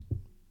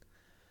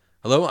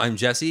Hello, I'm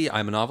Jesse.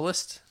 I'm a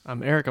novelist.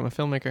 I'm Eric. I'm a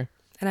filmmaker.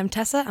 And I'm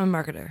Tessa. I'm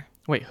a marketer.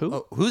 Wait, who?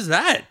 Oh, who's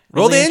that?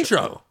 Roll the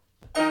intro.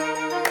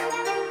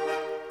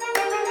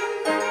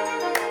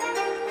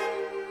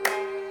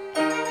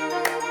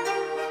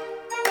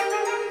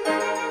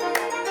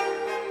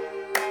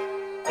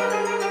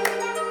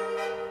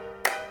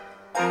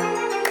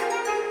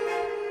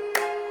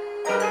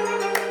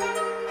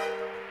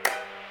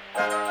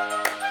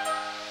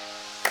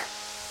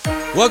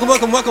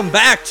 Welcome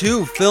back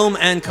to Film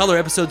and Color,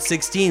 episode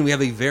 16. We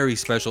have a very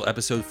special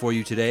episode for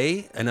you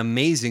today. An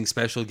amazing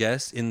special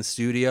guest in the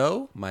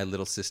studio, my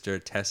little sister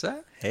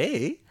Tessa.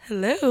 Hey.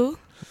 Hello.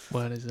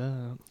 What is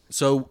up?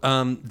 So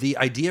the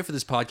idea for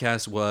this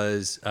podcast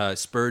was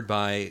spurred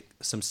by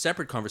some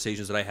separate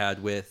conversations that I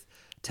had with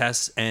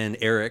Tess and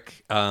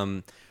Eric,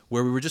 where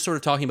we were just sort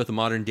of talking about the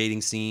modern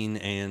dating scene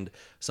and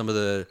some of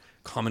the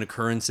common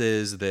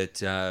occurrences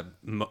that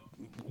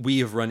we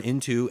have run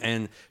into.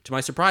 And to my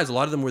surprise, a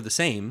lot of them were the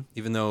same,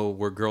 even though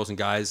we're girls and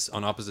guys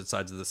on opposite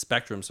sides of the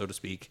spectrum, so to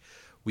speak.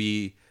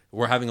 We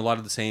were having a lot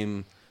of the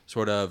same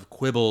sort of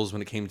quibbles when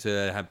it came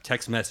to have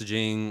text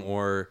messaging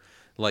or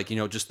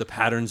just the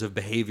patterns of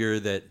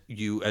behavior that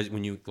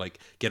when you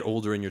get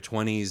older in your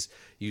 20s,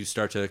 you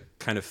start to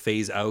kind of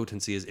phase out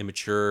and see as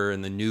immature,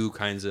 and the new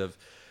kinds of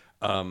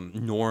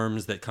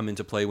norms that come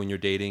into play when you're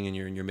dating and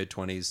you're in your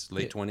mid-20s,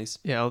 late 20s.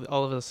 Yeah,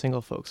 all of us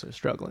single folks are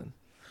struggling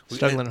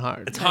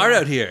hard. It's hard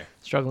out here.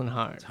 Struggling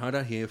hard. It's hard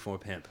out here for a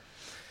pimp.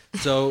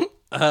 So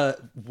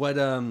what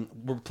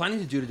we're planning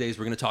to do today is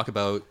we're going to talk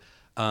about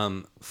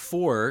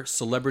 4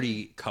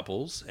 celebrity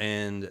couples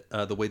and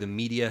the way the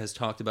media has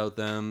talked about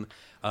them,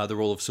 the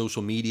role of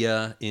social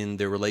media in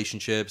their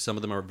relationships. Some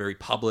of them are very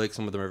public,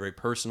 some of them are very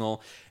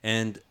personal,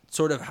 and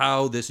sort of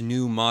how this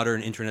new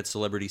modern internet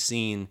celebrity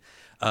scene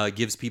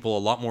gives people a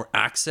lot more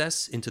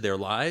access into their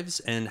lives,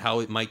 and how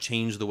it might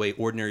change the way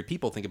ordinary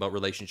people think about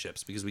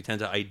relationships, because we tend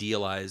to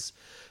idealize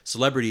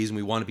celebrities and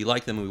we want to be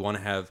like them and we want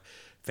to have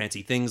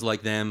fancy things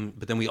like them,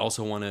 but then we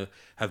also want to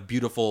have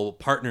beautiful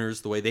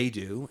partners the way they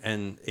do,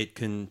 and it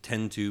can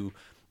tend to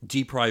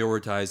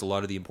deprioritize a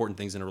lot of the important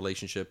things in a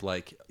relationship,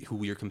 like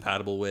who you're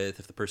compatible with,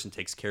 if the person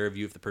takes care of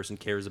you, if the person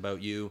cares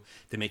about you,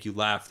 they make you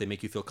laugh, they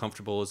make you feel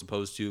comfortable, as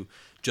opposed to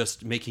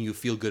just making you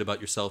feel good about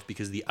yourself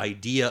because the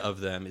idea of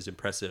them is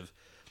impressive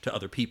to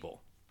other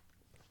people.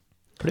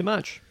 Pretty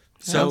much.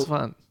 So, sounds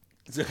fun.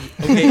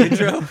 Okay,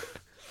 intro.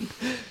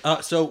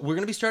 So we're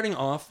going to be starting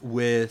off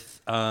with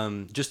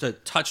just a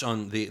touch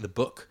on the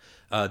book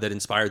that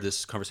inspired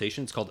this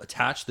conversation. It's called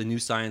Attached: The New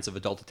Science of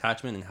Adult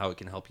Attachment and How It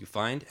Can Help You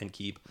Find and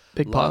Keep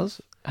Big Love.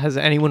 pause. Has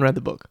anyone read the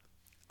book?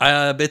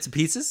 Bits and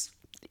pieces.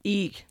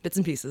 Eek. Bits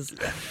and pieces.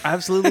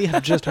 Absolutely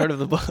have just heard of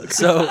the book.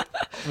 So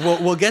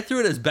we'll get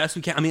through it as best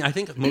we can. I mean, I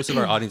think most of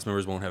our audience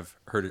members won't have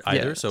heard it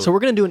either. Yeah. So we're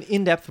going to do an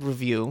in-depth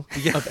review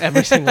of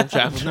every single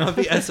chapter. Not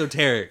be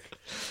esoteric.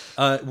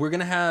 We're going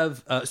to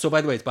have... so,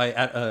 by the way, it's by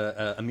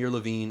Amir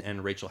Levine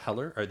and Rachel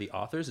Heller are the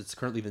authors. It's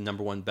currently the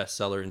 #1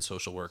 bestseller in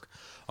social work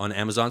on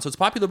Amazon. So it's a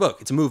popular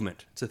book. It's a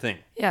movement. It's a thing.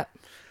 Yeah.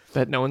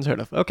 That no one's heard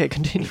of. Okay,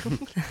 continue.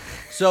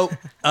 So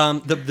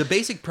the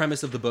basic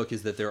premise of the book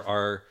is that there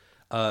are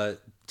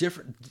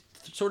different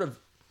sort of...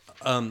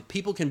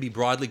 people can be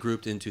broadly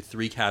grouped into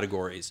 3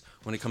 categories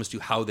when it comes to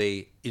how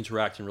they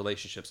interact in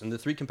relationships. And the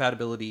 3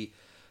 compatibility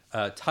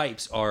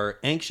types are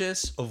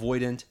anxious,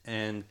 avoidant,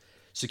 and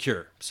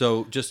secure.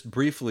 So just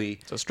briefly...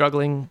 So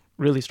struggling,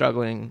 really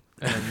struggling,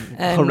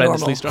 and normal.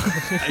 horrendously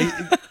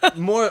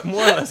struggling. more or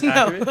less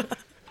accurate.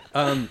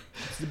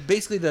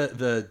 Basically,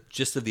 the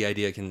gist of the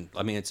idea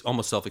it's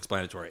almost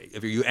self-explanatory.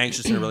 If you're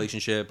anxious in a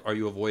relationship, are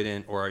you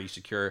avoidant, or are you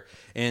secure?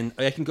 And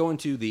I can go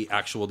into the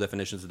actual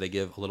definitions that they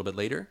give a little bit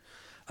later.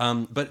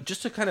 But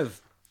just to kind of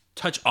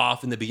touch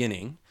off in the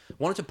beginning, I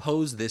wanted to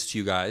pose this to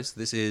you guys.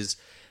 This is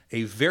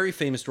a very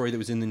famous story that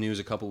was in the news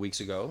a couple weeks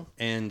ago,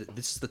 and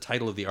this is the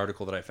title of the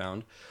article that I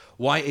found: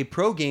 Why a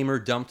Pro Gamer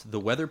Dumped the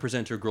Weather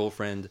Presenter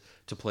Girlfriend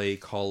to Play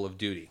Call of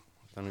Duty.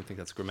 I don't think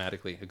that's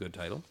grammatically a good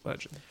title.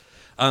 Legend.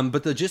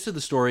 But the gist of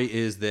the story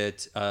is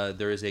that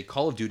there is a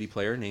Call of Duty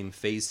player named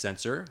FaZe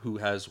Sensor who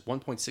has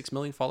 1.6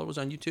 million followers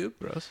on YouTube.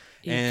 Gross.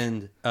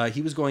 And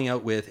he was going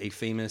out with a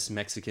famous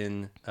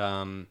Mexican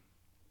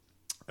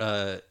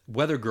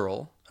weather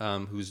girl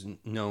who's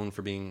known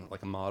for being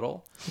like a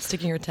model.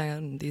 Sticking your tongue out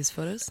in these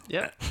photos.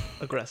 Yeah.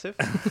 Aggressive.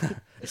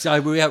 So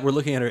we're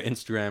looking at her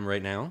Instagram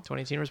right now.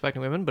 2018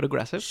 respecting women, but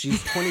aggressive.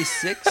 She's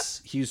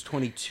 26, he's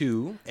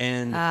 22,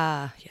 and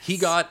Yes. he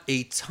got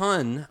a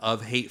ton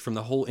of hate from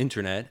the whole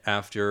internet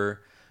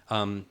after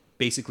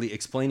basically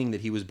explaining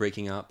that he was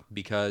breaking up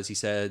because he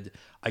said,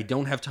 I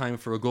don't have time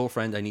for a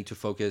girlfriend, I need to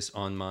focus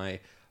on my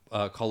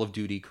Call of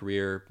Duty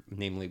career,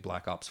 namely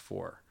Black Ops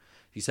 4.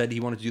 He said he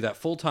wanted to do that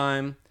full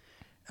time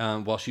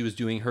while she was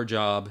doing her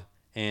job,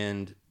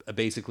 and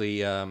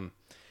basically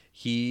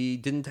he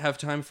didn't have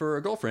time for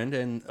a girlfriend.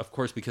 And of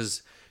course,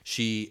 because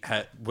she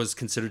was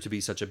considered to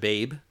be such a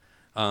babe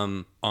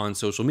on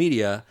social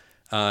media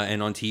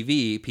and on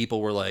TV,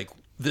 people were like,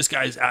 this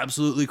guy's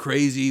absolutely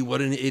crazy.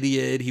 What an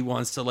idiot. He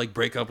wants to like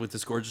break up with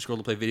this gorgeous girl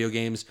to play video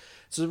games.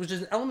 So there was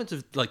just an element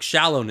of like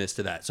shallowness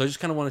to that. So I just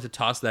kind of wanted to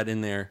toss that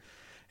in there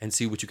and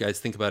see what you guys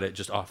think about it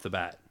just off the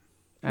bat.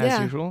 As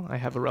Yeah. usual, I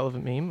have a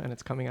relevant meme, and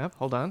it's coming up.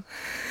 Hold on.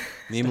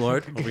 Meme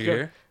Lord over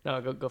here.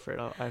 No, go for it.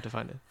 I have to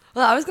find it.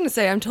 Well, I was going to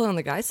say I'm totally on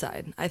the guy's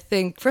side. I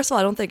think, first of all,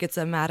 I don't think it's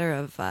a matter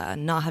of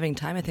not having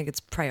time. I think it's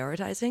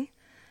prioritizing.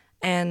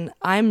 And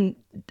I'm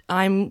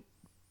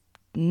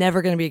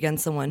never going to be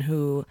against someone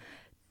who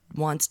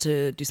wants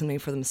to do something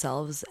for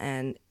themselves.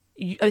 And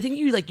I think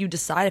you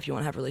decide if you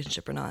want to have a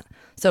relationship or not.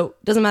 So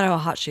it doesn't matter how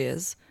hot she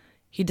is.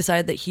 He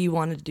decided that he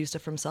wanted to do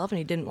stuff for himself and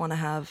he didn't want to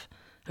have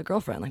a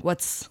girlfriend. Like,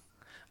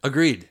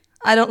 Agreed.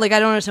 I don't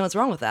understand what's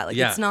wrong with that. Like,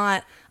 Yeah. it's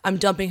not, I'm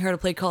dumping her to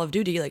play Call of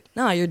Duty. Like,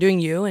 no, you're doing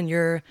you and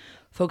you're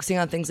focusing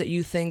on things that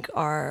you think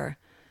are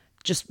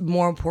just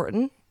more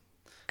important.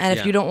 And if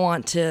Yeah. you don't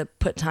want to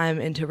put time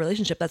into a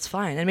relationship, that's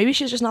fine. And maybe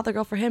she's just not the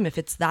girl for him if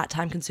it's that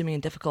time consuming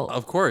and difficult.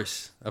 Of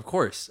course.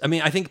 I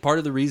mean, I think part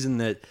of the reason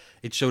that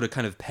it showed a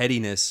kind of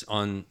pettiness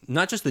on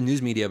not just the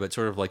news media, but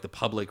sort of like the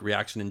public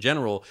reaction in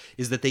general,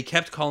 is that they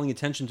kept calling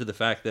attention to the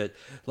fact that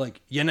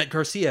like Yannick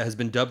Garcia has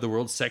been dubbed the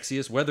world's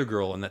sexiest weather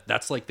girl, and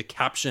that's like the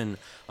caption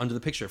under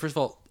the picture. First of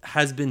all,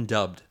 has been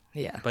dubbed.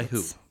 Yeah, By who?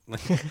 it's-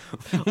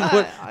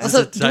 Like,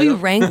 Also, do we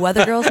rank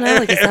weather girls now?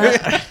 Like, is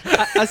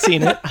that... I've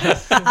seen it.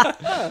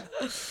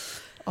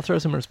 I'll throw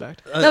some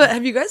respect. No, but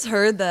have you guys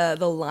heard the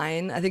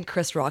line? I think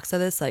Chris Rock said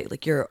this.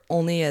 Like you're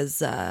only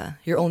as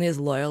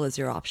loyal as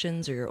your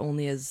options, or you're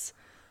only as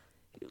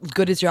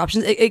good as your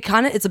options.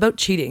 It's about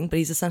cheating, but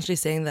he's essentially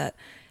saying that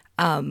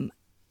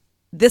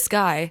this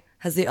guy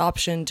has the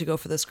option to go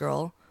for this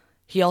girl.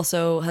 He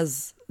also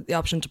has the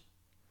option to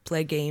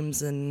play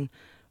games and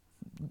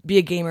be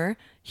a gamer.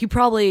 He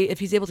probably, if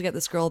he's able to get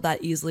this girl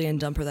that easily and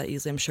dump her that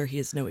easily, I'm sure he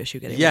has no issue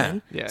getting Yeah. her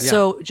in. Yeah.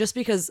 So just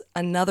because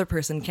another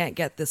person can't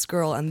get this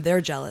girl and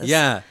they're jealous,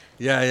 yeah.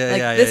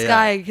 this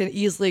guy can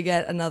easily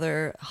get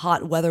another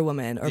hot weather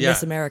woman or Yeah.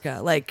 Miss America.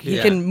 Like he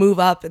Yeah. can move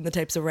up in the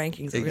types of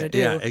rankings that we're gonna do.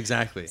 Yeah,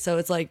 exactly. So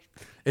it's like,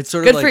 It's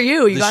sort Good of like for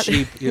you. You the got-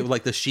 sheep,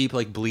 like the sheep,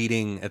 like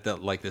bleeding at the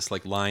like this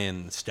like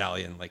lion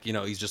stallion. Like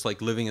he's just like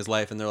living his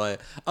life, and they're like,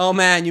 "Oh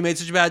man, you made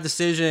such a bad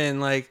decision."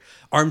 Like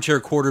armchair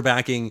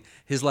quarterbacking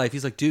his life.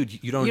 He's like,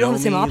 "Dude, you don't you know don't have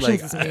the same me."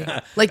 options Like, as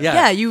me. Like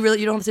Yeah. you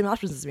don't have the same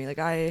options as me. Like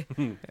I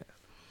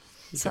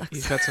He's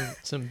sucks. got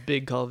some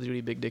big Call of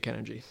Duty, big dick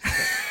energy.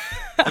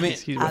 I mean,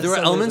 He's- there were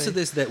elements Absolutely. of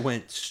this that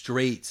went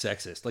straight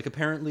sexist. Like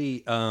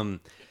apparently,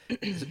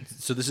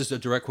 so this is a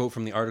direct quote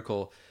from the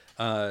article.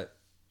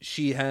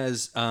 She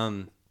has.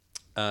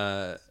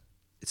 It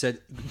said,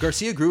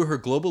 Garcia grew her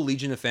global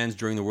legion of fans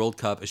during the World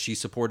Cup as she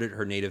supported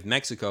her native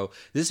Mexico.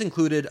 This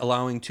included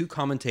allowing two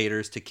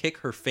commentators to kick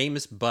her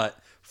famous butt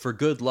for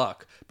good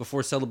luck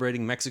before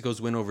celebrating Mexico's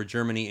win over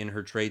Germany in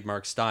her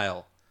trademark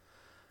style.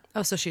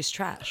 Oh, so she's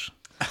trash.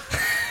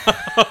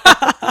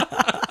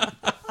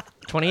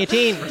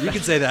 2018. You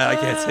can say that. I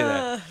can't say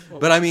that.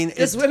 But I mean,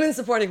 Just women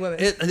supporting women.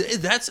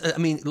 that's, I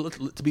mean,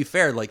 to be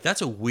fair, like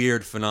that's a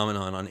weird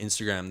phenomenon on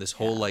Instagram. This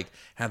whole like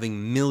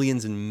having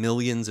millions and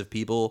millions of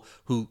people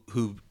who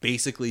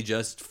basically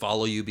just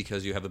follow you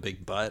because you have a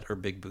big butt or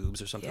big boobs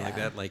or something like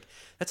Yeah. that. Like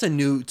that's a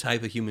new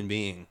type of human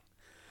being.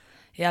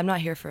 Yeah, I'm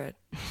not here for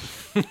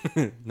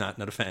it. Not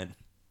a fan.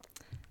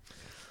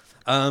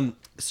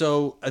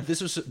 So this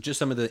was just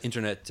some of the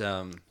internet.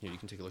 Here, you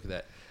can take a look at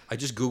that. I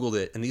just Googled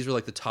it, and these are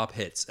like the top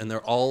hits, and they're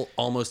all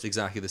almost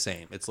exactly the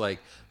same. It's like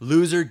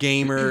loser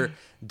gamer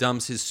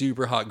dumps his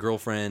super hot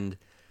girlfriend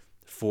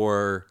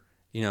for,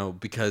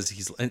 because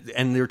he's,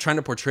 and they're trying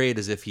to portray it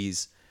as if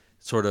he's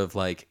sort of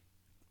like,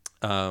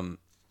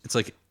 it's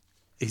like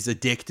he's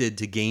addicted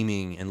to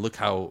gaming, and look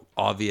how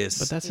obvious.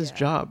 But that's his Yeah.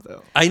 job,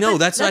 though. I know, But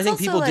that's what I that's think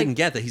also, people like- didn't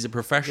get, that he's a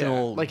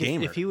professional Like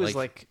gamer. if he was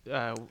like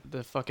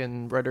the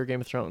fucking writer of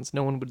Game of Thrones,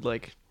 no one would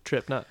like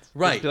trip nuts. They'd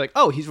Right. just be like,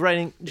 oh, he's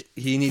writing.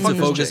 He needs Fuck to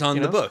this focus chick, on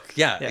you the know? book.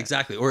 Yeah, Yeah.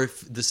 exactly. Or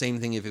if the same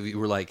thing, if you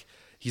were like,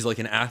 he's like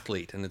an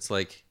athlete, and it's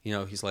like,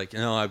 he's like,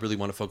 no, I really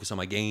want to focus on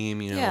my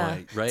game. Yeah.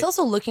 Right? It's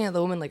also looking at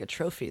the woman like a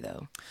trophy,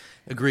 though.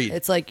 Agreed.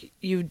 It's like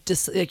you're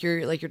just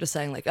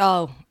saying like,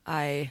 oh,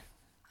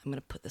 I'm gonna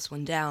put this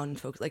one down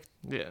and focus. Like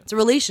Yeah. it's a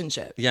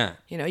relationship. Yeah.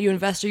 You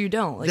invest or you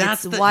don't. Like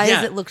That's why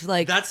does it look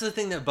like? That's the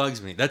thing that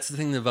bugs me.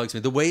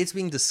 The way it's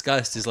being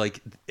discussed is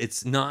like,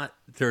 it's not.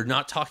 They're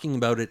not talking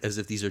about it as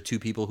if these are two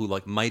people who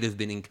like might have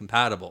been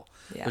incompatible.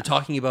 Yeah. They're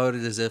talking about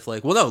it as if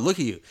like, well, no, look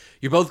at you.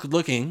 You're both good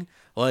looking.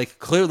 Like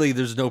clearly,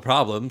 there's no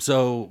problem.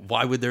 So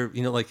why would there?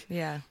 Like,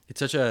 Yeah. It's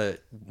such a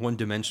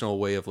one-dimensional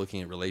way of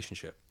looking at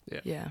relationship.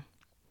 Yeah.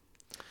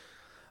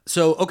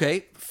 So,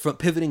 okay,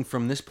 pivoting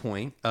from this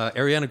point,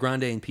 Ariana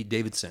Grande and Pete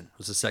Davidson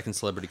was the second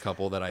celebrity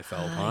couple that I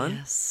fell upon.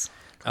 Yes.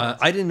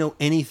 I didn't know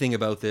anything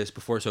about this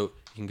before, so you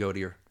can go to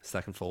your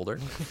second folder.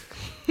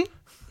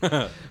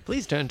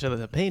 Please turn to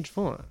the page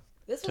 4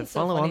 This to one's so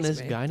follow funny on to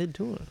this me. guided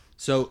tour.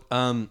 So,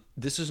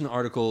 this is an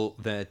article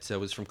that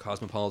was from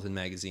Cosmopolitan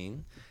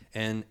magazine,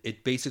 and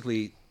it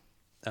basically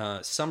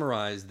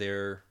summarized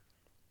their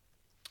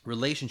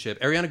relationship.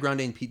 Ariana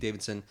Grande and Pete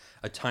Davidson,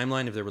 a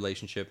timeline of their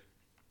relationship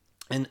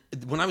And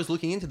when I was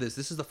looking into this,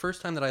 this is the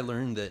first time that I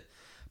learned that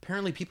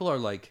apparently people are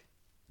like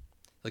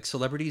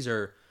celebrities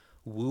are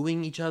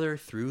wooing each other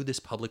through this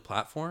public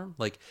platform.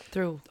 Like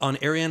Through. on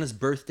Ariana's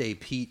birthday,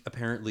 Pete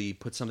apparently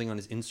put something on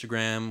his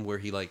Instagram where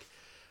he like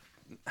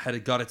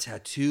got a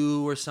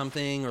tattoo or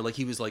something, or like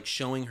he was like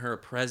showing her a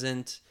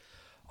present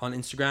on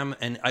Instagram.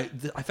 And I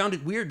found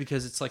it weird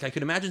because it's like I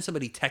could imagine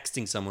somebody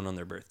texting someone on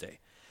their birthday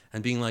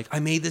and being like, I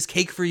made this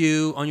cake for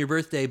you on your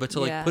birthday, but to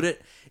like Yeah. put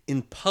it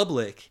in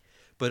public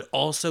but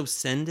also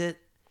send it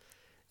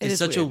is is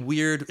such a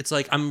weird. It's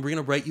like I'm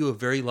gonna write you a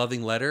very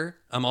loving letter.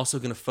 I'm also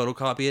gonna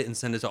photocopy it and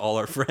send it to all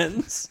our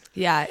friends.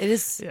 Yeah, it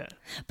is. Yeah.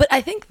 But I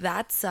think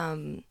that's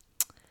I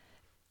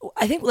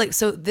think like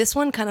so this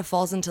one kind of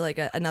falls into like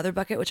another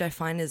bucket, which I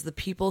find is the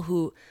people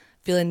who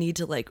feel a need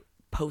to like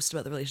post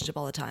about the relationship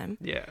all the time.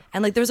 Yeah.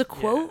 And like there's a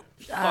quote.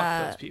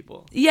 Fuck those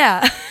people.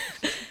 Yeah.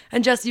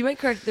 And Jess, you might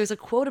correct. There's a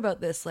quote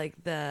about this,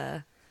 like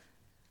the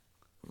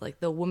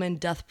woman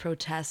doth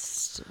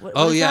protest. What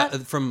Oh is yeah,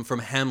 that? from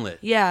Hamlet.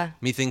 Yeah.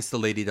 Methinks the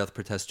lady doth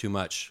protest too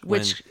much.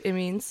 Which it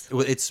means.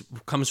 It's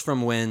comes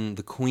from when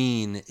the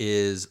queen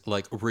is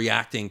like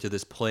reacting to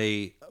this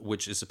play,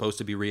 which is supposed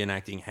to be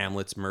reenacting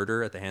Hamlet's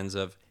murder at the hands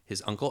of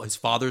his uncle, his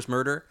father's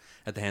murder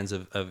at the hands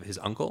of his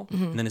uncle,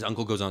 and then his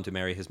uncle goes on to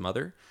marry his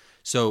mother.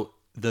 So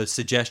the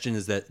suggestion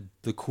is that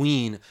the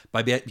queen,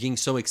 by being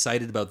so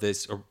excited about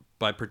this, or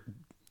by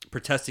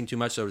protesting too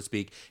much, so to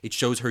speak, it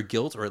shows her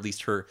guilt, or at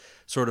least her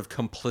sort of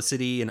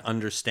complicity and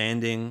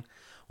understanding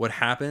what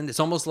happened. It's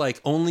almost like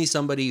only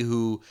somebody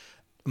who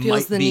Feels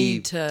might the be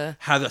need to-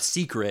 have a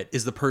secret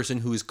is the person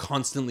who is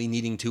constantly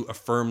needing to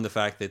affirm the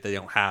fact that they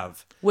don't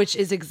have. Which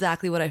is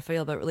exactly what I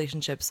feel about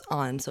relationships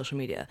on social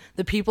media.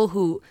 The people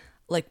who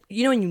like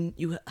when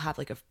you have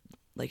like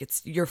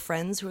it's your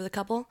friends who are the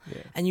couple,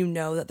 and you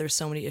know that there's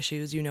so many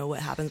issues, you know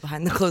what happens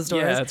behind the closed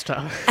doors. Yeah, it's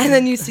tough. And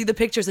then you see the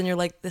pictures and you're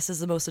like, this is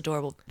the most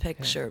adorable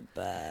picture,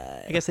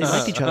 but I guess they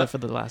liked each other for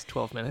the last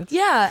 12 minutes.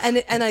 yeah,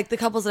 and like the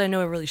couples that I know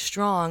are really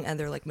strong and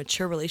they're like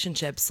mature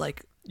relationships,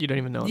 like You don't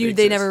even know. they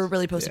exist. never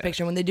really post a Yeah.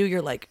 picture. When they do,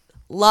 you're like,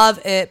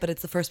 love it, but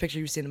it's the first picture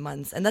you've seen in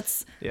months, and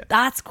Yeah.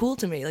 that's cool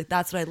to me. Like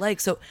that's what I like.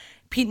 So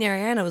Pete and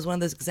Ariana was one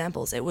of those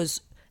examples. It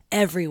was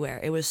everywhere.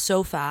 It was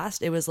so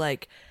fast. It was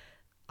like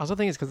I also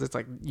think it's because it's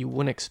like you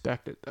wouldn't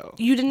expect it though.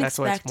 you didn't That's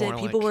why it's expect it.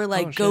 more People were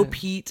like, oh, "Go shit.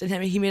 Pete,"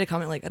 and he made a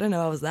comment like, "I don't know,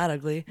 I was that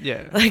ugly."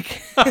 Yeah.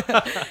 Like,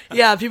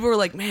 yeah, people were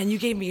like, "Man, you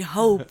gave me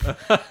hope."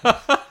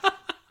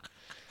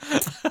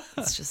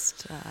 It's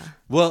just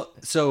Well,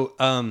 so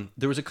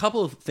there was a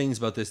couple of things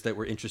about this that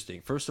were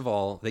interesting. First of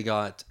all, they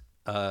got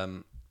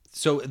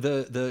so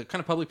the kind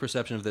of public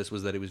perception of this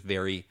was that it was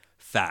very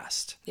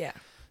fast. yeah.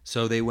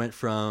 So they went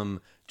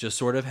from just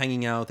sort of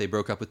hanging out. They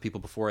broke up with people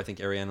before. I think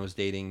Ariana was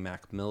dating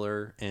Mac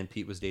Miller and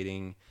Pete was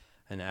dating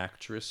an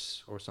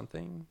actress or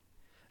something.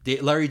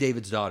 Larry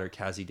David's daughter,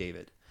 Cassie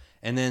David.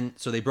 And then,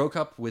 so they broke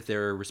up with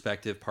their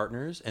respective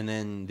partners. And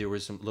then there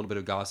was some little bit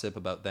of gossip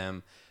about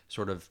them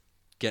sort of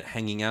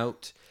hanging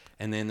out.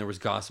 And then there was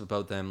gossip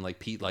about them, like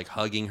Pete, like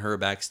hugging her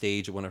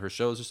backstage at one of her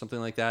shows or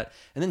something like that.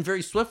 And then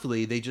very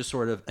swiftly, they just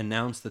sort of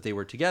announced that they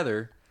were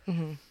together.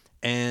 Mm-hmm.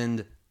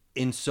 And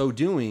in so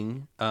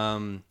doing,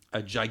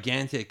 a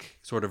gigantic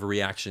sort of a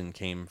reaction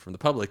came from the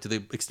public, to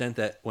the extent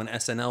that when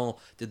SNL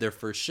did their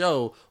first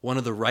show, one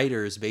of the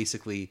writers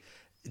basically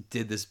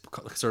did this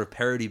sort of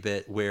parody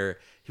bit where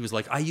he was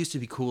like, I used to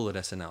be cool at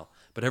SNL,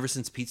 but ever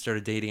since Pete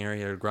started dating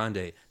Ariana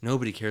Grande,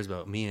 nobody cares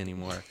about me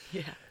anymore.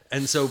 Yeah.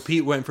 And so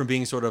Pete went from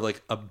being sort of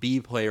like a B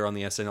player on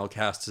the SNL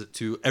cast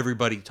to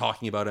everybody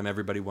talking about him,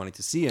 everybody wanting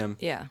to see him.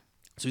 Yeah.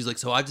 So he's like,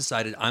 so I've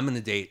decided I'm going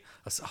to date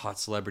a hot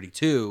celebrity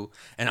too,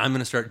 and I'm going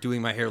to start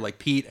doing my hair like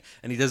Pete.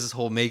 And he does this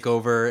whole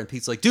makeover, and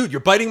Pete's like, dude, you're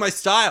biting my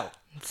style.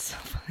 It's so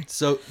funny.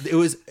 So it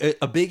was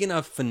a big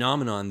enough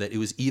phenomenon that it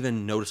was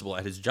even noticeable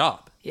at his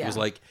job. Yeah. It was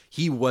like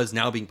he was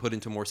now being put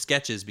into more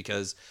sketches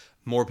because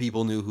more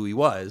people knew who he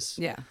was.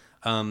 Yeah.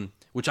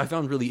 Which I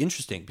found really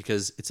interesting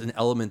because it's an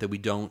element that we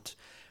don't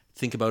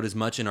think about as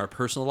much in our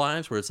personal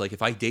lives, where it's like,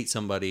 if I date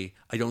somebody,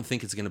 I don't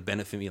think it's going to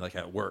benefit me like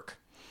at work.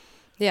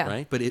 Yeah.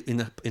 Right. But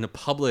in a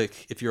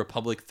public, if you're a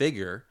public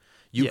figure,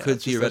 you Yeah, could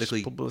it's just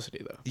theoretically,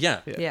 publicity though.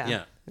 yeah,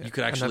 Yeah. you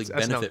could And actually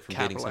that's benefit now from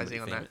dating somebody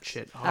capitalizing on famous. that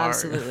shit hard.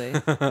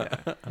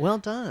 Absolutely. Well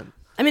done.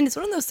 I mean, it's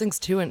one of those things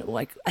too, and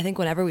like I think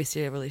whenever we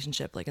see a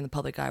relationship like in the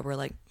public eye, we're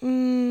like, do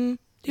you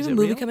Is have a it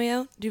movie real? coming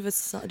out? Do you have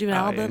an Oh,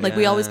 album? yeah. Like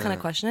we always kind of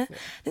question it.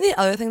 I think the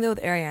other thing though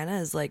with Ariana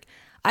is like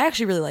I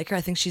actually really like her.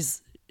 I think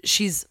she's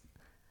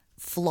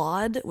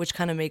flawed, which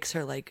kind of makes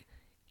her like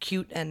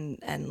cute and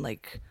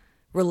like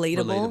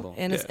relatable,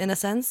 in a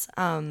sense.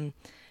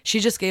 She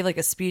just gave like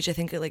a speech. I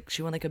think like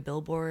she won like a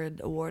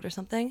Billboard award or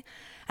something,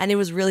 and it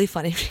was really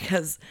funny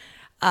because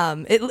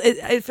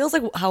it feels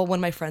like how one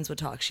of my friends would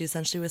talk. She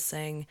essentially was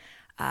saying,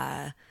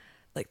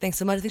 like, thanks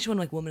so much. I think she won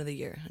like Woman of the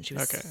Year, and she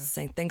was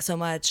saying thanks so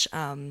much.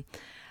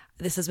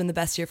 this has been the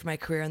best year for my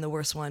career and the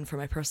worst one for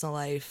my personal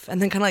life.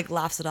 And then kind of like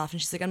laughs it off.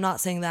 And she's like, I'm not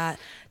saying that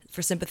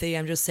for sympathy.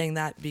 I'm just saying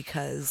that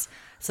because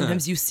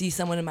sometimes you see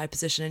someone in my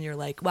position and you're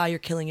like, wow, you're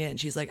killing it. And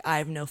she's like, I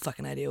have no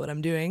fucking idea what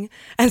I'm doing.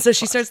 And so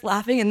she starts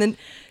laughing and then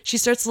she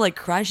starts to like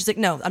cry. She's like,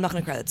 no, I'm not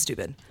going to cry. That's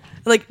stupid.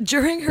 Like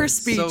during her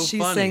speech, so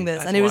she's funny. saying this.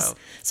 That's and it was, wild.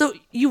 so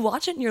you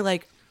watch it and you're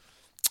like,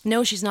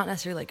 no, she's not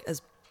necessarily like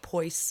as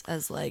poised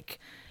as like,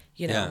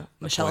 you know, Yeah,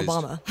 Michelle poised.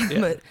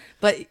 Obama.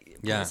 but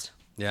Yeah. poised.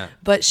 Yeah.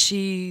 But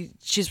she's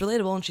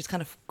relatable and she's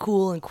kind of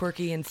cool and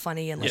quirky and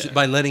funny and like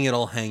By letting it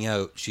all hang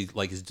out, she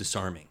like is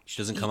disarming.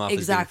 She doesn't come off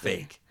exactly. as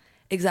being fake.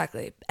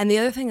 Exactly. And the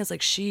other thing is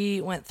like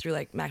she went through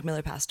like Mac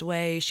Miller passed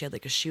away. She had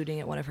like a shooting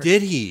at one of her.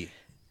 Did he?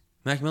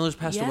 Mac Miller's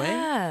passed away?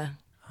 Yeah.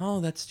 Oh,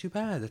 that's too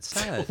bad. That's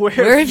sad.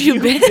 Where have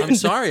you been? I'm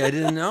sorry, I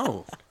didn't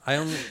know. I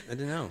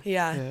didn't know.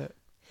 Yeah.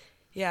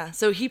 Yeah.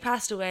 So he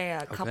passed away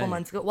a couple Okay.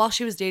 months ago while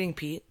she was dating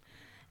Pete.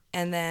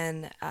 And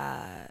then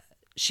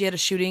she had a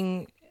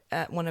shooting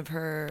at one of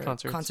her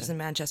concerts in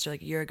Manchester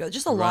like a year ago.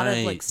 Just a lot of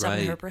like stuff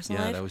in her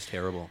personal life. Yeah, that was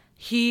terrible.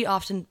 He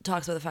often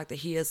talks about the fact that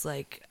he is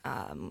like,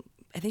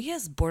 I think he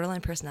has borderline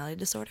personality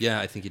disorder.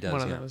 Yeah, I think he does.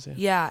 One of Yeah. those, yeah.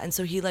 Yeah, and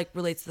so he like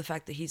relates to the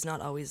fact that he's not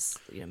always,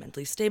 you know,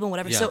 mentally stable and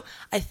whatever. Yeah. So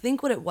I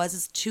think what it was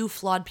is two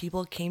flawed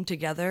people came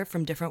together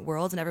from different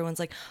worlds, and everyone's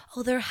like,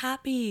 "Oh, they're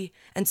happy,"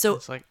 and so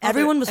It's like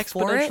everyone was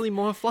exponentially for it.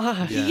 more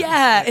fly.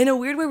 Yeah. In a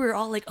weird way, we were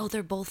all like, "Oh,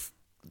 they're both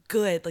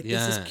good. Like this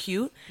Yeah. is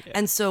cute,"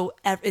 and so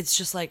it's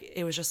just like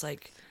it was just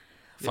like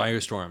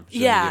Firestorm.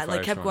 Should yeah, be a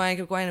like kept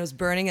firestorm. going. It was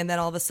burning, and then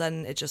all of a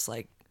sudden it just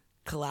like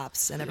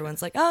collapsed, and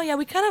everyone's like, "Oh yeah,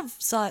 we kind of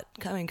saw it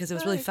coming because it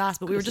was really fast,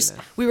 but we were just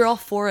we were all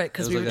for it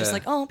because It was we were just a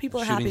like, oh,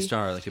 people are shooting happy."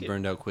 star, like it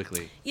burned out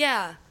quickly.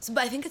 Yeah, so,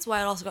 but I think it's why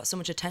it also got so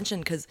much attention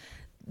because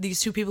these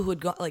two people who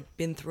had got like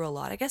been through a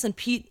lot, I guess. And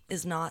Pete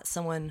is not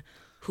someone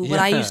who, when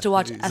I Yeah, used to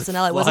watch he's a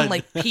SNL, it wasn't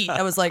flood. like Pete.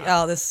 I was like,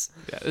 oh, this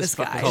this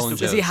guy fucking Colin is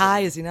he Jost. high?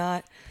 Is he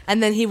not?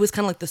 And then he was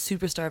kind of like the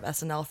superstar of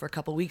SNL for a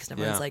couple weeks, and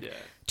everyone's Yeah. like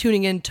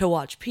tuning in to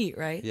watch Pete,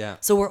 right? Yeah.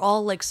 So we're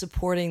all like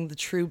supporting the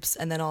troops,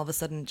 and then all of a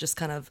sudden it just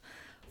kind of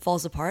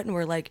falls apart, and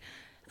we're like,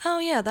 oh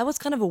yeah, that was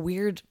kind of a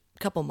weird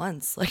couple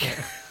months. Like,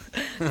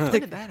 How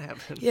did that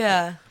happen?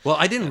 yeah. Well,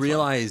 I didn't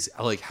realize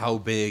like how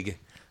big,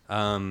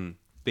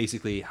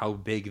 basically how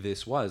big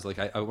this was. Like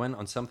I went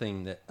on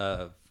something that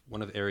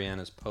one of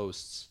Ariana's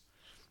posts.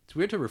 It's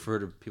weird to refer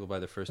to people by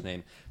their first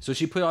name. So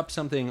she put up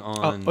something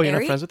on Oh, you're not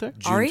Ari? friends with her?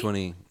 June Ari?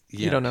 20. Yeah.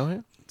 You don't know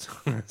her?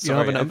 Sorry,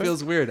 have a number? It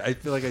feels weird. I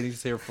feel like I need to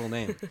say her full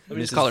name. Let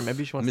me just call her.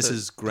 Maybe she wants to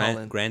Mrs. call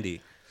in.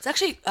 Grandy. It's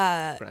actually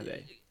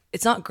Grande.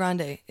 it's not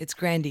Grande, it's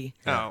Grandy.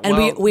 Oh, And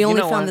well, we you only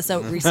know found what? this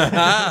out recently.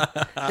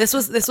 this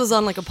was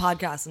on like a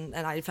podcast, and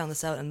I found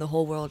this out, and the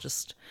whole world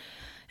just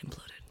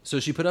imploded. So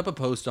she put up a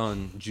post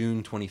on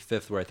June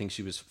 25th where I think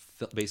she was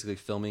basically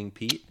filming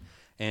Pete,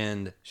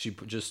 and she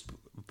just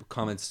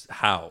comments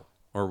how,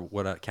 or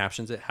what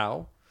captions it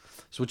how.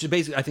 So which is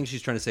basically, I think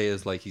she's trying to say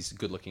is like he's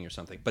good looking or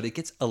something. But it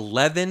gets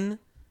 11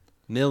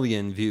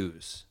 million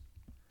views.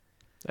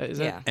 Is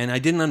Yeah. that, And I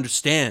didn't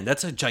understand.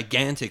 That's a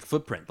gigantic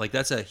footprint. Like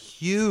that's a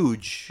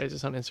huge. is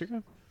this on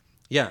Instagram?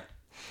 Yeah.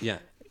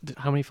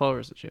 How many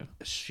followers does she have?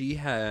 She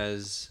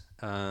has.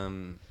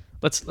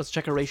 Let's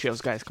check her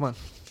ratios, guys. Come on.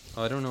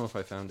 I don't know if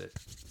I found it.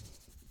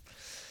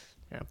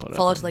 Yeah, I'll put it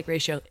Follow up to like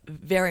ratio,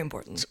 very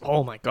important.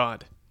 Oh my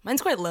god.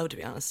 Mine's quite low, to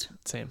be honest.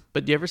 Same.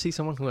 But do you ever see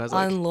someone who has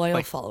like, Unloyal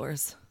like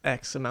followers.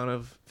 X amount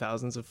of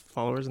thousands of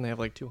followers and they have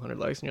like 200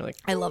 likes and you're like,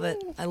 I love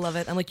it. I love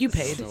it. I'm like, you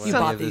paid. know You what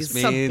bought any of this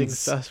these. means.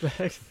 something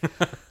suspect.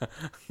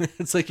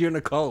 It's like you're in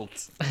a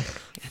cult.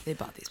 They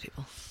bought these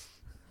people.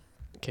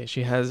 Okay,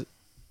 she has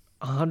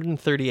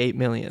 138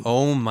 million.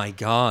 Oh my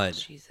god.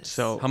 Jesus.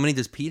 So How many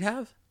does Pete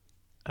have?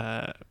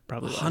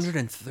 probably less.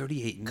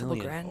 138 Couple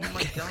million. grand. Oh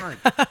my god.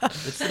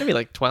 Maybe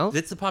like 12?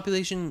 That's the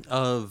population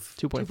of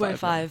 2.5.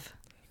 2.5.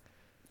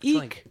 It's Eek.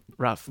 like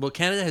Rough. well,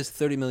 Canada has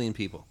 30 million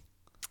people.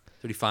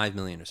 35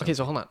 million or something. Okay,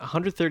 so hold on.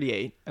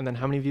 138 and then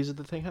how many views did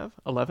the thing have?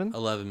 11?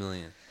 11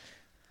 million.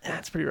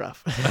 That's pretty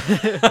rough.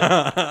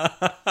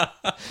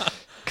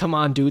 Come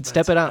on, dude,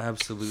 step it up.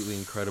 Absolutely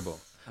incredible.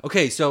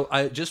 Okay, so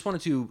I just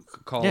wanted to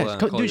call. Yeah,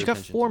 call dude, your you got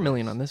attention 4 to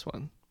million this. on this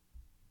one.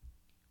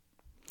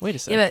 Wait a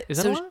second. Yeah, but Is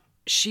that so a lot?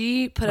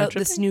 she put Am I out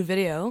this tripping? new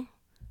video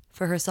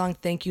for her song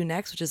 "Thank You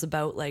Next," which is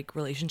about like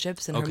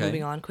relationships and her Okay.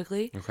 moving on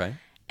quickly. Okay.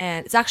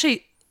 And it's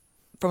actually,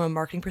 from a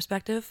marketing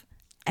perspective,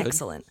 Good.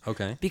 excellent.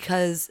 Okay.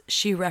 Because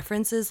she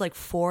references like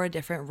 4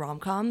 different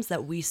rom-coms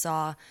that we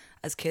saw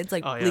as kids,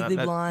 like Oh, yeah, Legally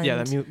that- Blonde,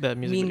 yeah, that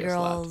music Mean video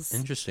slapped. Girls.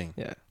 Interesting.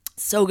 Yeah.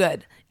 So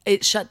good.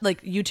 It shut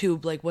like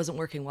YouTube like wasn't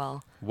working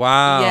well.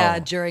 Wow. Yeah,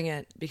 during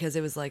it because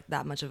it was like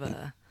that much of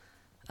a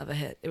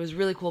hit. It was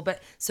really cool.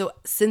 But so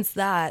since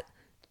that,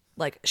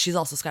 like she's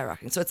also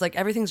skyrocketing. So it's like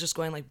everything's just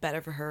going like better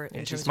for her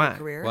in she's terms of smart. her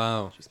career.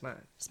 Wow. She's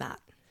smart. Smart.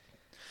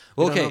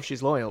 Well, Well, I don't know okay. if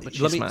she's loyal, but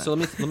she's let me smart. so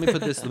let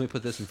me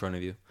put this in front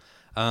of you.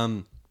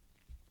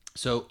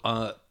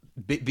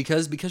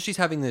 Because she's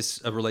having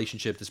this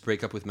relationship, this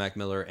breakup with Mac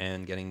Miller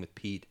and getting with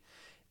Pete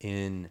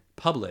in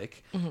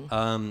public,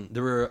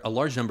 there were a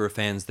large number of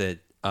fans that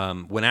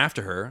went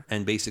after her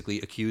and basically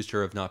accused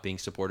her of not being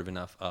supportive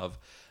enough of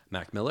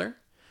Mac Miller.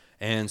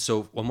 And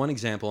so, on one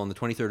example, on the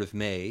 23rd of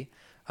May,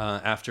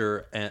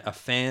 after a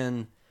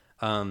fan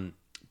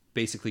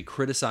basically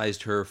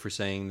criticized her for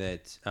saying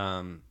that.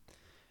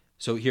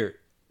 So here,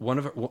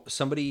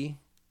 somebody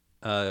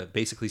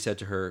basically said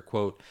to her,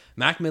 quote,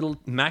 Mac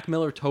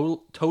Miller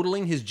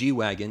totaling his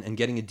G-Wagon and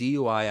getting a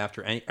DUI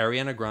after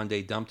Ariana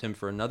Grande dumped him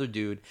for another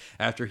dude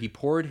after he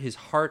poured his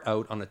heart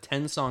out on a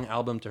 10-song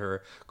album to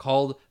her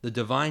called The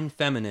Divine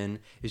Feminine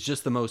is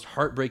just the most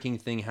heartbreaking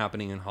thing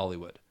happening in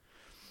Hollywood.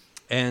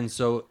 And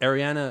so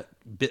Ariana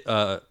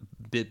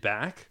bit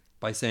back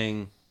by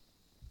saying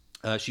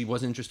she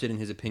wasn't interested in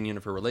his opinion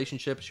of her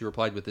relationship. She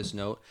replied with this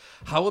note: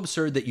 how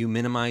absurd that you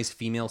minimize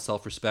female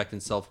self-respect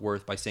and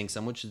self-worth by saying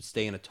someone should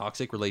stay in a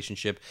toxic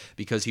relationship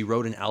because he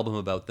wrote an album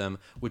about them,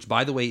 which,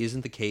 by the way,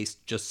 isn't the case.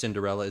 Just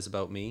Cinderella is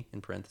about me,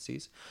 in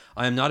parentheses.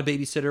 I am not a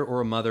babysitter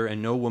or a mother,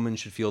 and no woman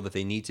should feel that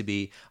they need to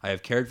be. I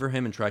have cared for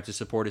him and tried to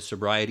support his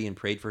sobriety and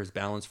prayed for his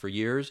balance for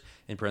years,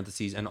 in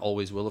parentheses, and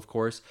always will, of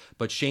course.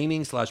 But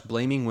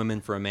shaming/blaming women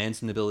for a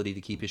man's inability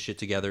to keep his shit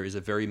together is a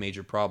very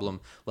major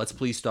problem. Let's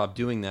please stop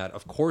doing that.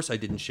 Of course, I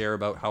didn't share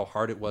about how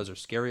hard it was or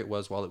scary it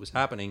was while it was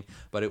happening,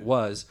 but it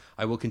was.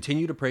 I will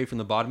continue to pray from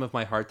the bottom of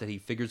my heart that he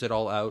figures it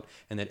all out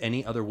and that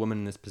any other woman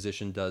in this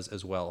position does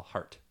as well.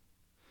 Heart.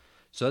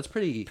 So that's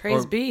pretty...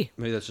 Praise be.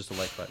 Maybe that's just a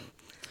like button.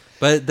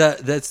 But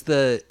that's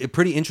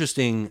pretty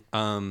interesting.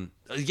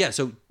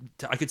 So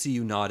I could see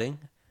you nodding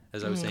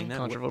as I was saying that.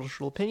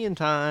 Controversial opinion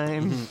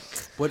time.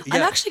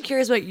 I'm actually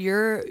curious about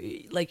your,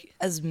 like,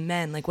 as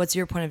men, like, what's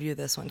your point of view of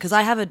this one? Because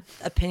I have an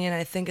opinion.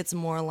 I think it's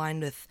more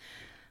aligned with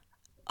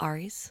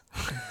Ari's.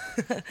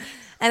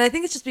 And I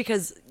think it's just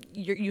because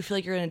you feel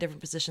like you're in a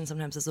different position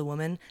sometimes as a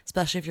woman,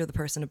 especially if you're the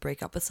person to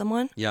break up with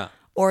someone. Yeah.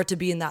 Or to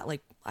be in that,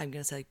 like, I'm going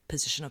to say, like,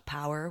 position of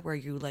power where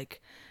you,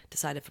 like,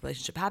 decide if a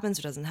relationship happens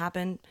or doesn't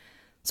happen.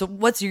 So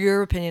what's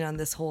your opinion on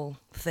this whole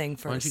thing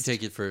first? Why don't you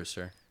take it first,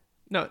 sir?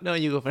 No,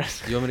 you go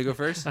first. You want me to go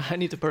first? I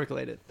need to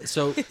percolate it.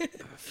 So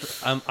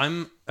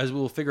I'm, as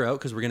we'll figure out,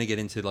 because we're going to get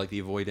into, like,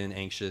 the avoidant,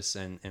 anxious,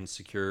 and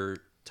secure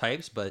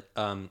types, but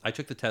I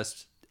took the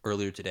test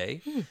earlier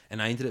today,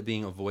 and I ended up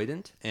being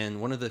avoidant.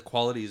 And one of the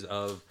qualities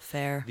of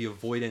the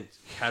avoidant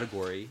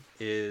category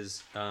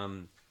is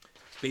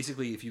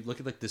basically, if you look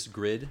at, like, this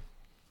grid,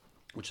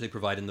 which they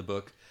provide in the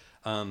book,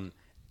 and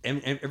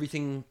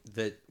everything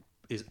that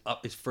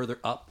is further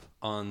up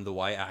on the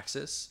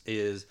y-axis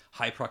is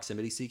high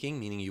proximity seeking,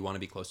 meaning you want to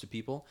be close to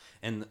people,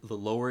 and the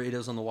lower it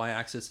is on the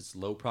y-axis, it's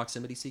low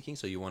proximity seeking,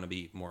 so you want to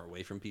be more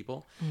away from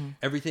people.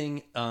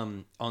 Everything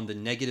on the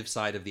negative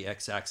side of the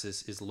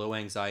x-axis is low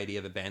anxiety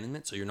of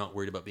abandonment, so you're not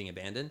worried about being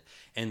abandoned,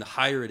 and the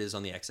higher it is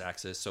on the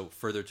x-axis, so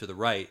further to the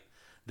right,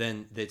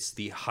 then it's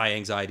the high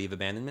anxiety of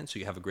abandonment, so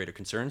you have a greater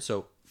concern.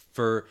 So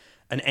for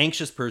an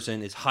anxious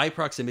person, is high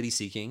proximity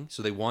seeking,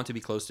 so they want to be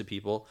close to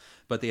people,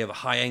 but they have a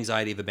high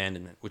anxiety of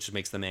abandonment, which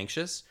makes them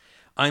anxious.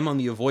 I'm on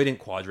the avoidant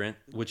quadrant,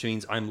 which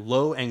means I'm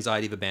low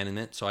anxiety of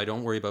abandonment, so I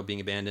don't worry about being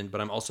abandoned, but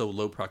I'm also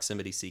low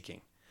proximity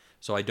seeking.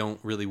 So I don't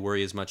really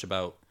worry as much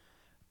about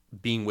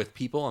being with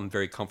people. I'm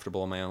very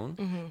comfortable on my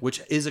own,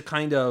 which is a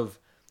kind of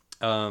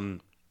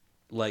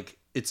like,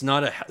 it's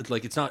not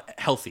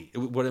healthy.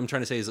 What I'm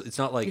trying to say is, it's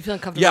not like, you feel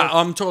uncomfortable. Yeah,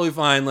 I'm totally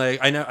fine.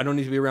 Like, I don't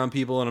need to be around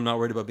people, and I'm not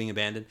worried about being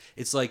abandoned.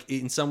 It's like,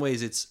 in some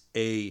ways, it's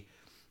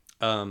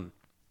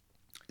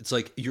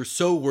like you're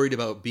so worried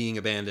about being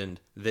abandoned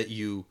that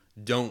you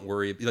don't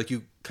worry. Like,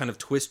 you kind of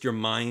twist your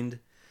mind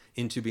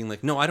into being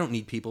like, no, I don't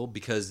need people,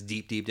 because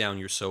deep down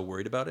you're so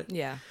worried about it.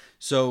 Yeah.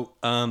 So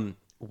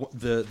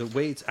the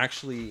way it's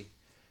actually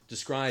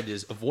described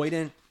is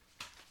avoidant.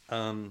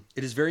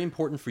 It is very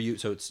important for you,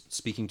 so it's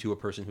speaking to a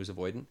person who's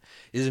avoidant,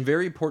 it is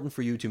very important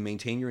for you to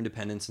maintain your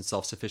independence and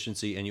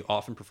self-sufficiency, and you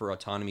often prefer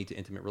autonomy to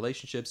intimate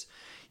relationships.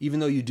 Even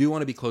though you do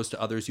want to be close to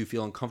others, you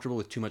feel uncomfortable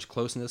with too much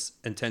closeness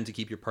and tend to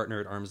keep your partner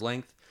at arm's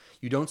length.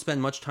 You don't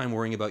spend much time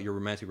worrying about your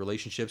romantic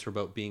relationships or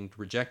about being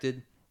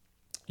rejected.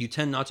 You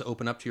tend not to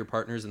open up to your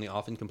partners, and they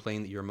often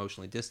complain that you're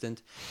emotionally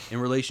distant. In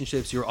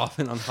relationships, you're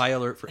often on high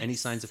alert for any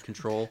signs of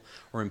control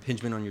or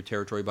impingement on your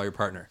territory by your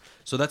partner.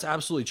 So that's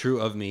absolutely true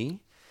of me.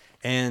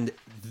 And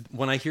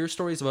when I hear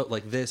stories about,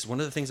 like, this, one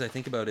of the things I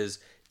think about is,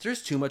 if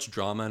there's too much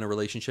drama in a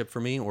relationship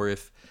for me, or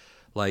if,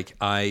 like,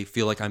 I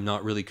feel like I'm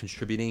not really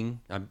contributing,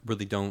 I'm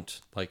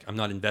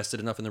not invested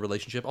enough in the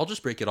relationship, I'll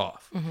just break it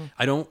off.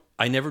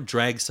 I never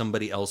drag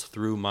somebody else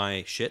through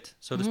my shit,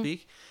 so to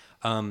speak.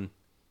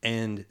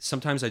 And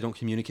sometimes I don't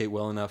communicate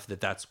well enough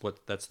that's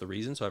the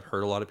reason. So I've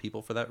hurt a lot of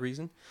people for that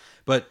reason.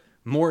 But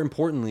more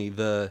importantly,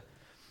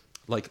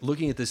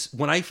 looking at this,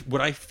 what I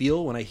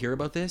feel when I hear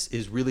about this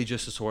is really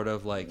just a sort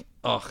of like,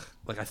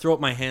 I throw up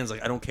my hands,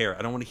 like, I don't care.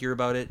 I don't want to hear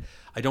about it.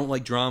 I don't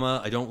like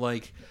drama. I don't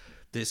like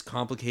this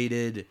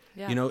complicated,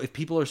 if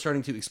people are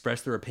starting to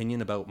express their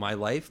opinion about my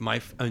life,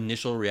 my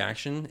initial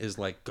reaction is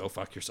like, go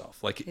fuck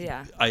yourself. Like,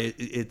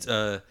 it's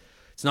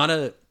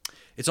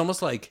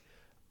almost like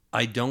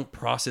I don't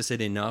process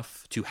it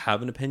enough to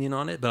have an opinion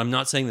on it, but I'm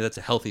not saying that that's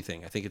a healthy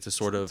thing. I think it's a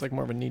sort of... It's like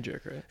more of a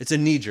knee-jerk, right? It's a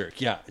knee-jerk,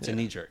 yeah. It's a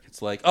knee-jerk.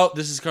 It's like, oh,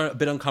 this is kind of a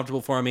bit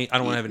uncomfortable for me. I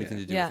don't want to have anything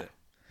to do with it.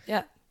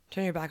 Yeah.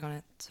 Turn your back on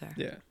it. Sorry.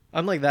 Yeah.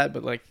 I'm like that,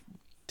 but, like,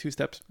 2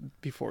 steps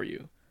before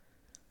you.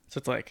 So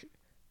it's like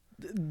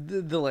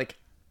the like,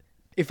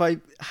 if I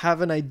have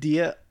an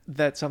idea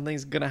that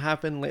something's gonna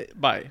happen,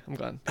 bye, I'm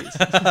gone.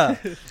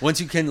 Peace. Once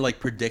you can like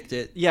predict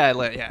it. Yeah,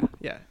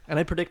 and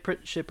I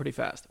predict shit pretty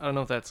fast. I don't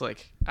know if that's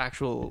like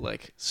actual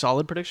like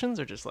solid predictions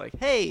or just like,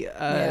 hey,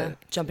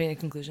 jumping to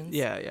conclusions.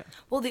 yeah.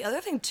 Well, the other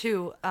thing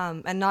too,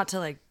 and not to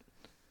like,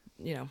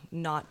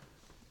 not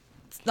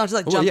to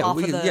like Well, jump yeah, off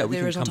we of can- the, yeah, we the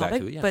can original come back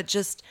topic, to it, yeah. but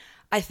just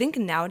I think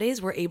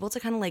nowadays we're able to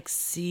kind of like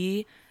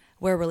see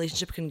where a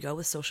relationship can go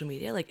with social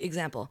media. Like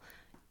example,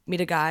 meet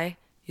a guy,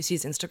 you see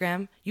his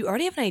Instagram, you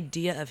already have an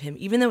idea of him,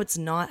 even though it's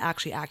not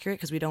actually accurate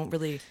because we don't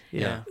really.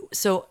 Yeah.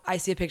 So I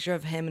see a picture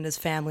of him and his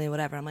family and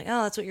whatever. I'm like,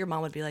 oh, that's what your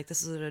mom would be like.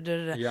 This is da, da,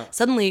 da, da. Yeah.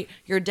 Suddenly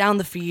you're down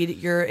the feed.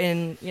 You're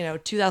in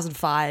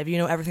 2005. You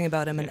know everything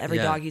about him and every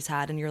Yeah. dog he's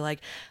had, and you're like,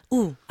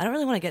 ooh, I don't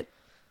really want to get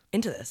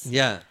into this.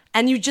 Yeah.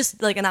 And you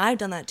just like, and I've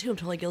done that too. I'm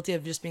totally guilty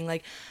of just being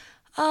like,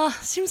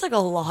 seems like a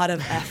lot of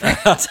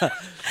effort.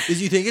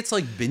 Is you think it's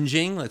like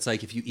binging? It's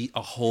like if you eat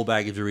a whole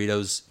bag of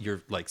Doritos,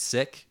 you're like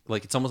sick.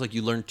 Like it's almost like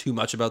you learn too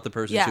much about the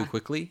person too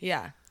quickly.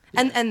 Yeah.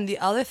 And the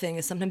other thing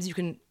is sometimes you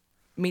can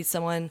meet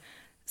someone,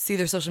 see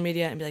their social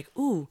media, and be like,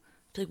 ooh,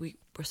 I feel like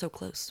we're so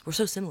close. We're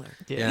so similar.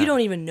 Yeah. You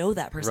don't even know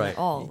that person Right, at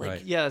all. Like,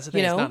 right. Yeah, that's the thing.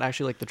 You It's know? not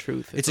actually like the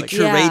truth. It's a like,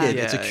 curated,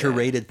 Yeah. it's a Yeah, yeah.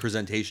 curated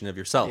presentation of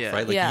yourself, Yeah.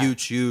 right? Like Yeah. you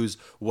choose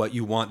what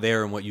you want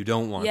there and what you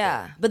don't want.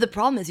 Yeah. But the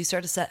problem is you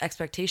start to set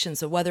expectations.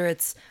 So whether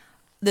it's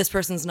this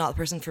person's not the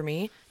person for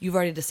me, you've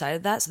already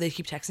decided that. So they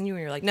keep texting you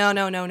and you're like, no.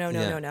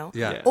 Yeah.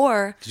 Yeah.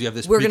 Or 'Cause you have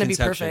this we're going to be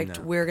preconception perfect.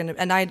 now. We're going to,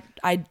 and I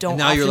don't And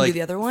now often you're like do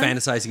the other one.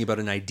 fantasizing about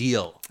an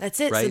ideal. That's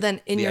it. So right? then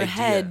in The your idea.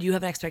 head, you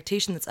have an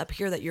expectation that's up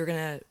here that you're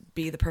going to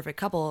be the perfect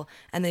couple.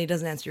 And then he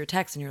doesn't answer your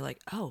text. And you're like,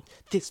 oh,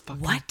 This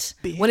fucking what?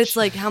 bitch. When it's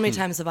like, how many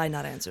times have I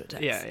not answered a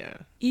text? Yeah.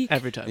 Eek.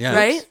 Every time. Yeah.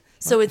 Right?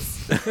 So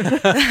it's, Well,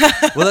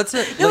 that's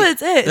it. No,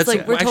 that's it. It's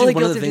like, we're actually totally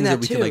one of the guilty of doing things that that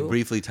we can like too.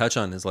 briefly touch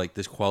on is like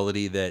this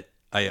quality that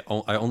I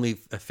only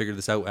figured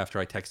this out after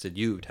I texted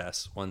you,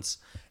 Tess, once,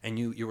 and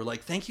you were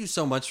like, "Thank you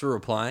so much for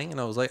replying,"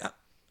 and I was like,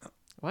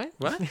 What?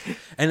 "What?"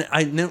 And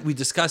I know we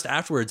discussed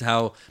afterwards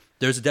how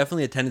there's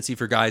definitely a tendency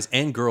for guys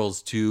and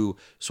girls to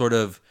sort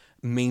of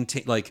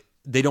maintain, like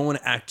they don't want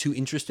to act too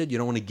interested. You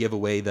don't want to give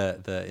away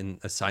the in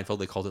Seinfeld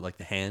they called it like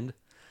the hand.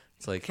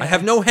 It's like, I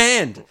have no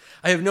hand.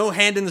 I have no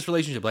hand in this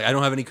relationship. Like, I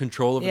don't have any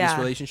control over this Yeah.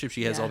 relationship.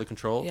 She has Yeah. all the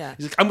control. Yeah.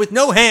 He's like, I'm with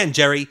no hand,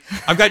 Jerry.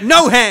 I've got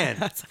no hand.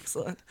 that's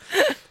excellent.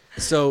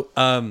 So,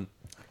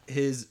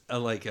 his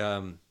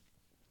I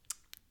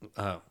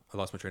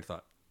lost my train of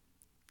thought.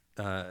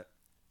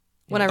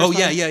 When I Oh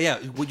respond- yeah.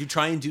 What you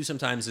try and do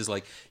sometimes is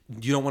like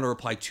you don't want to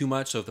reply too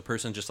much. So if the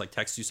person just like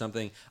texts you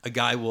something, a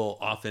guy will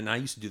often. I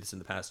used to do this in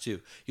the past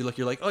too. You're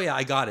like, oh yeah,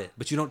 I got it,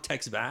 but you don't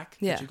text back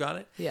Yeah. that you got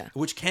it. Yeah.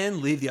 Which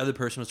can leave the other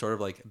person with sort of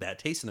like a bad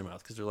taste in their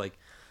mouth because they're like,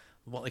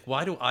 well, like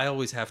why do I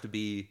always have to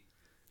be,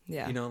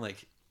 Yeah.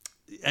 like.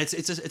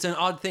 It's an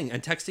odd thing,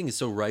 and texting is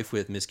so rife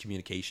with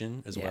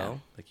miscommunication as Yeah.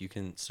 well. Like you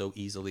can so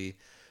easily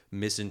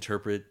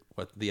misinterpret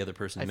what the other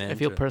person meant. I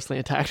feel personally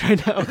attacked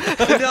right now.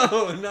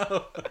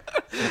 no.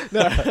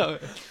 No.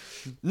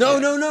 No,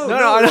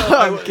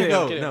 I'm kidding,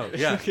 I'm kidding. no,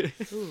 yeah.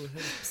 Ooh,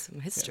 some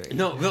history.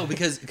 No,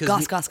 because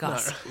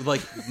Goss.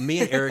 like me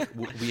and Eric,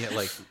 we had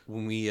like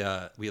when we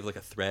have like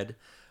a thread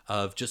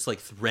of just like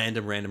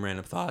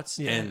random thoughts,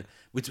 Yeah. and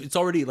it's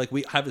already like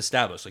we have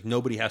established like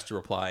nobody has to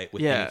reply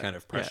with Yeah, any kind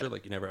of pressure. yeah.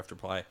 Like you never have to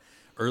reply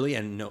early,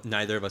 and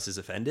neither of us is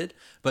offended.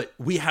 But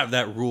we have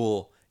that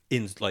rule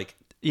in like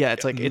Yeah,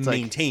 it's like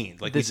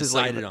maintained. Like we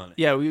decided on it.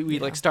 Yeah, we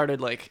like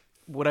started like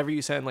whatever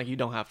you send, like you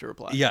don't have to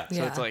reply. Yeah. So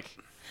Yeah. it's like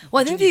Well,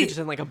 I you think could just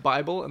send like a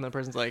Bible, and the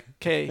person's like,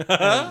 okay.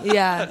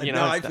 yeah. You know,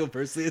 no, it's I that- feel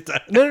personally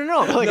attacked. No.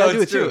 Like No, I do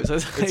it it's true. too. So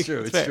it's, like, It's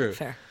true. It's fair. true.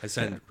 Fair. I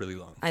send really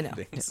long. I know.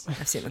 things.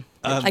 I've seen them.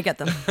 I get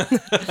them.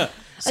 I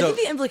So- think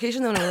the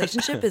implication though in a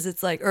relationship is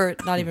it's like, or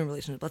not even a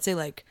relationship, let's say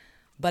like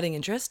budding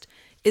interest,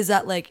 is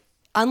that like,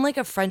 unlike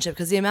a friendship,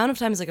 because the amount of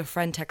times like a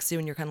friend texts you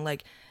and you're kind of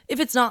like, if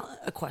it's not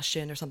a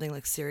question or something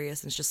like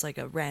serious and it's just like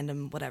a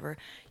random whatever,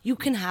 you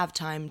can have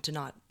time to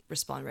not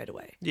respond right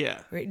away.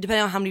 Yeah. Right?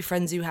 Depending on how many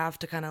friends you have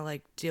to kind of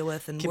like deal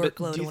with and Okay, but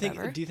workload and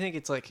whatever. do you think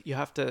it's like you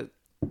have to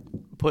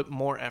put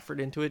more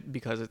effort into it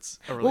because it's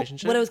a Well,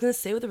 relationship? what I was going to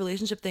say with the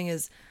relationship thing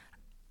is,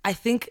 I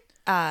think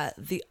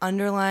the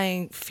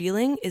underlying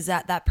feeling is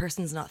that that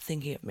person's not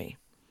thinking of me,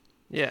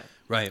 Yeah.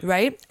 Right.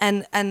 right?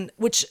 And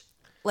which,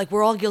 like,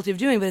 we're all guilty of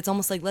doing, but it's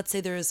almost like, let's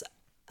say there's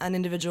an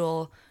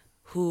individual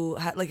who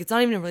like it's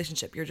not even a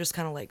relationship. You're just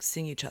kind of like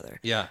seeing each other.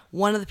 Yeah.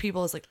 One of the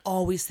people is like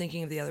always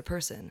thinking of the other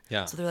person.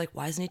 Yeah. So they're like,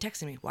 why isn't he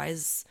texting me? Why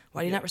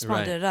do you not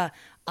respond? Right. Da, da, da.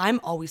 I'm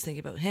always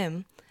thinking about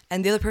him.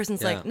 And the other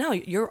person's Yeah. like, no,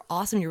 you're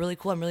awesome. You're really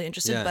cool. I'm really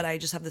interested, Yeah. but I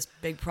just have this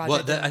big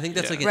project. Well, I think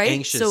that's like an Right?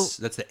 anxious.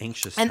 So- that's the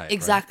anxious And type, right?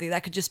 exactly,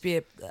 that could just be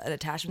an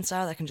attachment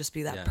style. That can just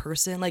be that Yeah.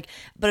 person. Like,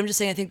 but I'm just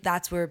saying, I think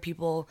that's where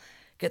people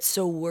get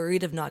so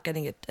worried of not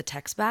getting a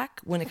text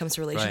back when it comes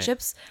to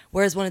relationships.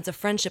 Whereas when it's a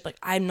friendship, like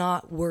I'm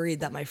not worried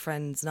that my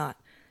friend's not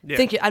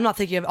thinking. I'm not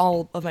thinking of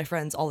all of my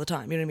friends all the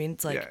time. You know what I mean?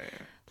 It's like, Yeah.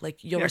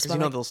 like you'll Yeah, because respond. you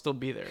know like, they'll still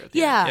be there. At the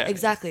yeah, end.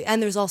 exactly.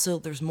 And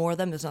there's more of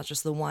them. There's not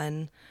just the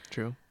one.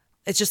 True.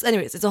 It's just,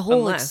 anyways, it's a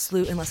whole like Unless.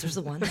 slew, unless there's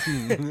the one.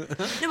 No,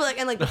 but like,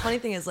 and like the funny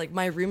thing is, like,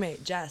 my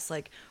roommate Jess,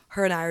 like,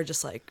 her and I are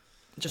just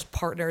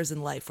partners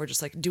in life. We're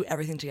just like do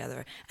everything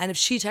together. And if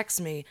she texts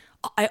me,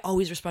 I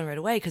always respond right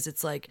away because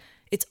it's like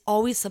it's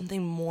always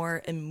something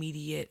more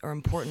immediate or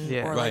important,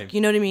 Yeah. or Right. like, you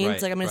know what I mean? Right.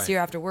 It's like I'm gonna Right. see her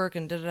after work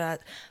and da da da.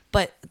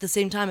 But at the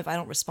same time, if I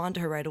don't respond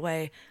to her right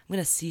away, I'm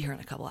gonna see her in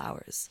a couple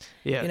hours.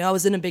 Yeah. You know, I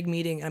was in a big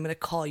meeting and I'm gonna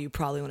call you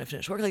probably when I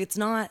finish work. Like, it's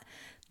not.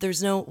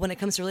 There's no, when it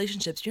comes to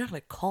relationships, you're not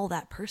gonna call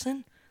that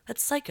person.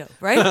 That's psycho,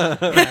 right?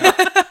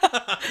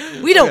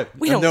 we don't.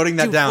 I'm noting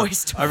that do down.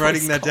 voice-to-voice I'm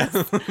writing that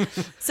calls. down.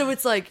 So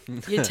it's like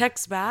you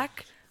text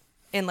back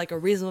in like a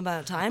reasonable amount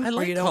of time, I or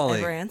like you don't calling.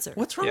 ever answer.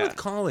 What's wrong Yeah. with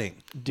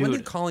calling? When Dude.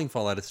 did calling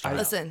fall out of style?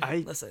 Listen, I-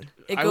 listen.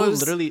 It I will goes.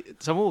 literally,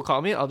 someone will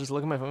call me, I'll just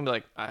look at my phone and be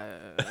like,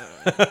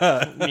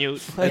 mute.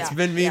 It's Yeah,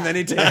 been me yeah,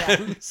 many yeah,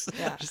 times.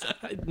 yeah.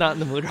 Not in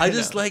the mood right I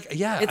just now. like,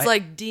 yeah. It's I-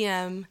 like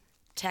DM,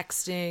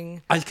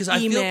 texting, 'cause I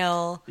feel-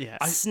 email, Yeah.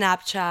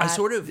 Snapchat, I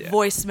sort of-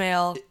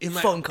 voicemail, in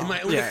my, phone call. In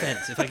my own Yeah.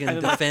 defense, if I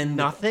can Like, defend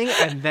nothing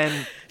and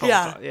then phone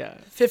Yeah. call. Yeah.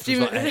 50,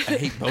 First of all, I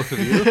hate both of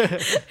you.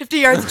 50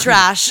 yards of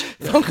trash.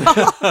 Phone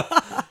call.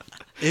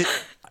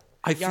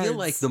 I feel Yards.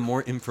 like the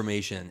more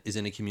information is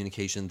in a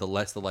communication, the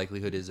less the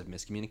likelihood is of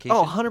miscommunication.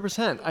 Oh,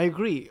 100%. I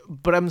agree.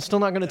 But I'm still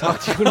not going to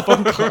talk to you in a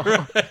phone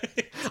call.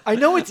 I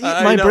know it's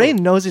I my know. brain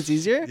knows it's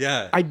easier.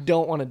 Yeah. I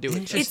don't want to do it.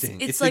 Interesting.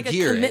 It's the like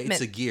gear, a eh? commitment.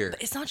 It's a gear.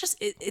 But it's not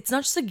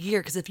just a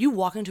gear, because if you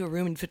walk into a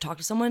room and you talk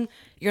to someone,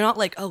 you're not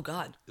like, oh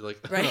God, You're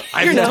like, right?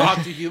 I You're can not-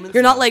 talk to humans.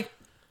 You're not now. like,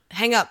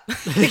 hang up.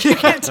 Like, you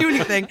can't do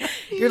anything.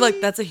 You're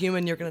like, that's a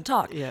human. You're gonna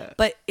talk. Yeah.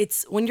 But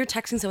it's when you're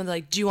texting someone, they're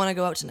like, do you want to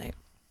go out tonight?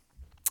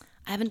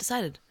 I haven't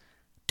decided.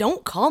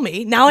 Don't call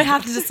me. Now I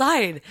have to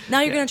decide.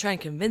 Now you're gonna try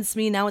and convince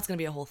me. Now it's gonna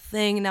be a whole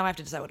thing. Now I have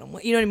to decide what I'm.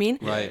 You know what I mean?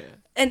 Right.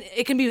 And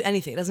it can be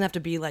anything. It doesn't have to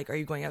be like, are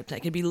you going out tonight?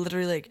 It could be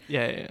literally like,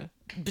 Yeah.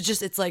 but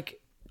just it's like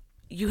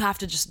you have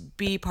to just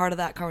be part of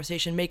that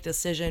conversation, make a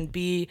decision,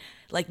 be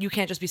like, you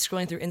can't just be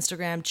scrolling through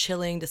Instagram,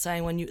 chilling,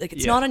 deciding when you like,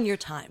 it's Yeah. not on your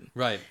time.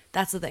 Right.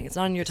 That's the thing. It's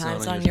not on your time. not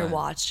It's on not your on your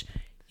time. watch.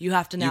 You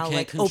have to now can't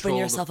like control open the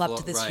yourself up flow-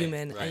 to this right,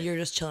 human, right. and you're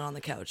just chilling on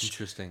the couch,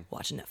 Interesting.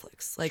 watching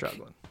Netflix, like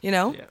Struggling. you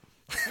know, Yeah.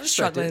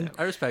 struggling.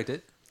 I respect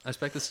it. I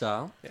respect the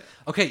style.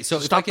 Okay, so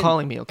if I Stop can,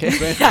 calling me, okay?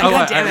 Yeah, Oh,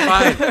 God damn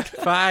it. I'm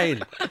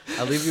fine.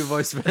 I'll leave you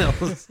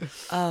voicemails.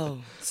 Oh,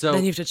 So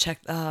then you have to check.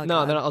 Oh,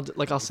 No, God.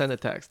 then I'll send a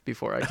text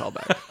before I call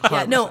back.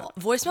 Yeah, no,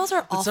 voicemails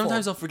are awful.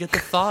 sometimes I'll forget the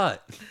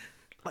thought.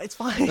 It's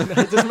fine. It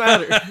doesn't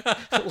matter.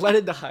 Let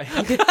it die.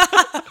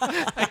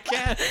 I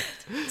can't.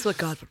 It's what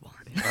God would want.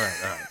 All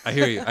right. I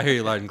hear you. I hear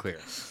you loud and clear.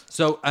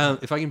 So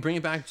if I can bring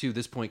it back to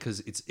this point,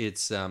 because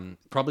it's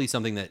probably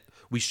something that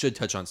we should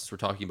touch on since we're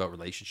talking about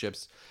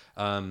relationships,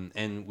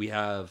 and we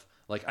have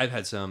like I've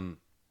had some.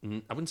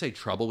 I wouldn't say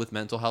trouble with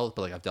mental health,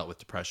 but like I've dealt with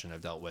depression,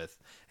 I've dealt with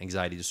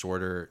anxiety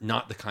disorder,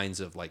 not the kinds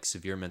of like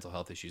severe mental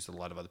health issues that a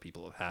lot of other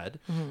people have had,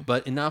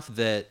 but enough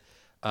that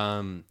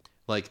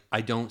like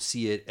I don't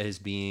see it as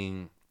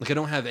being like I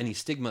don't have any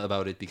stigma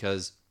about it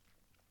because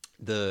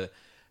the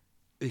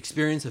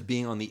experience of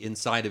being on the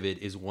inside of it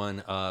is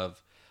one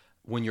of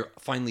when you're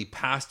finally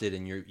past it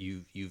and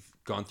you've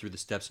gone through the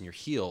steps and you're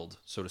healed,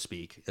 so to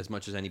speak, as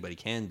much as anybody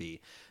can be.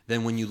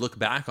 Then when you look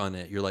back on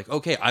it, you're like,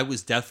 okay, I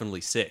was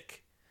definitely sick.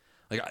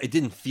 Like it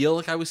didn't feel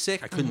like I was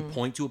sick. I couldn't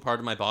point to a part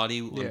of my body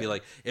and be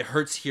like, it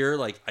hurts here.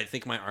 Like I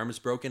think my arm is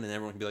broken, and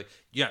everyone can be like,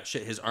 yeah,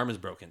 shit, his arm is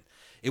broken.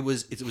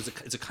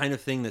 It's a kind of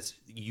thing that's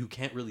you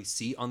can't really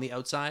see on the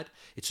outside.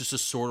 It's just a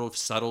sort of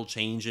subtle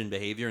change in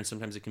behavior, and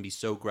sometimes it can be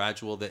so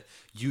gradual that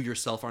you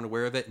yourself aren't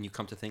aware of it, and you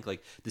come to think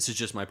like, this is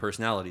just my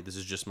personality. This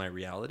is just my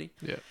reality.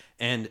 Yeah.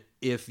 And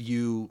if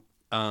you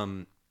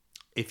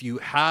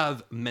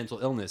have mental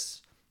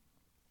illness,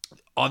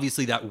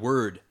 obviously that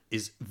word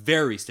is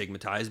very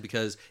stigmatized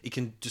because it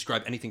can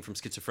describe anything from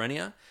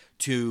schizophrenia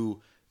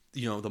to,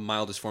 the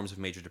mildest forms of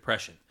major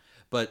depression.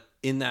 But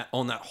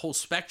on that whole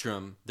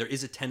spectrum, there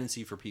is a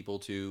tendency for people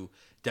to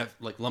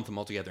lump them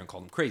all together and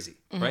call them crazy,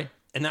 right?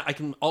 And that I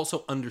can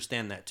also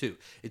understand that too.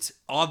 It's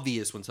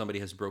obvious when somebody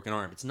has a broken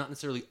arm. It's not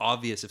necessarily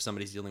obvious if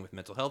somebody's dealing with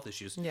mental health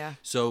issues. Yeah.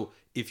 So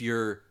if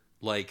you're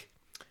like,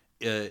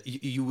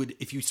 you would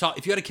if you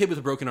had a kid with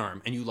a broken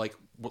arm and you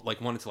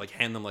wanted to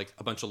hand them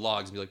a bunch of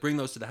logs and be like, bring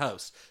those to the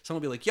house,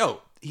 someone would be like,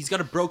 yo, he's got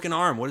a broken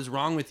arm, what is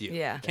wrong with you?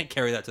 Yeah. You can't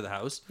carry that to the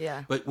house.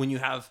 Yeah. But when you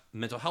have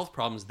mental health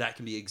problems, that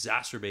can be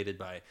exacerbated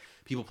by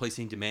people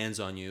placing demands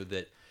on you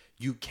that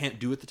you can't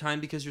do at the time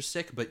because you're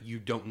sick, but you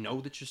don't know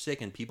that you're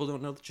sick and people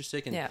don't know that you're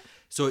sick, and Yeah.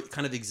 so it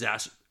kind of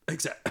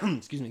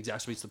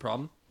exacerbates the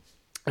problem.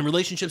 And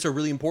relationships are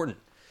really important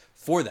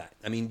for that.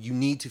 I mean, you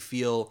need to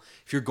feel,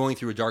 if you're going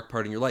through a dark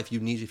part in your life,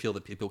 you need to feel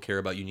that people care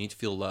about you. You need to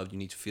feel loved. You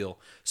need to feel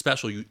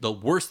special. The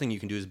worst thing you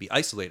can do is be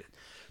isolated.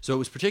 So it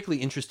was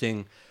particularly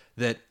interesting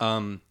that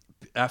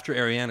after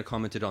Ariana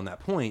commented on that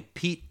point,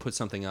 Pete put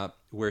something up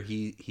where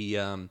he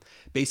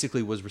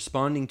basically was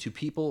responding to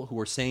people who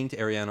were saying to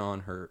Ariana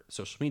on her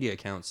social media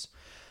accounts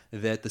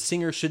that the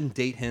singer shouldn't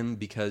date him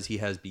because he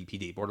has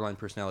BPD, borderline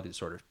personality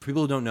disorder. For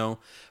people who don't know,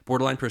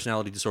 borderline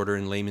personality disorder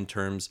in layman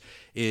terms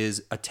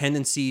is a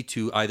tendency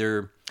to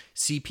either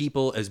see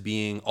people as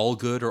being all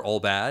good or all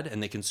bad,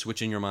 and they can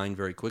switch in your mind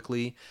very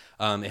quickly.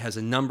 It has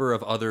a number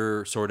of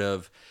other sort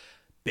of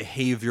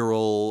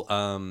behavioral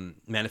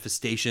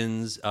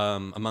manifestations.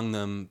 Among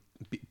them,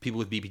 people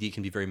with BPD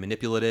can be very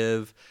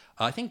manipulative.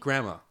 I think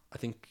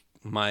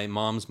my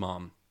mom's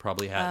mom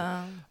probably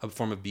had a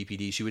form of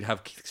BPD. She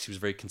was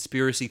very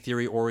conspiracy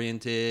theory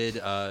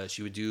oriented.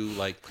 She would do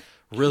like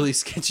really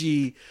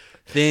sketchy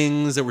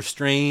things that were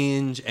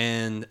strange.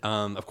 And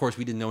of course,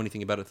 we didn't know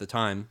anything about it at the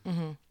time.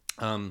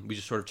 We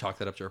just sort of chalked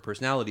that up to her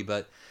personality.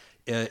 But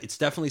it's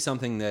definitely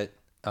something that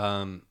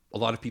a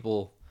lot of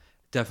people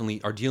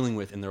definitely are dealing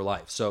with in their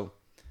life. So,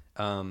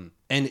 and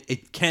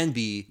it can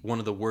be one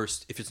of the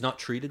worst if it's not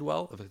treated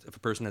well. If a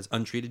person has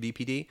untreated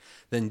BPD,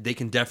 then they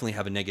can definitely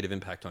have a negative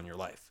impact on your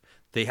life.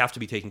 They have to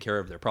be taking care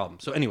of their problem.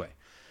 So anyway,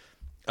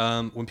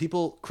 when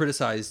people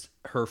criticized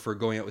her for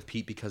going out with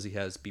Pete because he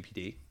has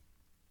BPD,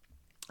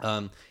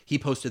 he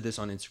posted this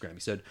on Instagram.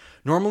 He said,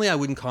 "Normally I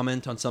wouldn't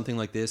comment on something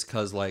like this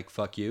because like,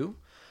 fuck you.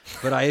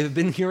 But I have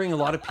been hearing a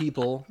lot of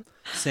people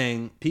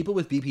saying people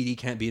with BPD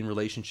can't be in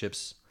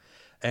relationships.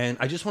 And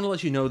I just want to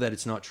let you know that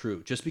it's not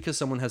true. Just because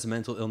someone has a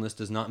mental illness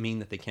does not mean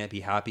that they can't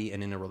be happy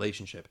and in a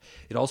relationship.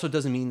 It also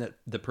doesn't mean that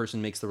the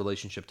person makes the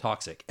relationship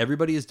toxic.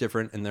 Everybody is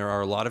different, and there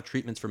are a lot of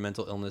treatments for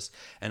mental illness,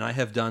 and I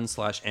have done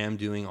 / am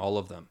doing all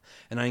of them.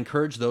 And I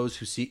encourage those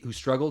who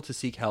struggle to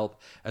seek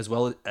help as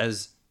well.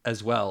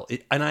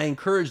 And I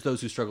encourage those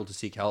who struggle to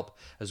seek help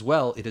as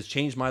well. It has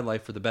changed my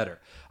life for the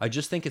better. I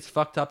just think it's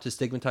fucked up to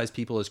stigmatize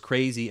people as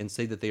crazy and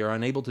say that they are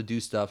unable to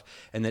do stuff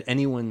and that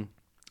anyone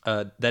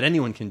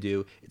can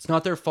do. It's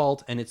not their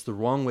fault, and it's the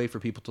wrong way for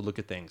people to look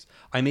at things.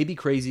 I may be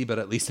crazy, but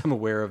at least I'm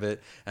aware of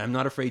it, and I'm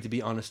not afraid to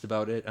be honest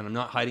about it, and I'm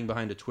not hiding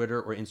behind a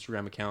Twitter or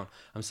Instagram account.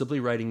 I'm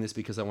simply writing this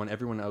because I want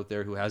everyone out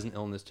there who has an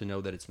illness to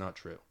know that it's not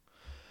true."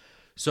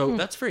 So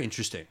that's very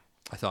interesting,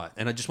 I thought,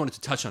 and I just wanted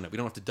to touch on it. We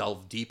don't have to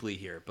delve deeply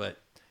here, but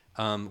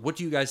what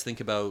do you guys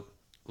think about,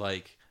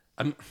 like,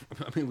 I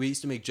mean, we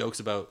used to make jokes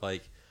about,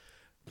 like,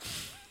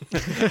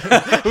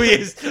 we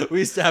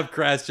used to have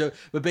crass jokes,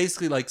 but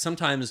basically, like,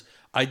 sometimes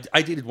I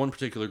dated one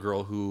particular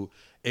girl who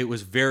it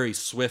was very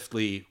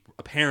swiftly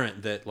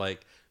apparent that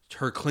like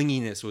her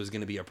clinginess was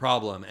going to be a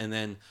problem, and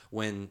then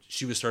when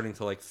she was starting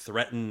to like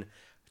threaten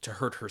to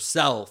hurt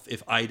herself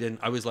if I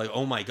didn't, I was like,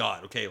 oh my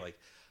god, okay, like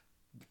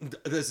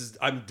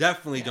I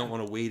definitely don't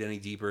want to wade any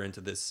deeper into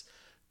this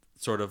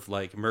sort of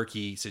like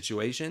murky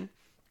situation.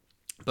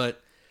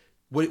 But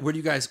what do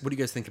you guys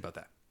think about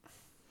that?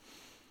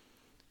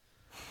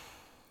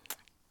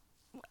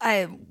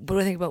 What do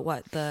I think about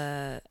what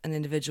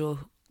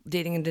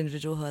dating an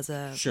individual who has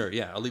a... Sure,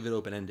 yeah, I'll leave it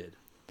open-ended.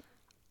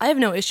 I have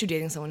no issue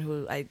dating someone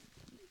who I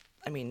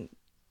mean,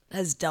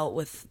 has dealt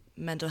with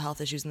mental health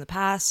issues in the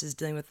past, is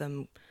dealing with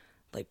them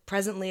like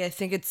presently. I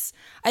think it's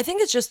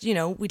just, you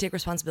know, we take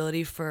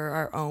responsibility for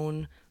our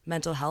own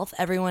mental health.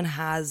 Everyone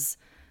has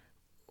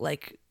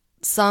like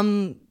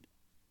some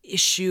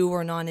issue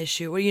or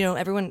non-issue, or, you know,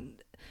 everyone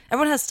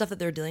has stuff that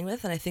they're dealing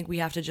with, and I think we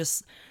have to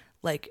just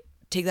like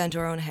take that into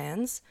our own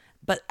hands.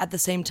 But at the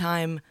same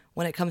time,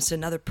 when it comes to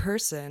another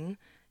person,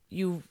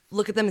 you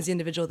look at them as the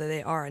individual that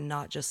they are and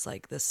not just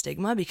like the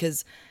stigma.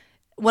 Because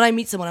when I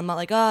meet someone, I'm not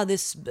like,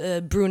 this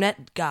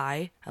brunette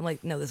guy. I'm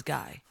like, no, this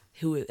guy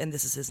and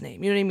this is his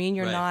name. You know what I mean?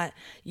 You're not,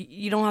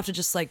 you don't have to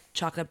just like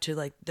chalk it up to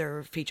like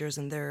their features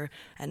and their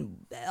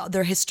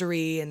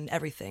history and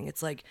everything.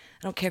 It's like,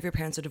 I don't care if your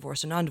parents are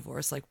divorced or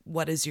non-divorced. Like,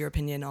 what is your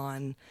opinion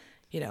on,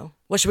 you know,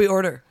 what should we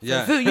order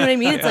for food? You know what I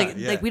mean?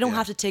 It's like we don't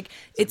have to take,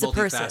 it's a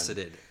person.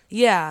 Multifaceted.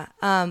 Yeah.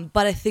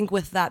 But I think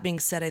with that being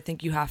said, I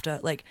think you have to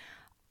like,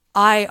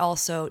 I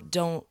also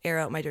don't air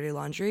out my dirty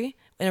laundry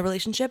in a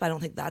relationship. I don't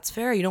think that's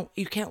fair. You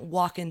can't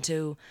walk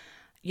into,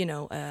 you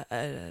know,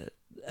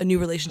 a new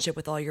relationship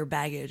with all your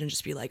baggage and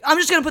just be like, I'm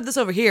just going to put this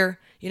over here.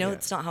 You know,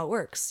 it's not how it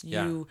works.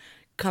 You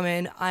come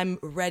in, I'm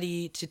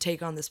ready to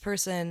take on this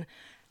person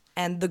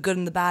and the good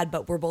and the bad,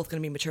 but we're both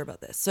going to be mature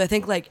about this. So I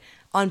think like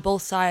on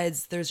both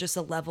sides, there's just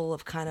a level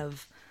of kind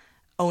of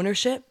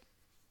ownership,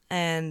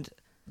 and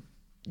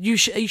you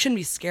shouldn't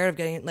be scared of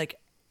getting like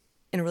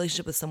in a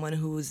relationship with someone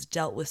who's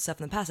dealt with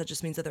stuff in the past. That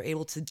just means that they're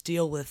able to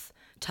deal with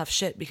tough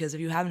shit, because if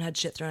you haven't had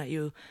shit thrown at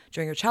you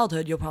during your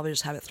childhood, you'll probably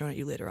just have it thrown at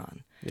you later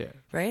on. Yeah.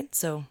 Right?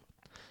 So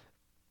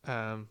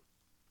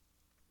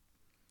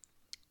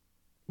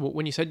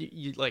when you said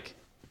you like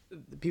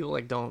people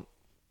like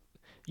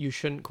you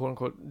shouldn't quote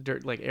unquote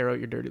air out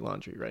your dirty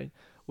laundry, right?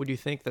 Would you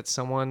think that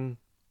someone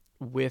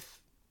with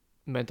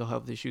mental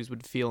health issues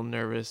would feel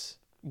nervous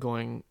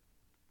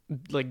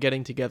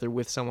getting together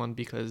with someone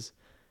because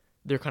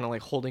they're kind of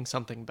like holding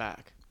something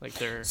back, like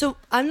they're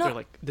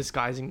like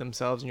disguising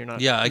themselves, and you're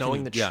not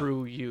knowing the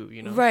true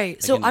you know?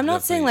 Right. So I'm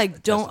not saying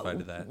like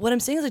what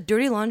I'm saying is like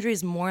dirty laundry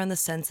is more in the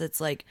sense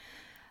it's like,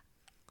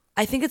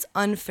 I think it's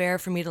unfair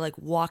for me to like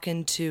walk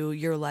into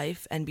your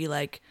life and be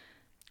like,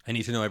 I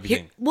need to know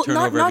everything.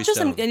 Not just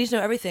I need to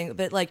know everything,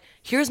 but like,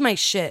 here's my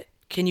shit.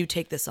 can you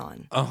take this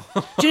on? Oh.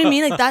 Do you know what I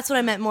mean? Like, that's what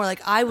I meant more.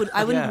 Like, I wouldn't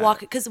Yeah.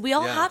 walk, because we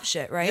all Yeah. have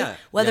shit, right? Yeah.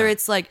 Whether Yeah.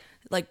 it's like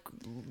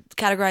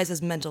categorized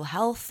as mental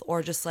health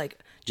or just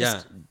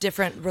Yeah.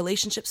 different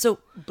relationships. So,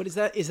 But is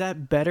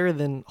that better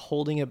than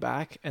holding it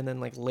back and then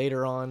like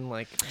later on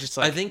like just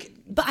like I think.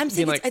 but I'm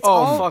saying being like, it's oh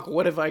all. fuck,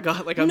 what have I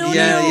got? Like I'm No, being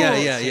Yeah, no. yeah,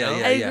 used, yeah, you yeah, know?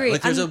 yeah. I yeah. agree.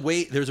 Like there's I'm- a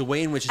way. There's a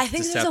way in which it's I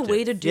think deceptive. there's a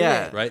way to do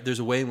Yeah. it. Right. There's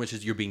a way in which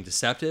you're being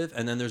deceptive,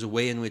 and then there's a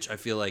way in which I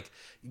feel like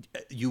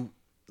you.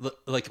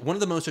 Like one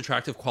of the most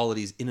attractive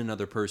qualities in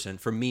another person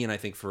for me, and I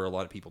think for a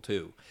lot of people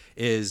too,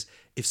 is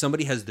if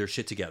somebody has their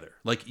shit together.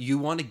 Like you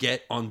want to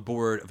get on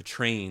board of a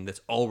train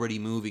that's already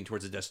moving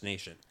towards a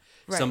destination.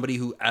 Right. Somebody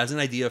who has an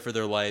idea for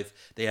their life,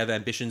 they have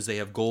ambitions, they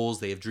have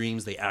goals, they have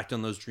dreams, they act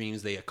on those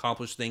dreams, they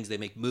accomplish things, they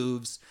make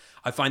moves.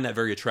 I find that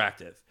very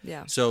attractive.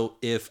 Yeah. So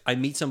if I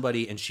meet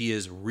somebody and she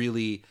is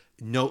really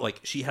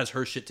she has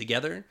her shit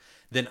together,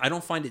 then I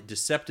don't find it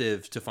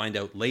deceptive to find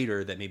out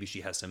later that maybe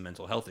she has some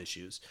mental health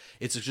issues.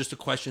 It's just a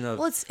question of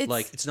Well, it's-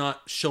 like it's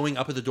not showing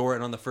up at the door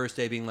and on the first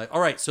day being like, all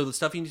right, so the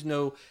stuff you need to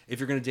know if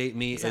you're gonna date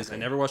me is I Exactly.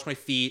 never wash my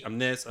feet, I'm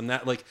this, I'm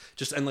that, like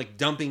just and like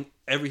dumping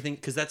everything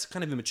because that's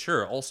kind of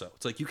immature. Also,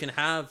 it's like you can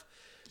have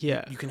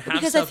Yeah. you can have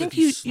Because stuff I think if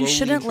you you slowly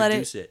shouldn't let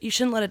introduce it, you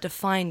shouldn't let it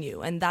define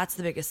you, and that's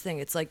the biggest thing.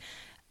 It's like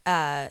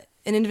an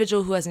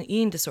individual who has an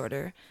eating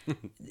disorder.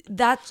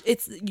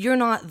 You're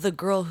not the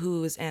girl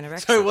who is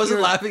anorexic. I wasn't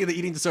You're- laughing at the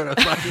eating disorder. I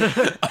was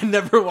laughing. I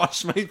never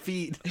washed my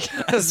feet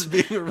as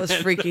being a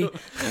That's random. freaky,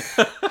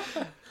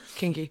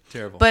 kinky,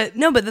 Terrible. But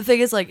no, but the thing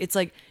is, like, it's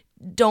like,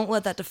 don't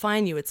let that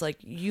define you. It's like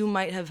you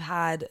might have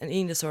had an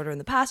eating disorder in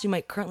the past. You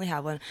might currently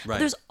have one. Right. But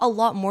there's a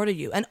lot more to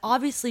you, and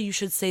obviously you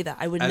should say that.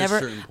 I would At a never.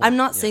 certain point, I'm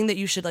not yeah. saying that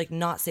you should like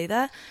not say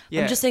that.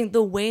 Yeah. I'm just saying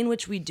the way in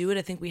which we do it.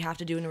 I think we have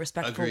to do it in a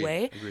respectful Agreed,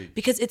 way agreed.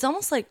 because it's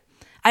almost like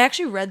I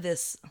actually read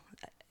this.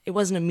 It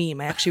wasn't a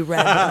meme. I actually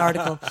read an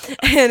article,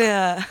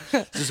 and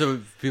Just so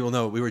people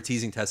know, we were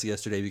teasing Tessa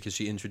yesterday because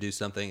she introduced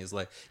something. Is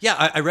like, yeah,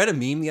 I read a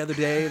meme the other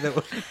day that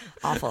was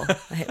awful.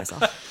 I hate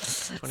myself.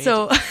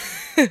 So,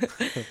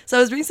 so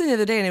I was reading something the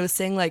other day, and it was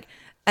saying like,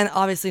 and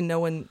obviously no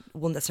one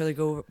will necessarily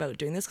go about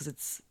doing this because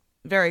it's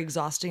very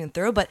exhausting and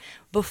thorough. But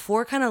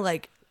before, kind of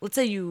like, let's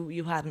say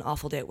you had an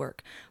awful day at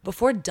work,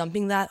 before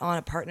dumping that on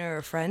a partner or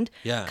a friend,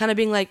 Yeah. kind of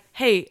being like,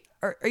 hey,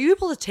 are you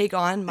able to take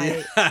on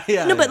my?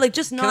 yeah. No, but like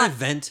just Can I not.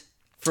 vent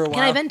for a while?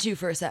 Can I vent to you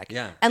for a sec?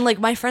 Yeah. And like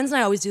my friends and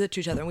I always do that to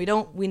each other,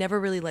 and we never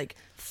really like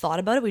thought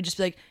about it. We just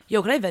be like,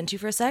 yo, can I vent to you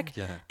for a sec?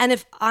 Yeah. And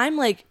if I'm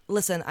like,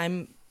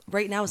 listen,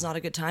 right now is not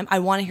a good time. I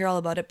want to hear all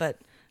about it, but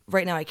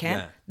right now I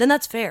can't. Yeah. Then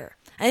that's fair.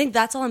 I think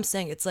that's all I'm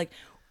saying. It's like,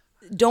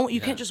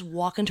 you can't just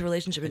walk into a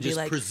relationship and be Just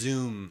like,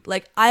 presume.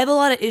 I have a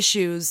lot of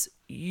issues.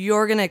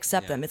 You're gonna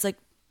accept Yeah. them. It's like,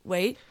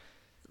 wait,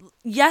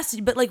 yes,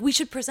 but like we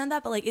should present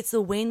that, but like it's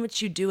the way in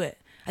which you do it.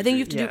 I think you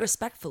have to do Yeah. it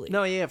respectfully.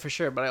 No, yeah, for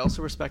sure. But I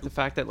also respect the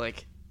fact that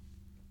like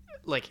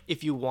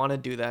if you want to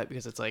do that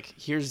because it's like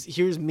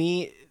here's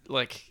me,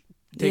 like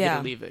take it Yeah.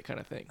 or leave it kind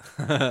of thing.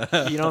 You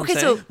know what Okay, I'm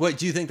saying? so What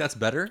do you think that's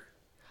better?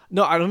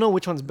 No, I don't know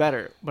which one's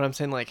better, but I'm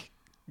saying like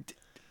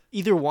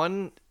either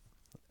one.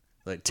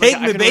 Like, take I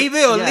me, can baby,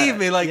 or yeah, leave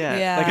me. Like,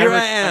 Yeah. Like, here I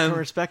I am. can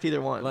respect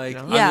either one. Like,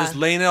 you know? I'm Yeah. just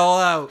laying it all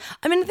out.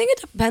 I mean, I think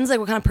it depends like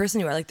what kind of person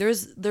you are. Like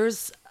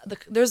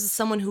there's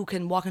someone who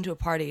can walk into a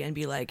party and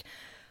be like,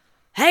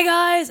 "Hey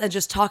guys," and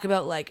just talk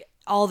about like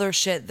all their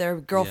shit. Their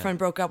girlfriend Yeah.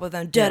 broke up with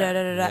them, da da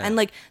da da da. Yeah. And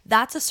like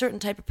that's a certain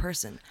type of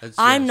person. That's-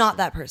 I'm yeah, not sure.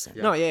 that person.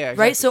 No, yeah,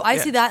 Right? So I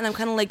exactly. see Yeah. that and I'm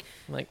kind of like,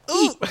 Like,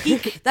 eek.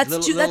 That's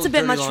Little- that's a little bit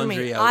dirty much for laundry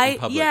me. out in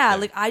public there.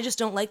 Like I just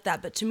don't like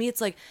that. But to me, it's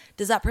like,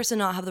 does that person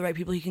not have the right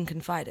people he can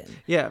confide in?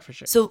 yeah, for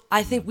sure. So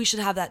I think we should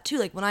have that too.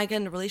 Like when I get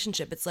in a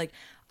relationship, it's like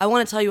I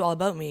want to tell you all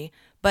about me,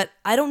 but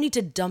I don't need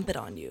to dump it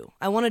on you.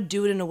 I want to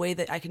do it in a way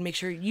that I can make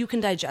sure you can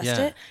digest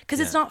it, because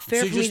it's not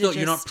fair So for me to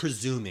you're not just.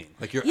 presuming.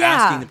 Like you're Yeah.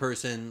 asking the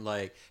person,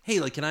 like, hey,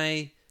 like, can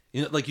I?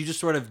 You know, like you just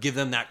sort of give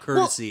them that Well,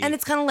 courtesy. and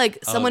it's kind of like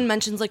someone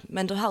mentions like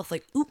mental health,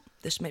 like, oop,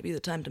 this might be the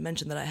time to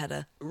mention that I had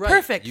a Right,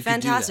 perfect, you could do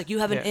fantastic, that. you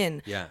have an Yeah,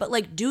 in. yeah. But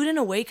like do it in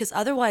a way, because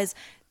otherwise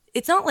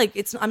it's not like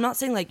I'm not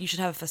saying like you should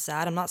have a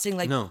facade. I'm not saying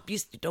like No.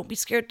 don't be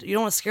scared. You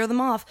don't want to scare them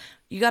off.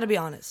 You got to be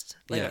honest.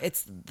 Like Yeah.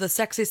 it's the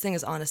sexiest thing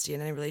is honesty in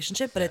any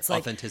relationship, but it's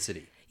like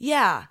authenticity.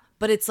 yeah,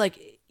 but it's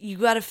like you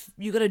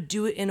gotta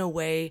do it in a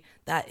way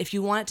that if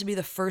you want it to be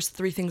the first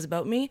three things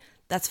about me,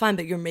 that's fine,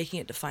 but you're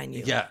making it define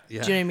you. Yeah,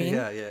 yeah. Do you know what I mean?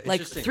 Yeah, yeah.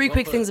 Like Interesting. three Well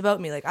quick put. things about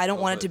me. Like I don't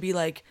want it to be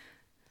like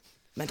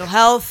mental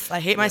health. I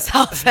hate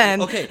myself,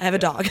 and Okay. I have a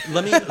dog.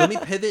 let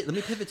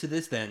me pivot to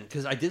this then,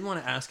 because I did want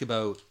to ask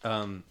about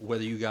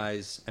whether you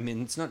guys, I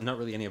mean, it's not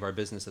really any of our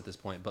business at this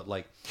point, but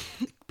like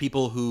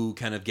people who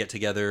kind of get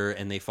together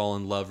and they fall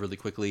in love really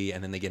quickly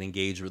and then they get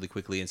engaged really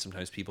quickly, and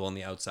sometimes people on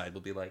the outside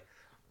will be like,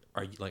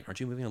 aren't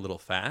you moving a little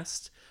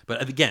fast?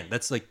 But again,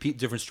 that's like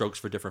different strokes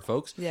for different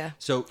folks. Yeah.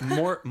 So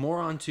more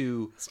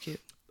onto It's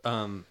cute.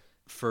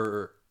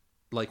 for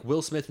like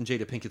Will Smith and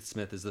Jada Pinkett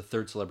Smith is the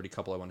third celebrity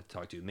couple I wanted to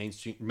talk to.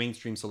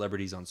 Mainstream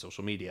celebrities on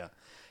social media,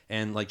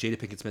 and like Jada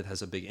Pinkett Smith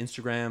has a big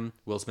Instagram.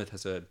 Will Smith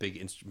has a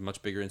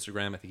much bigger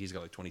Instagram. I think he's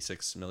got like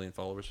 26 million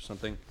followers or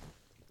something.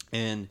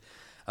 And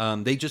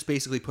they just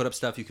basically put up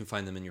stuff. You can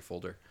find them in your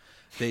folder.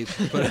 they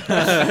put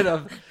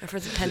up,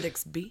 Reference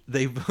Appendix B.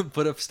 they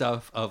put up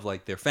stuff of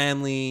like their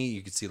family.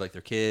 You could see like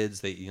their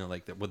kids. They, you know,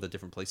 like what the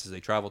different places they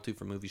travel to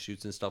for movie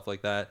shoots and stuff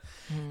like that.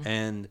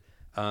 And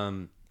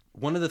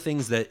one of the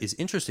things that is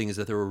interesting is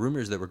that there were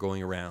rumors that were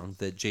going around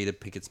that Jada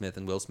Pinkett Smith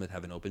and Will Smith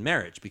have an open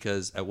marriage,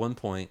 because at one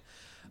point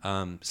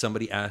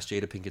somebody asked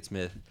Jada Pinkett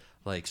Smith,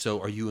 like, so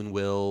are you and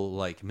Will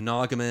like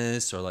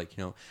monogamous, or like,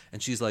 you know,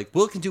 and she's like,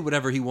 Will can do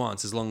whatever he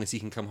wants as long as he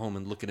can come home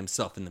and look at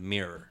himself in the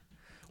mirror,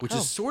 which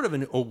is sort of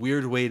a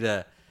weird way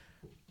to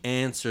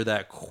answer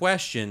that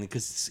question,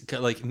 because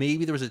like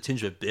maybe there was a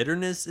tinge of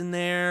bitterness in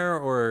there,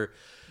 or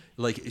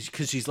like,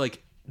 because she's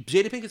like,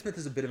 Jada Pinkett Smith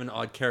is a bit of an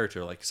odd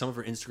character. Like some of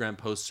her Instagram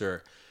posts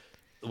are,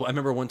 well, I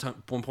remember one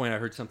point I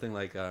heard something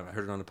like, I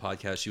heard it on a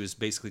podcast. She was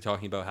basically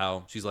talking about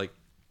how she's like,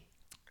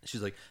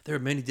 there are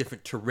many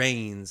different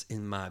terrains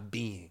in my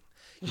being.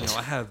 You know,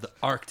 I have the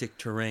Arctic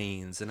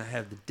terrains, and I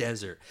have the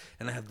desert,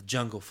 and I have the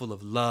jungle full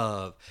of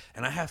love,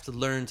 and I have to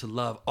learn to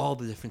love all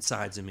the different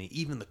sides of me,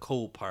 even the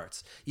cold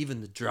parts, even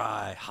the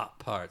dry, hot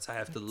parts. I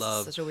have to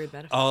love such a weird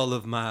metaphor. all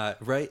of my,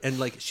 right? And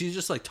like, she's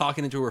just like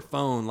talking into her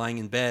phone, lying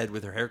in bed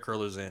with her hair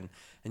curlers in,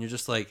 and you're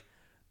just like,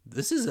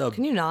 this is a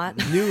Can you not?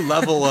 new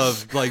level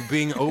of like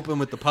being open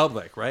with the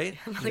public, right?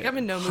 Like, I'm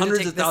in no mood to Hundreds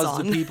take of this thousands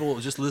on. of people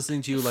just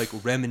listening to you like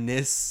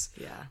reminisce,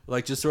 Yeah.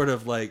 like just sort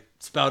of like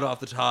spout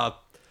off the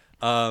top.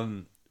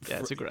 Yeah,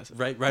 it's aggressive.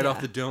 Right off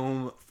Yeah. the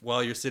dome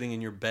while you're sitting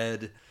in your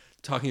bed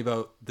talking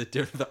about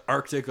the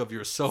Arctic of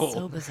your soul.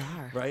 So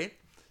bizarre. Right?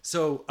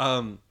 So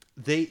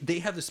they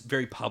have this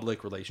very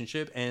public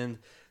relationship, and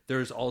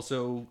there's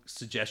also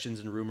suggestions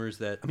and rumors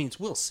that, I mean, it's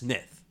Will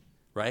Smith,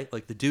 right?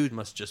 Like the dude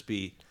must just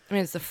be I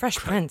mean, it's the Fresh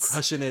Prince.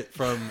 crushing it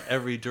from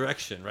every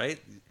direction, right?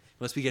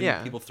 Must be getting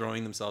Yeah. people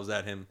throwing themselves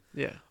at him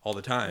Yeah. all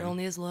the time. You're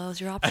only as loyal as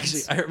your options.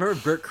 Actually, I remember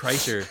Bert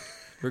Kreischer.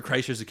 Bert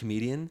Kreischer's a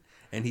comedian,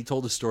 and he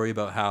told a story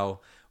about how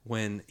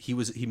when he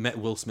met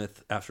Will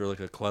Smith after like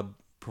a club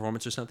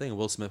performance or something, and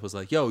Will Smith was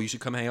like, yo, you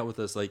should come hang out with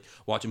us, like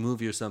watch a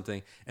movie or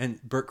something.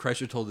 And Bert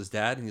Kreischer told his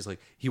dad, and he's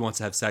like, he wants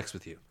to have sex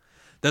with you.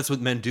 That's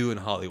what men do in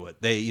Hollywood.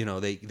 They, you know,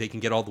 they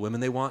can get all the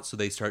women they want, so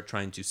they start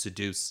trying to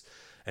seduce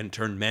and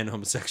turn men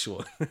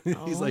homosexual. He's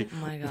Oh like,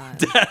 my God.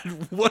 Dad,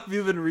 what have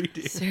you been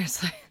reading?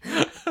 Seriously.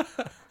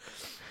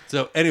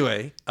 So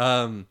anyway,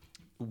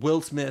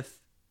 Will Smith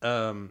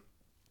open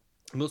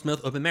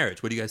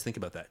marriage. What do you guys think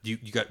about that?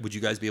 Would you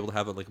guys be able to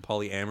have a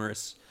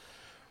polyamorous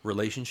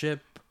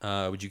relationship?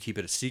 Would you keep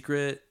it a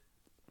secret?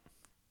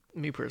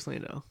 Me personally,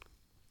 no.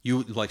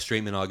 You like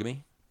straight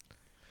monogamy?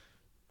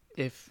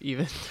 If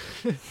even.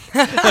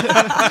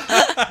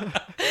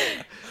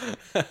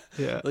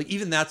 Yeah. Like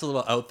even that's a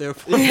little out there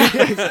for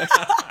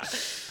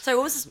Sorry,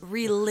 what was this?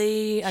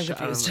 Really? I'm I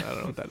confused. don't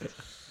know what that is.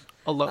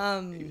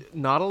 Alone?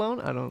 Not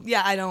alone? I don't.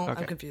 Yeah, I don't.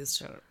 Okay. I'm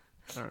confused. I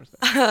don't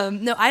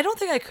understand. No, I don't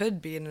think I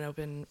could be in an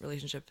open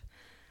relationship.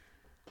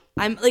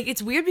 I'm like,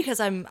 it's weird because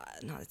I'm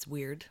no, it's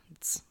weird.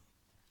 It's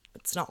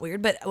not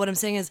weird, but what I'm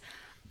saying is,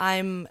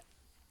 I'm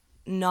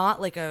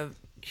not like a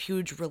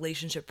huge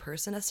relationship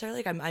person necessarily.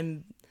 Like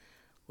I'm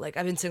like,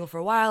 I've been single for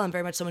a while. I'm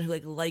very much someone who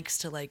like likes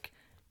to like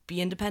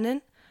be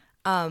independent.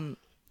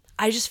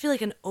 I just feel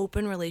like an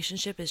open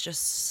relationship is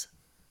just,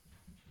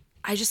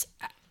 I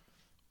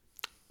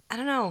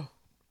don't know.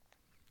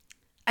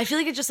 I feel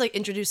like it just like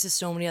introduces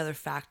so many other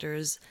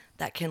factors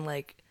that can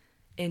like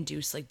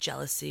induce like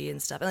jealousy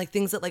and stuff, and like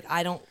things that like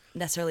I don't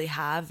necessarily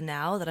have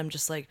now, that I'm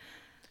just like,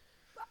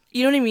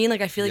 you know what I mean?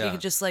 Like I feel like it Yeah.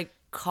 could just like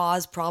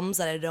cause problems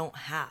that I don't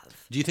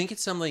have. Do you think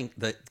it's something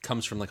that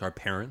comes from like our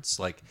parents?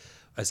 Like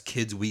as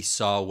kids, we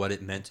saw what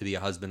it meant to be a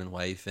husband and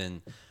wife,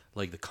 and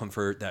like the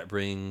comfort that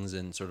brings,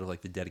 and sort of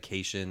like the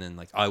dedication, and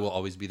like I will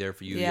always be there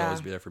for you. You Yeah.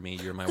 always be there for me.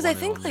 You're my Because one I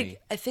think and only.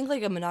 like I think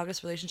like a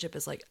monogamous relationship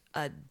is like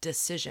a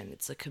decision.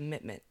 It's a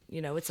commitment.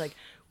 You know, it's like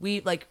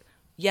we like,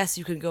 yes,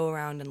 you can go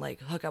around and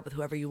like hook up with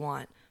whoever you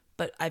want,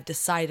 but I've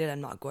decided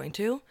I'm not going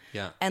to.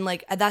 Yeah. And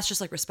like that's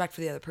just like respect for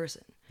the other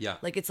person. Yeah.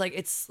 Like it's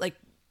like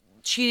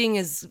cheating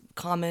is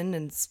common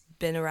and it's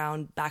been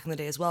around back in the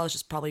day as well. It's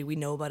just probably we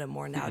know about it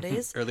more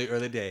nowadays.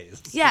 early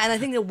days. Yeah, and I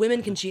think that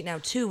women can cheat now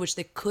too, which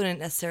they couldn't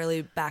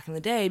necessarily back in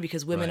the day,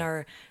 because women Right.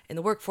 are in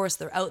the workforce,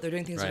 they're out, they're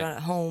doing things Right. they're not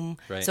at home.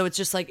 Right. So it's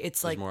just like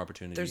it's like more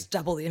opportunity. there's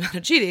double the amount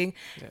of cheating,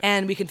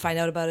 and we can find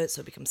out about it,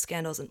 so it becomes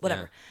scandals and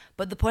whatever. Yeah.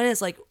 But the point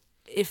is like,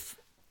 if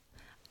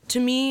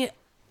to me,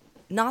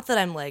 not that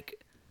I'm like,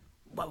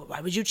 why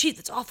would you cheat?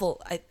 That's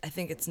awful. I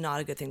think it's not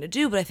a good thing to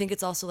do, but I think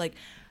it's also like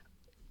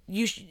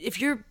if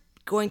you're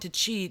going to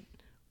cheat,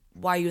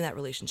 why are you in that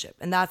relationship?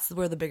 And that's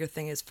where the bigger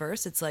thing is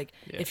first. It's like,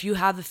 if you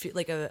have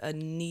a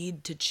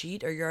need to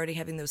cheat, or you're already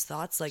having those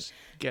thoughts, like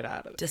Get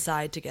out of it.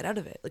 decide to get out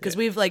of it. Because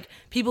we've like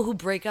people who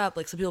break up,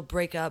 like some people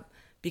break up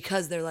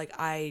because they're like,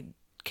 I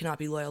cannot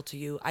be loyal to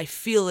you. I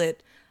feel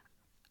it.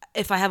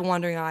 If I have a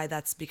wandering eye,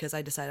 that's because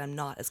I decide I'm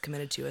not as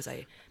committed to you as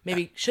I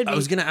maybe should be. I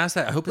was gonna ask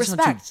that. I hope it's not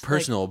Respect, too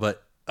personal,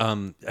 but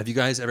have you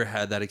guys ever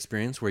had that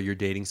experience where you're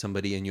dating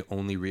somebody and you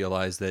only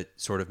realize that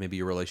sort of maybe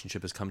your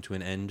relationship has come to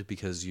an end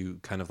because you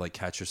kind of like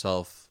catch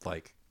yourself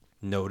like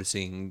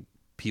noticing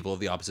people of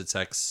the opposite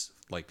sex,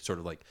 like sort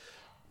of like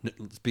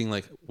being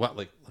like, what,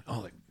 like oh,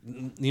 like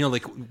you know,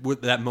 like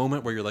with that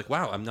moment where you're like,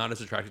 wow, I'm not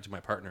as attracted to my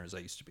partner as I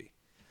used to be.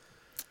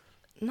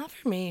 Not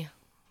for me.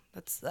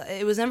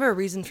 It was never a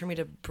reason for me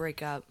to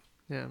break up.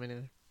 Yeah, me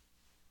neither.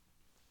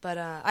 But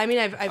I mean,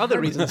 I've Other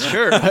heard- reasons,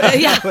 sure.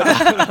 yeah.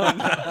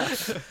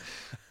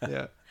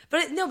 Yeah.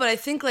 But I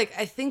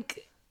think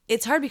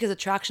it's hard because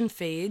attraction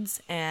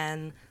fades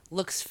and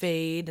looks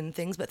fade and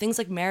things. But things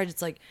like marriage,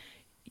 it's like,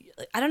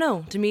 I don't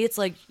know. To me, it's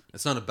like,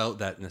 It's not about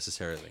that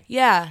necessarily.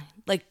 yeah,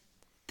 like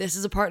this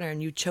is a partner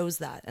and you chose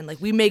that, and like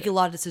we make a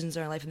lot of decisions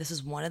in our life, and this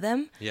is one of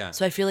them. Yeah.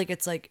 So I feel like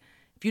it's like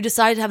if you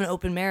decide to have an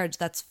open marriage,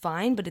 that's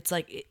fine. But it's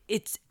like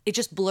it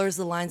just blurs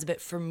the lines a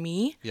bit for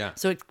me. Yeah.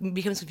 So it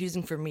becomes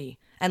confusing for me,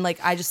 and like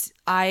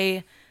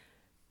I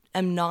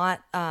am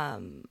not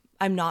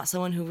I'm not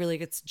someone who really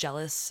gets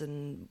jealous,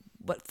 and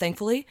but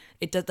thankfully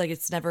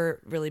it's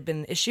never really been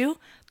an issue.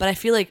 But I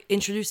feel like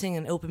introducing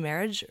an open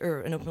marriage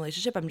or an open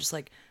relationship, I'm just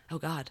like, oh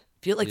God.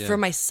 Feel like Yeah. for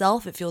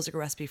myself, it feels like a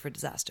recipe for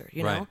disaster.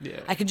 You know, Right. Yeah.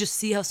 I can just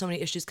see how so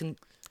many issues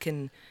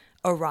can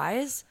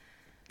arise,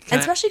 Can and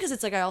I- especially because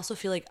it's like I also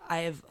feel like I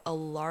have a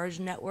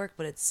large network,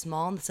 but it's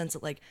small in the sense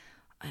that like,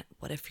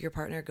 what if your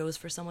partner goes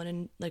for someone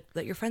in like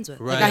that you're friends with?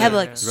 Like I have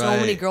like so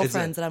many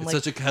girlfriends that I'm it's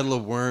like, such a kettle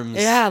of worms.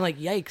 yeah, I'm like,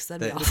 yikes, that'd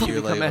be That awful. you're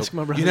like, Come ask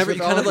my brothers you never, with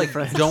you kind all of their like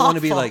friends. don't want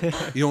to be Awful.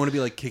 like, you don't want to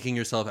be like kicking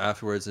yourself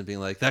afterwards and being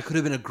like, that could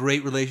have been a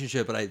great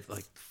relationship, but I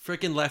like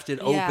freaking left it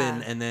Yeah.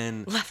 open and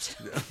then Left.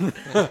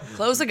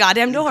 Close the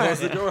goddamn door.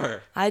 close the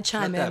door. I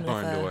chime Shut in that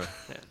barn with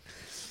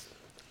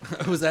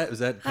door. was that I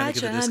Panic at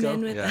the chime Disco?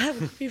 in with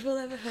Yeah. people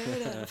ever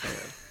heard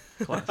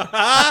of.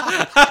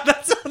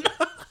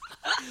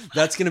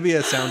 That's gonna be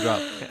a sound drop.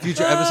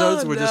 Future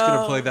episodes, we're just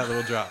gonna no. play that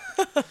little drop.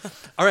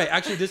 All right,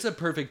 actually, this is a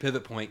perfect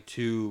pivot point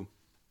to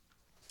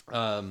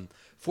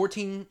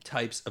 14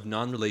 types of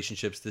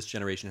non-relationships this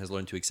generation has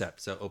learned to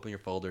accept. So open your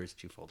folders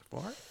to folder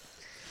 4.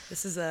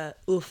 This is a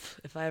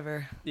oof if I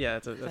ever. Yeah,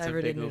 that's a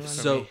ever big did oof one. for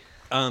So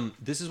me.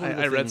 this is one of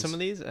the I things, read some of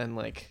these and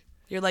like,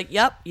 You're like,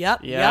 yep.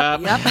 Yep.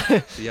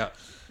 Yeah,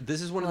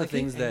 this is one of the Like,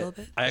 things angle a that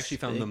bit. I actually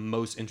found Big. the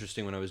most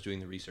interesting when I was doing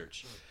the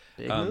research.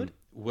 big mood.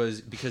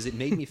 Was because it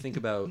made me think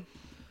about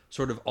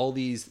sort of all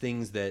these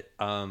things that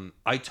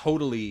I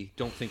totally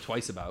don't think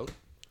twice about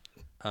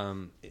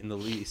in the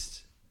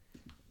least,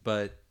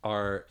 but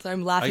are. So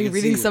I'm I laughing can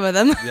reading see- some of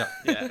them. Yeah,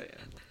 Yeah.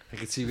 I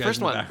can see you guys First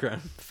in the one,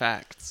 background.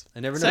 facts. I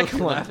never know Second if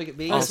you're one. laughing at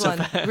me. First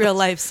one, real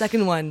life.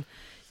 Second one,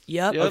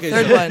 yep. Yep.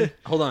 Third so- one,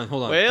 Hold on.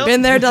 Well-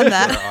 been there, done For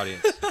that. our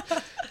audience.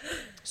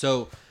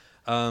 So,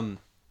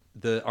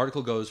 the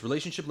article goes: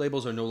 relationship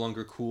labels are no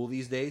longer cool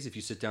these days. If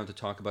you sit down to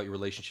talk about your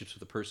relationships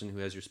with a person who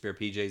has your spare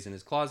PJs in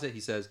his closet, he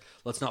says,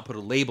 "Let's not put a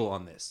label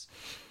on this."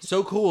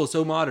 So cool,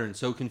 so modern,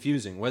 so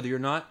confusing. Whether you're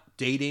not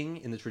dating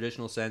in the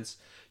traditional sense,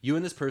 you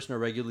and this person are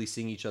regularly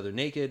seeing each other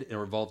naked and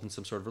are involved in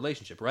some sort of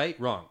relationship, right?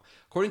 Wrong.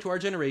 According to our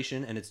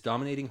generation and its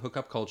dominating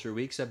hookup culture,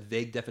 we accept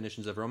vague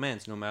definitions of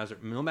romance, no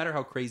matter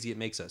how crazy it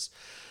makes us.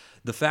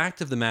 The fact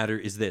of the matter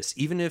is this: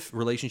 even if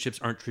relationships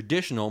aren't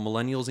traditional,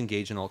 millennials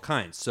engage in all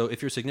kinds. So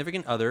if your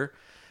significant other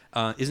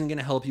isn't going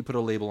to help you put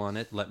a label on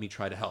it, let me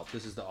try to help.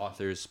 This is the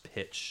author's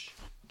pitch,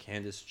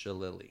 Candice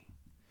Jalili.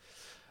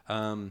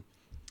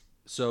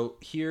 So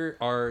here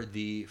are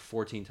the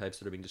 14 types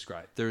that are being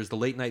described. There's the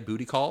late night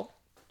booty call.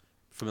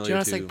 Familiar Do you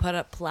want us to to like put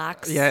up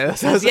plaques? Yeah, that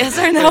Says sounds- yes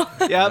or no.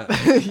 Yep.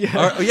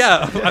 Yeah. Oh,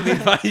 yeah, I mean,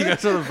 you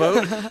guys want to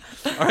vote?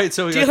 All right,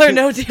 so we Deal got or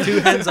no deal. 2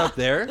 hands up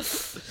there.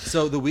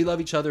 So the we love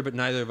each other, but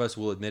neither of us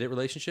will admit it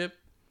relationship.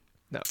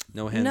 No.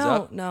 No hands No,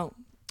 up. no.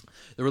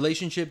 The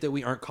relationship that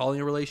we aren't calling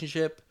a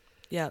relationship.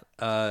 Yeah.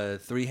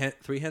 3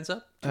 hands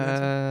up. 2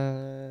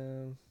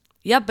 hands up?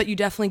 Yep, but you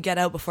definitely get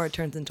out before it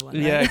turns into one.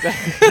 Right? Yeah,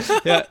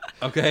 exactly. Yeah.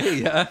 Okay,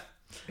 yeah.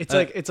 It's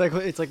like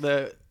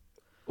the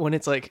when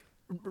it's like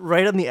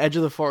right on the edge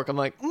of the fork. I'm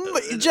like,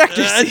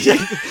 ejector seat.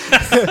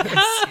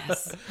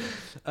 Yes.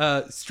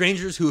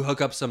 Strangers who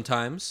hook up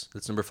sometimes.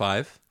 That's number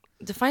 5.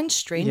 Define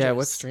strangers. Yeah,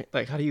 what's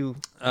like? How are you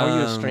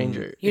a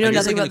stranger? You know I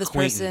guess nothing like an about this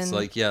acquaintance, person.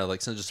 Like yeah,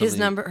 like just His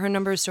something. her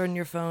number is stored in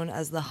your phone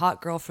as the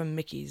hot girl from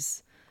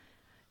Mickey's.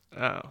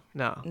 Oh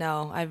no,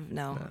 No, I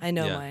know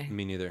Yeah, my.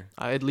 me neither.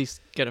 I at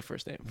least get a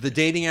first name. The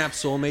dating app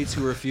soulmates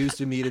who refuse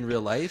to meet in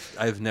real life.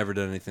 I've never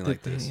done anything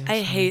like this.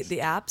 I hate the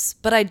apps,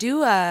 but I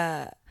do.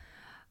 I'm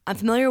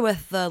familiar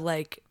with the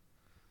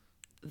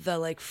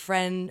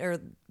friend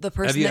or the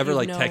person. Have you that ever you've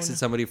like known. texted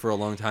somebody for a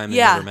long time and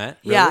Yeah, never met?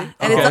 yeah, Really?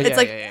 and Okay. it's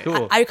like yeah.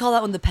 Cool. I call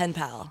that one the pen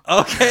pal.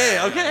 Okay,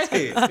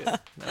 okay.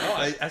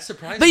 Oh, that's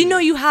surprising. But you know,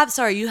 you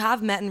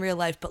have met in real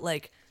life, but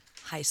like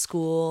high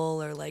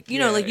school or like you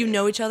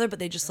know each other, but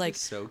they just like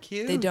so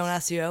cute. they don't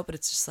ask you out, but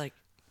it's just like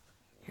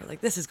you're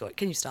like, this is going.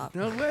 Can you stop?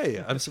 No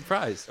way. I'm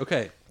surprised.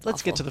 Okay,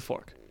 Let's get Awful. to the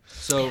fork.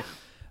 so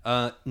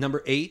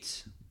number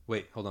 8.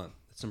 Wait, hold on.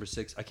 That's number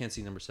 6. I can't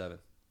see number 7.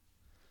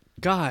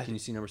 God, Can you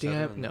see number do you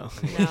 7? have- no.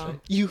 No.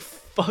 You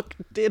fucked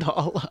it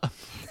all up.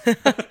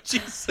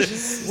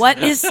 Jesus. What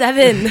is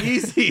 7?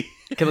 Easy.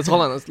 Okay, let's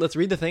hold on. Let's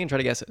read the thing and try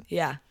to guess it.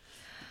 Yeah.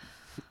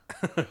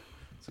 That's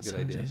a good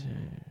idea.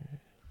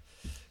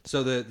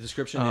 So the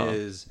description Oh,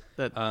 is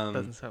That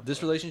doesn't sound. this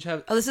fun.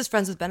 relationship. Oh, this is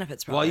friends with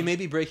benefits. Probably. While you may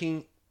be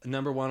breaking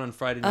number 1 on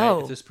Friday night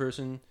Oh. is this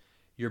person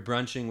you're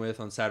brunching with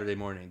on Saturday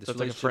morning. This So it's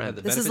like a relationship had friend.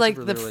 the This is benefits like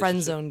of the a friend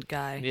relationship. zoned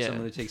guy. Yeah.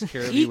 Someone who takes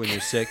care of you when you're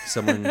sick.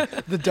 Someone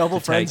The double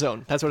to friend take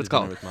zone. That's what it's to dinner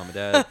called. with mom and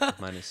dad.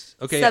 Minus.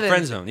 Okay, Seven. yeah,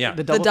 friend zone. Yeah,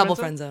 The The double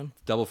friend friend zone.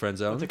 double friend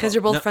zone. Because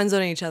you're both No- friend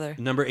zoning each other.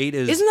 Number 8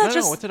 is. Isn't that No,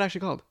 just what's it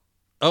actually called?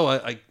 Oh,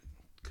 I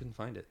couldn't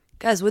find it.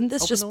 guys? Wouldn't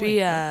this Open just the be link,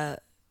 Yeah,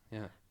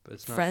 but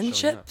it's not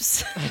showing up.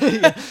 friendships?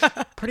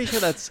 Pretty sure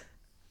that's.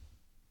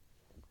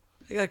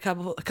 I got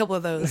a couple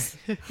of those.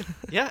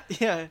 Yeah.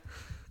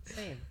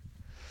 Same.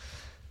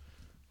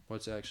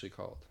 What's it actually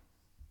called?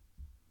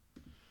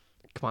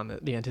 Come on,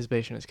 the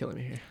anticipation is killing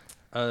me here.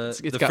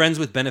 It's The got- friends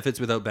with benefits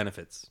without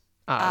benefits.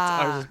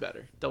 Ours is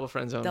better. Double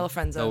friend zone. Double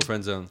friend zone. Double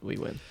friend zone. We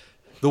win.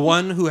 The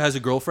one who has a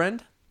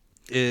girlfriend,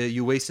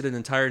 you wasted an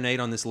entire night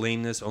on this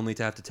lameness only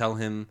to have to tell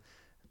him,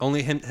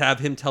 have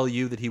him tell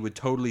you that he would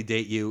totally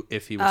date you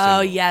if he was Oh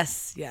single.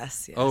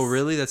 yes. Oh,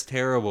 really? That's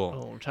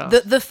terrible. Oh,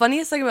 tough. The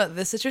funniest thing about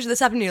this situation, this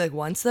happened to me like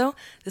once though.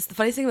 The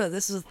funniest thing about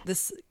this was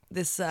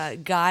this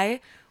guy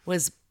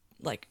was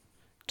like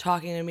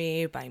talking to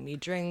me, buying me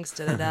drinks,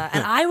 and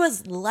I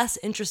was less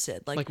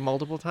interested. like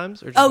multiple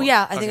times? Or just Oh one?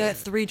 yeah, I think Okay. I got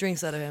 3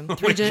 drinks out of him.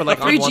 But,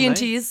 like, on Three one G and night?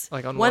 T's.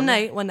 Like on one one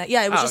night? night. One night.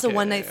 Yeah, it was Oh, just okay, a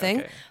one night yeah, thing.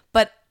 okay.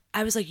 But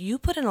I was like, you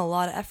put in a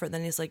lot of effort.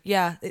 Then he's like,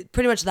 yeah,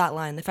 pretty much that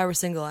line. If I were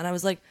single, and I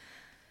was like,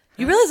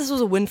 you realize this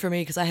was a win for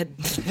me because I had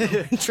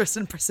no interest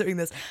in pursuing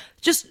this.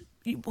 Just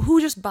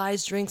who just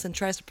buys drinks and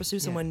tries to pursue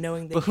someone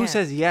knowing they But who can't?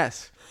 says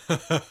yes?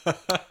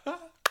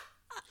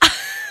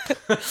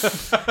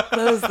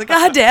 Close the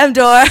goddamn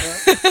door.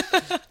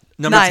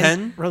 Number 9.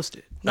 10?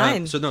 Roasted.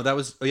 9. So no, that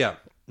was,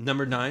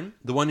 number 9,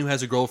 the one who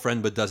has a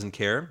girlfriend but doesn't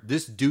care.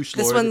 This douche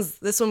lord.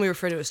 This one we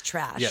refer to as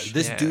trash. Yeah,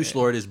 this Yeah, douche yeah.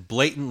 lord is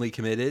blatantly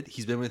committed.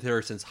 He's been with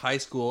her since high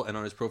school, and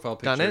on his profile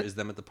Done picture it? is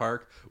them at the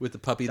park with the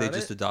puppy they Done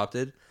just it?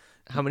 adopted.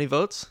 How many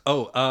votes?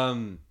 Oh,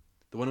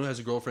 the one who has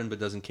a girlfriend but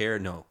doesn't care.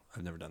 No,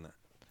 I've never done that.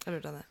 I've never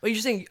done that. Well,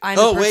 you're saying I'm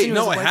the Oh person wait, who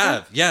no, has a I boyfriend?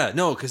 have. Yeah,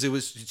 no,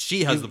 because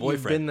she has the You've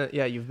boyfriend.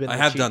 you've been. I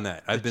the have done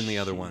that. I've been the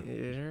other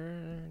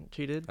one.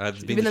 Cheated. I've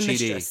You've been been the the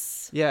cheaty.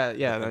 mistress. Yeah.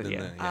 I've been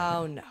Yeah. the-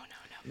 Oh no,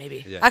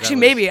 maybe. Yeah, Actually,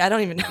 that was- maybe I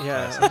don't even know.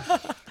 Yeah.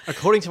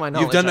 According to my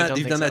knowledge, done I that- don't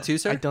you've think done that so. too,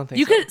 sir? I don't think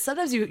You so. could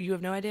sometimes you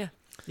have no idea.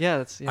 Yeah,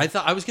 that's. Yeah. I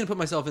thought I was gonna put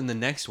myself in the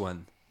next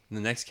one, in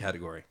the next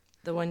category.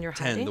 The one you're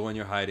 10, hiding. the one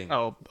you're hiding.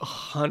 Oh,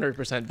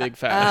 100% big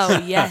fat. Oh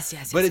yes.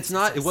 But yes, it's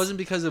not. yes. It wasn't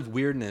because of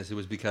weirdness. It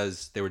was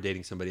because they were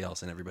dating somebody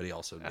else, and everybody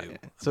also knew.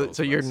 So both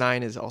your of us.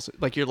 9 is also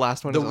like your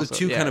last one. The, is the also,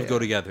 two yeah, kind of yeah. go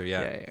together.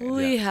 Yeah. Yeah, yeah.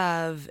 We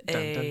have Dun,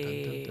 dun, a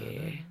dun, dun, dun,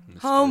 dun.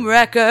 home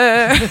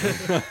wrecker.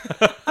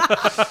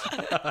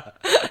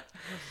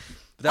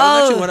 That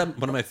was actually Oh.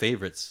 one of my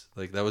favorites.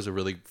 Like that was a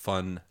really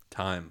fun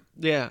time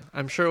Yeah,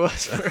 I'm sure it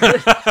was.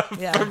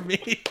 Yeah. for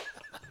me.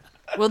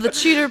 Will the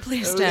cheater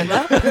please stand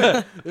up?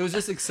 It was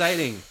just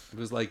exciting. It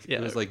was like Yeah.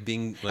 it was like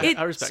being like It-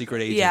 I respect secret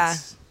that.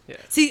 agents. Yeah.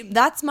 See,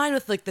 that's mine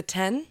with like the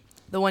 10,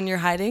 the one you're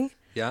hiding.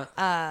 Yeah.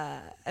 I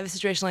have a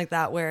situation like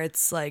that where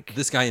it's like,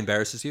 This guy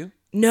embarrasses you.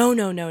 no.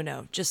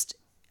 Just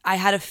I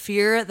had a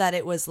fear that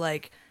it was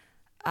like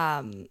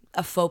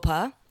a faux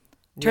pas.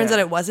 Turns Yeah. out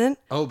it wasn't.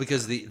 Oh,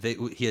 because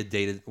he had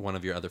dated one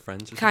of your other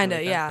friends. Or something Kinda,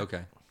 like that? yeah.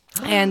 Okay.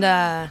 And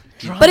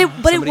but it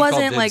Somebody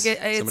wasn't called like dibs.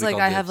 it's Somebody like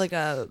called I have dibs. like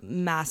a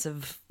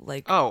massive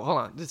like Oh, hold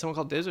on. Did someone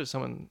call Diz or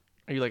someone?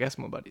 Are you like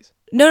Eskimo buddies?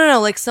 no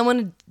like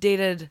someone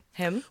dated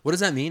him. What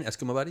does that mean,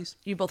 Eskimo buddies?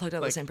 You both hooked up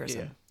with Like the same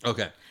person. yeah.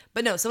 Okay.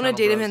 But no, someone had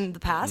Tunnel dated bros. him in the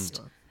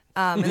past.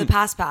 In the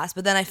past.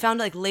 But then I found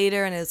like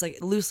later and it was like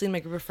loosely in my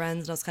group of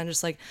friends and I was kind of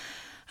just like,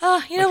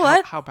 you know Like,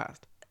 what? How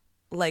past?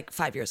 Like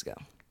 5 years ago.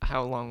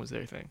 How long was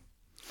their thing?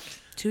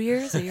 2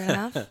 years, a year and a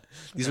half.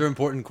 These are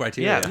important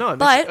criteria. Yeah, no.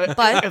 But-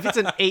 if it's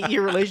an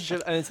 8-year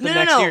relationship and it's the No,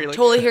 next year, you're like,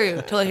 totally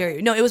hear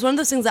you. No, it was one of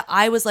those things that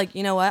I was like,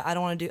 you know what? I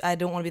don't want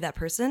to be that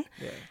person.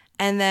 Yeah.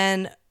 And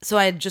then, so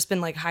I had just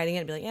been like hiding it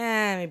and be like,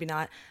 maybe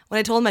not. When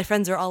I told my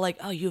friends, they're all like,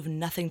 oh, you have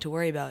nothing to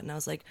worry about. And I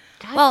was like,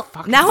 well,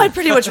 now I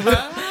pretty much,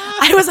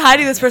 I was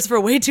hiding this person for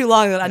way too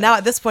long. That now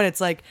at this point,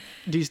 it's like,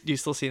 Do you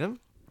still see them?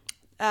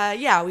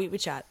 yeah, we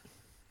chat.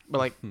 But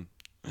like,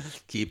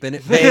 Keeping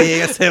it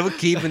vague. I said we're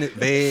keeping it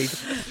vague.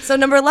 So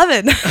number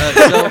 11.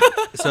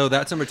 So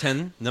that's number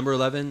 10. Number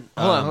 11.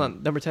 hold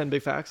on. Number 10,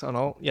 big facts on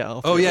all. Yeah.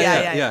 all Oh three.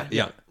 yeah.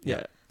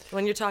 Yeah.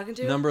 When you're talking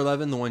to? Number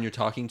 11, the one you're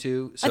talking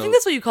to. So I think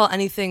that's what you call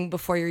anything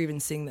before you're even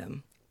seeing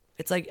them.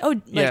 It's like, oh,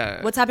 like,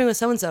 Yeah. what's happening with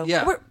so-and-so?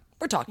 Yeah.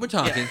 We're talking. we're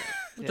talking.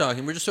 We're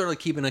talking. We're just sort of like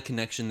keeping a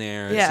connection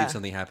there and see Yeah. if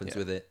something happens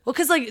with it. Well,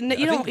 because like, you I don't,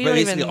 think you don't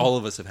basically even. all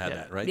of us have had Yeah.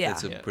 that, right? Yeah.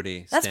 That's a Yeah. pretty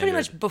That's pretty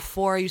standard- much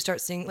before you start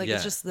seeing, like, Yeah.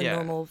 it's just the Yeah.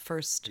 normal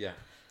first. Yeah.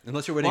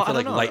 Unless you're waiting Well, for I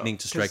like don't know, lightning though,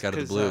 to strike out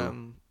of the 'cause,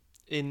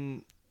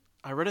 blue.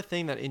 I read a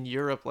thing that in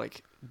Europe,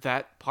 like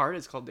that part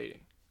is called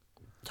dating.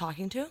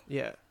 Talking to?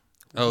 Yeah.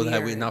 Oh,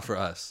 Weird. not for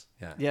us.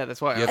 Yeah. Yeah,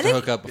 that's why. You have I to think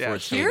hook up before yeah,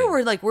 it's Here dating.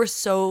 we're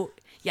so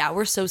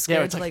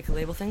scared it's to like- like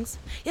label things.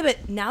 Yeah,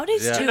 but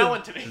nowadays Yeah. too.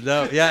 No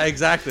No, yeah,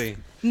 exactly.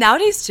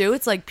 Nowadays too,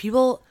 it's like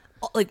people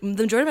like the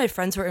majority of my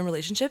friends who are in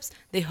relationships,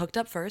 they hooked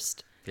up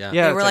first. Yeah.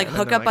 Yeah. They were it's like and then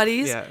hookup they're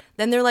buddies. Yeah.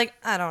 Then they're like,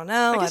 I don't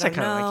know. I guess I don't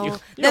kinda know. like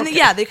you. Then You're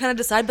yeah, okay. they kind of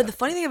decide. But the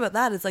funny thing about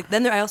that is like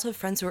then I also have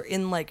friends who are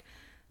in like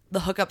the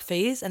hookup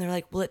phase, and they're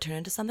like, will it turn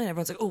into something?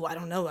 Everyone's like, oh, I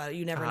don't know.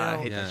 You never I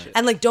know. hate Yeah. that shit.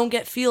 And like, don't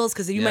get feels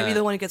because you might be Yeah.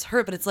 the one who gets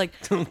hurt. But it's like,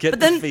 Don't get but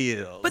then, the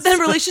feels. But then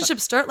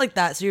relationships start like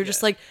that. So you're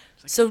just like,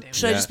 so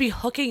should I Yeah. just be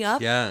hooking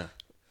up Yeah.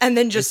 and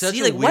then It's just such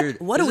see a like weird,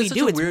 what do it's we such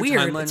do? a It's weird weird.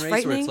 timeline It's race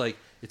where frightening.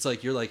 it's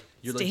like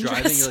you're driving.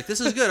 dangerous. You're like, this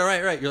is good. All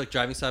right, right. You're like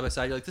driving side by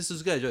side. You're like, this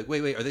is good. You're like,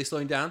 wait, are they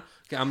slowing down?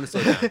 Okay, I'm gonna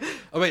slow down.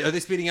 Oh wait, are they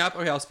speeding up?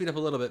 Okay, I'll speed up a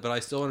little bit, but I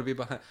still want to be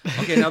behind.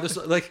 Okay, now there's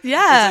like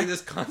Yeah. it's like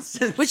this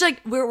constant. Which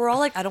like we're all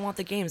like, I don't want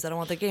the games. And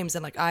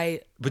like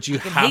I But you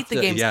fucking have hate the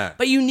to- games. yeah.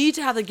 But you need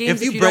to have the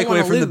games If you you break don't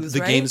away want to from lose, the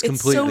right? games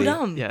completely, It's so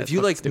dumb. Yeah. if it's you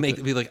fucking like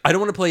stupid. be like, I don't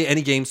want to play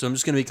any game, so I'm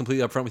just gonna be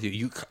completely upfront with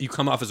you. You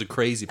come off as a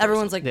crazy person.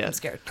 Everyone's like, Yeah. I'm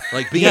scared.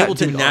 Like being Yeah, able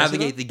to dude, honestly,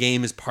 navigate though- the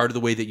game is part of the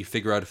way that you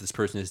figure out if this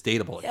person is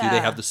dateable. Like, do Yeah. they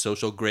have the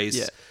social grace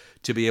Yeah.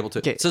 to be able to?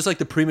 Okay. So it's like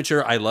the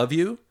premature "I love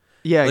you."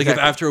 Yeah, Like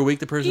exactly. if after a week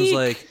the person's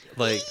Eek.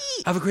 like,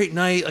 have a great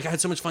night. Like I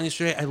had so much fun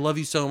yesterday. I love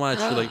you so much.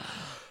 You're like,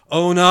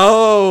 oh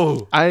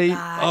no.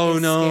 That Oh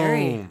is no.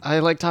 scary. I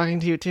like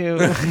talking to you too.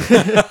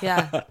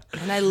 Yeah,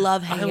 and I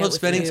love hanging out love with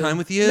spending you. time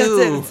with That's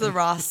it. you. It's the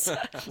Ross. or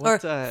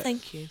What's,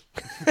 thank you.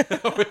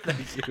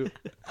 Thank you.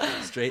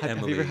 Straight Have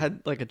Emily. you ever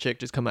had like a chick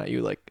just come at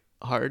you like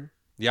hard?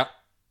 Yeah.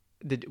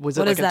 Was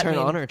What it like does a that turn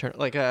mean? on or a turn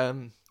like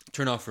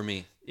Turn off for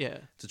me. yeah?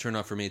 It's a turn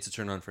off for me. It's a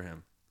turn on for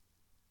him.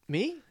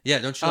 Me? Yeah.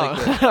 Don't you Oh,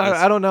 like that?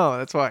 I don't know.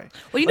 That's why.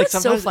 Well, you know Like, what's so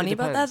sometimes it funny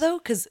about that depends. though,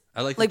 because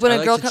I like like to, when I a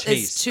like girl to is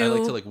chase. I like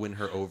too to like win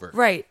her over.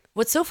 right.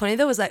 What's so funny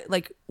though is that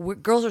like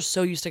girls are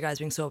so used to guys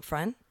being so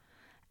upfront,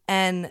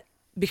 and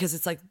because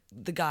it's like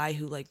the guy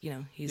who like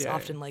he's Yeah,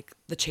 often like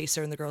the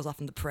chaser and the girl's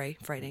often the prey,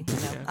 frightening.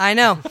 I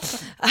know,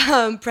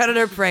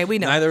 predator prey. We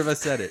know. Neither of us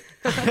said it.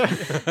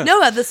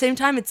 No, at the same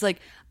time, it's like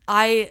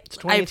I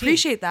 2018.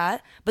 appreciate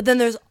that, but then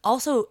there's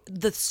also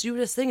the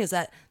stupidest thing is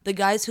that the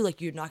guys who like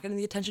you're not getting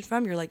the attention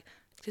from, you're like,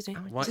 excuse me,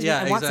 What? excuse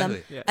Yeah, me, I want exactly.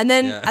 some, Yeah. and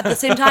then Yeah. at the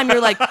same time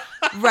you're like,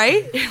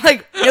 right, You're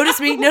like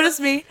notice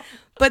me,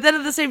 but then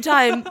at the same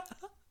time.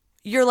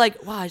 You're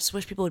like, wow, I just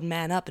wish people would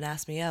man up and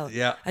ask me out.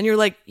 Yeah. And you're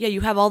like, yeah,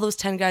 you have all those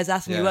 10 guys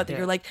asking you Yeah. out that Yeah.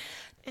 you're like,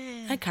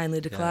 I kindly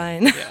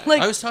decline.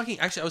 like, I was talking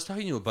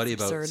to a buddy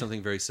about absurd.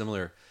 something very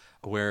similar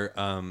where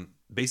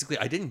basically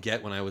I didn't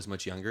get when I was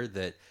much younger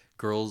that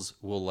girls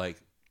will like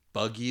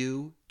bug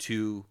you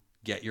to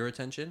get your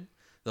attention.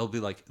 They'll be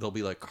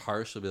like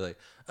harsh. They'll be like,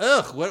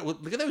 ugh, what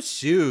look at those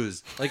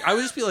shoes. Like I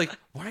would just be like,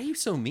 why are you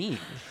so mean?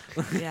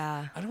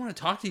 yeah. I don't want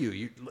to talk to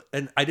you.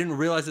 And I didn't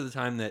realize at the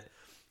time that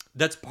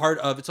that's part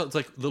of it's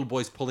like little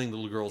boys pulling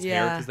little girls'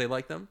 hair Yeah. because they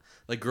like them.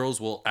 Like girls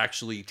will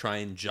actually try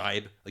and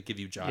jibe, like give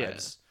you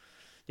jibes.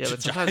 Yeah,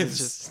 but sometimes it's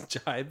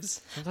just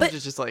jibes. sometimes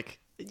it's just like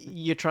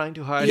you're trying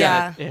too hard.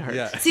 Yeah. and it hurts.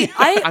 Yeah. See,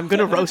 I'm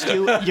gonna roast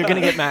you. You're gonna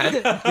get mad.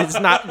 It's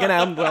not gonna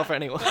end well for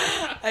anyone.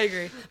 I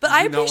agree. But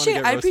I do not wanna appreciate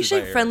get I roasted by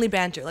appreciate her. friendly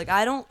banter. Like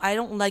I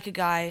don't like a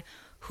guy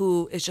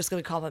who is just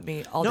gonna comment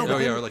me all day. Oh,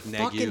 long. yeah, or like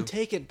nag fucking you.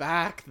 take it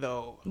back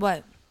though.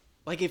 What?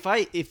 Like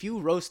if you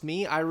roast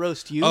me, I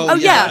roast you. Oh,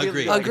 yeah, yeah,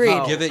 agreed. agreed.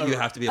 If you give it, you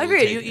have to be able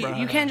Agreed. to You, take you, it.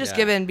 you can't just Yeah.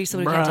 give in and be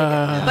someone who can't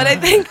take it. But I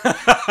think,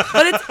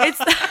 but it's.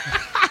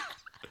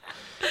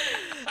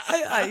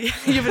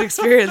 You have an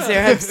experience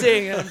there. I'm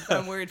seeing.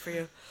 I'm worried for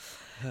you.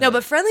 No,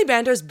 but friendly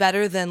banter is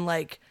better than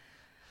like.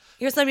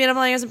 Here's some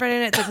beautiful. Here's some pretty.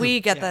 It's like we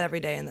get that every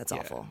day, and that's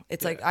awful.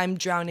 It's like I'm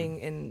drowning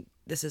in.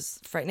 This is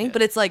frightening,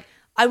 but it's like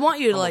I want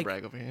you to Humble like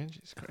brag over here.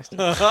 Jesus Christ.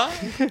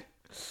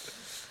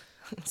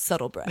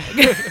 subtle brag.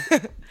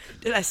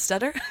 Did I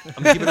stutter?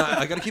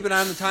 I gotta keep an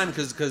eye on the time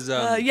because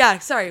Yeah.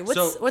 Sorry.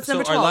 What's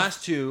number 12?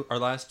 Our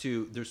last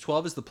two. There's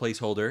 12 is the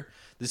placeholder.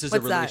 This is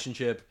What's a that?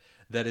 relationship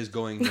that is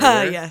going Ah,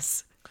 nowhere.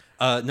 yes.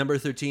 Number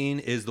 13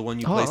 is the one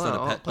you placed on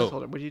a pet.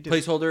 placeholder. What do you do?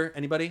 Placeholder.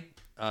 Anybody?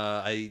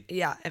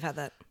 Yeah, I've had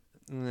that.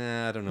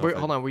 I don't know. Wait, if I-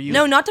 hold on. Were you?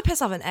 No, not to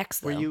piss off an ex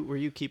though. Were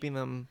you keeping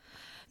them?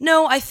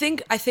 No, I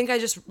think I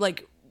just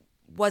like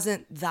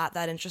wasn't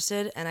that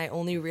interested, and I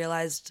only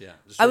realized Yeah,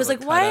 just I sort was of, like,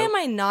 like, why cut out. am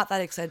I not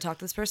that excited to talk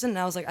to this person? And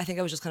I was like, I think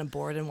I was just kind of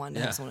bored and wanted to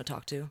Yeah. have someone to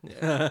talk to,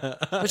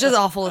 which is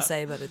awful to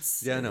say, but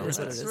it's Yeah, no, it is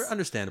what it it's is.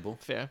 understandable.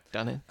 Fair.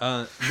 Done it.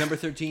 Number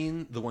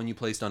 13, the one you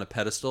placed on a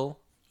pedestal.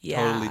 Yeah.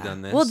 Totally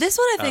done this. Well, this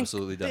one I think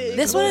absolutely done this.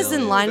 this one is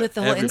in line with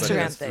the whole Everybody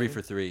Instagram has thing. 3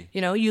 for 3.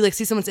 You know, you like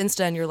see someone's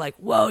Insta and you're like,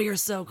 whoa, you're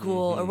so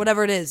cool, or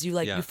whatever it is. You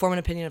like Yeah. you form an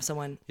opinion of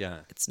someone. Yeah,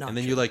 It's not And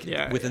then true. you like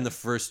Yeah, within yeah. the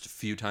first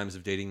few times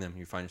of dating them,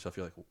 you find yourself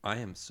you're like, I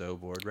am so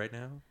bored right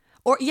now.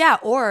 Or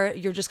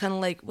you're just kind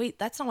of like, wait,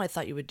 that's not what I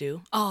thought you would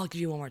do. Oh, I'll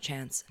give you one more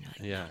chance. And you're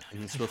like, Yeah, and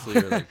then swiftly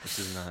you're like, this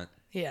is not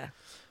yeah.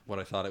 what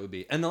I thought it would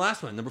be. And the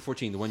last one, number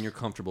 14, the one you're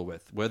comfortable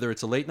with. Whether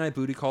it's a late night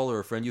booty call or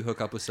a friend you hook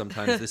up with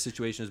sometimes, this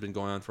situation has been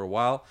going on for a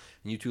while,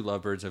 and you two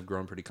lovebirds have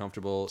grown pretty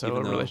comfortable. So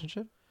a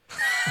relationship?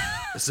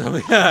 So,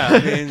 yeah, I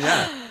mean,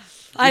 yeah.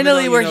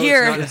 Finally, Even though, we're you know,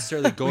 here. It's not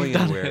necessarily going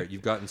anywhere.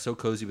 You've gotten so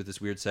cozy with this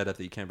weird setup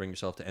that you can't bring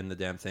yourself to end the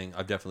damn thing.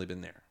 I've definitely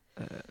been there.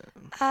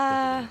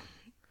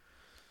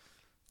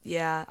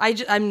 Yeah,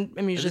 I'm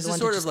And usually this the is one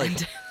sort to of just like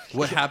end it.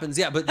 what happens.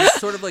 Yeah, but this is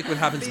sort of like what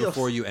happens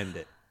before you end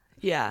it.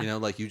 Yeah. You know,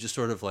 like you just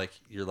sort of like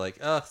you're like,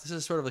 oh, this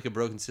is sort of like a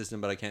broken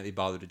system, but I can't be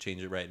bothered to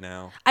change it right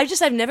now.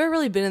 I've never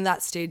really been in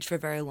that stage for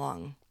very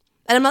long.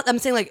 And I'm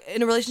saying like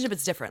in a relationship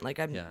it's different. Like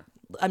I'm Yeah.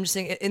 I'm just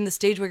saying in the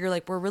stage where you're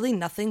like we're really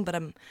nothing, but I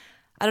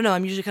don't know.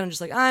 I'm usually kind of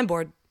just like I'm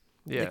bored.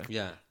 Yeah.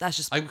 Yeah. That's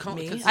just I call it-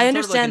 me. 'cause it's I sort of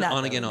understand like an that.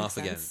 on though. again, It off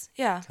makes again sense.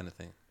 Yeah. kind of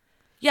thing.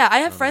 Yeah, I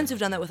have friends who've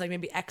done that with like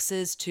maybe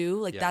exes too.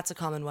 Like Yeah. that's a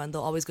common one.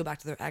 They'll always go back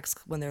to their ex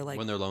when they're like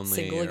When they're lonely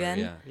single or- again,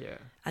 yeah. Yeah.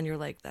 and you're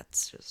like,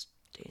 that's just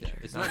dangerous.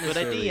 It's Not not a good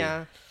necessarily-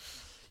 idea.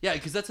 Yeah,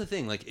 because that's the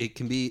thing. Like, it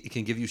can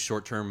give you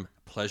short term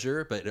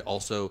pleasure, but it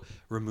also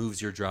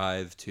removes your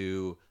drive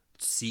to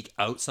seek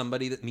out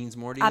somebody that means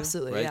more to you.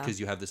 Absolutely, right? yeah. Because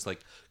you have this like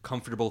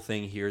comfortable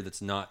thing here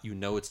that's not,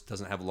 it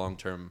doesn't have long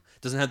term,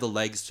 doesn't have the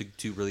legs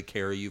to really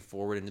carry you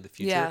forward into the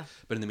future. Yeah.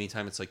 But in the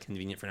meantime, it's like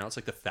convenient for now. It's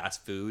like the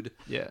fast food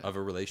Yeah. of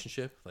a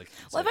relationship. Like,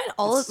 it's Well, I like, find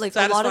all it's of, like, a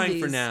lot of satisfying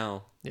for these-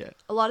 now. Yeah.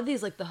 A lot of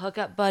these like the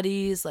hookup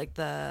buddies, like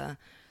the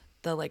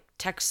like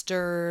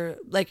texter,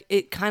 like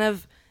it kind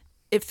of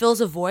it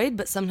fills a void,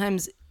 but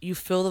sometimes you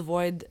fill the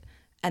void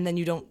and then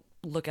you don't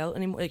look out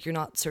anymore. Like you're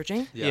not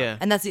searching. Yeah.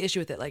 And that's the issue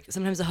with it. Like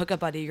sometimes a hookup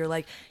buddy, you're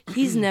like,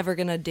 he's never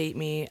gonna date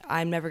me.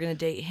 I'm never gonna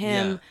date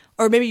him. Yeah.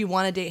 Or maybe you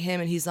want to date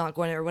him and he's not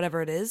going to, or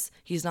whatever it is.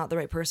 He's not the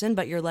right person,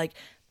 but you're like,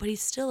 but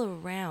he's still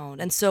around.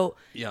 And so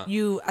Yeah.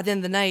 you, at the end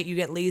of the night, you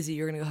get lazy.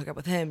 You're gonna go hook up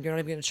with him. You're not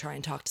even gonna try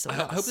and talk to someone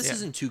I else. hope this Yeah.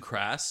 isn't too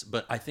crass,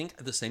 but I think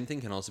the same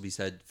thing can also be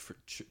said,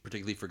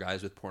 particularly for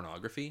guys with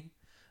pornography,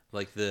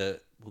 like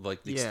the Yeah.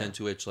 extent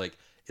to which like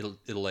it'll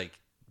like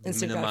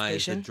Instant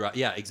minimize the gratification. drive.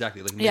 Yeah,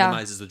 exactly. Like Yeah.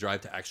 minimizes the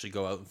drive to actually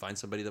go out and find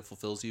somebody that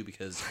fulfills you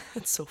because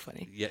That's so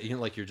funny. yeah,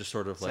 like you're just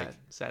sort of like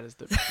Sad is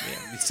the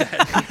yeah.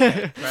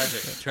 sad,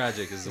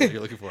 tragic is what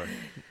you're looking for.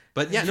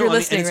 But yeah, If no, you're I mean, and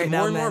listening it's right more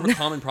now, and more of men. a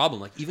common problem.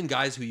 Like even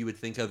guys who you would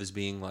think of as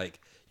being like,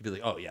 you'd be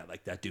like, oh yeah,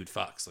 like that dude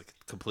fucks, like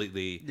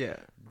completely, Yeah.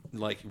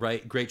 like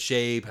right, great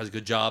shape, has a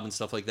good job and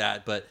stuff like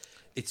that. But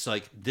it's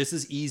like this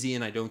is easy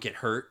and I don't get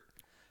hurt.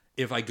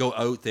 If I go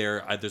out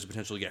there, there's a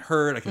potential to get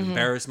hurt. I can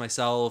embarrass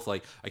myself.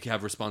 Like I could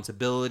have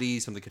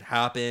responsibilities. Something could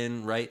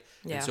happen, right?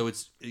 Yeah. And so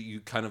it's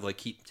you kind of like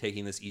keep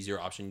taking this easier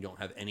option. You don't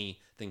have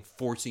anything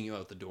forcing you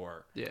out the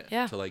door. Yeah.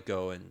 Yeah. To like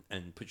go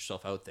and put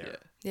yourself out there.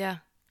 Yeah.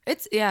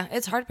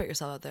 It's hard to put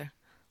yourself out there.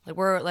 Like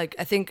we're like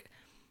I think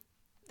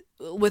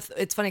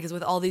it's funny because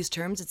with all these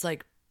terms, it's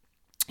like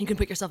you can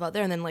put yourself out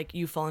there and then like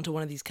you fall into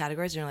one of these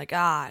categories and you're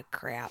like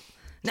crap.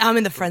 Now I'm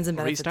in the friends and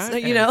benefits,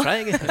 Restart. you know? Try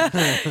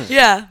again.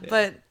 Yeah,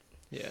 but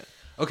yeah.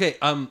 Okay.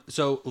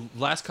 So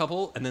last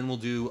couple, and then we'll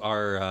do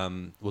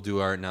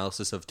our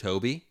analysis of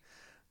Toby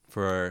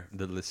for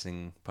the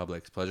listening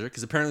public's pleasure,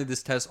 because apparently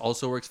this test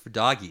also works for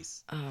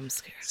doggies. oh, I'm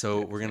scared.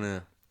 So we're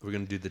gonna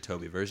do the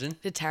Toby version.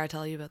 Did Tara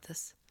tell you about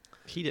this?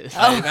 He did.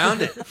 I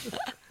found it.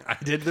 I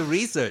did the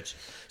research.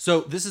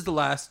 So this is the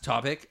last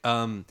topic.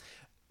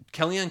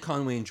 Kellyanne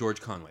Conway and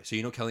George Conway. So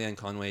you know Kellyanne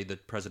Conway, the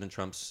President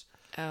Trump's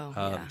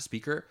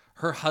speaker.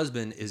 Her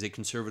husband is a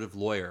conservative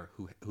lawyer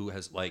who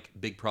has like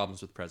big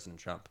problems with President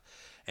Trump.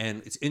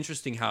 And it's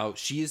interesting how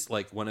she's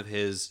like one of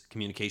his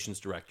communications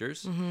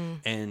directors,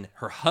 and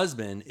her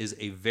husband is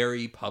a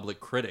very public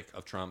critic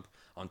of Trump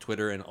on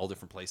Twitter and all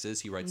different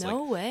places. He writes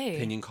No like way.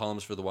 opinion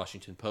columns for the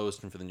Washington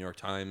Post and for the New York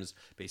Times,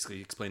 basically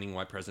explaining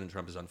why President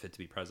Trump is unfit to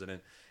be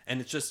president. And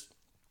it's just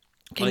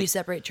Can like- you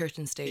separate church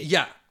and state?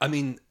 yeah, I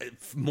mean,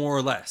 more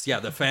or less. Yeah,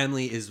 the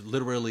family is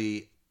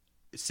literally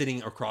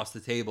sitting across the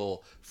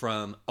table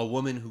from a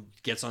woman who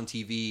gets on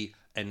TV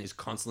and is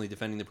constantly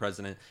defending the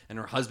president, and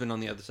her husband on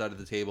the other side of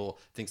the table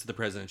thinks that the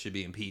president should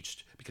be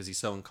impeached because he's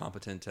so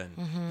incompetent and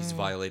he's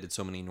violated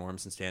so many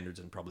norms and standards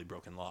and probably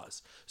broken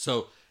laws.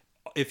 So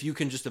if you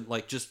can just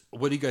what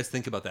do you guys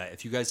think about that?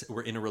 If you guys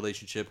were in a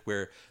relationship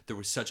where there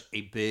was such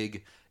a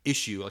big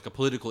issue, like a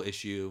political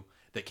issue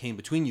that came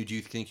between you, do you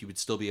think you would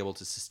still be able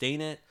to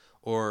sustain it,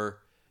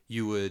 or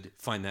you would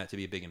find that to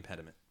be a big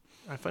impediment?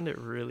 I find it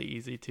really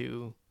easy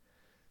to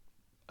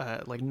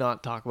like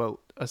not talk about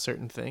a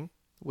certain thing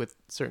with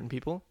certain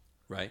people.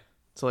 Right?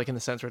 So like in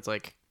the sense where it's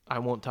like I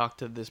won't talk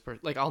to this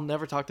person. Like I'll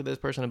never talk to this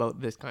person about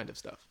this kind of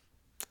stuff.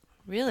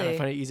 And I Really?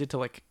 find it easy to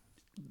like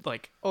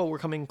oh, we're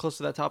coming close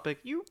to that topic,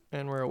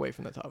 and we're away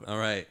from that topic. All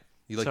right.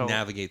 You like So-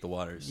 navigate the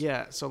waters.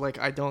 Yeah, so like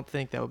I don't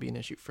think that would be an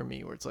issue for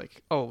me where it's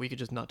like, oh, we could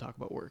just not talk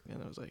about work.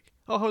 And I was like,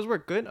 oh, how's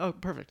work? Good? Oh,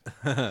 perfect.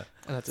 And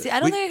that's See, it. I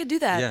don't think I could do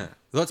that. Yeah.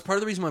 Well, that's part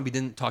of the reason why we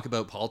didn't talk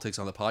about politics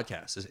on the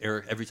podcast. Is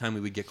Eric, every time we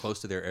would get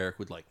close to there, Eric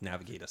would like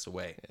navigate us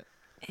away.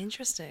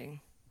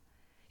 Interesting.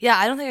 Yeah,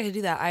 I don't think I could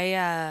do that.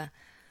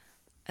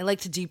 I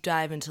like to deep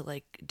dive into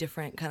like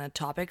different kind of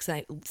topics,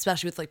 and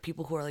especially with like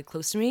people who are like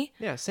close to me.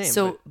 Yeah, same.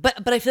 So,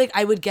 but I feel like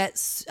I would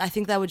get. I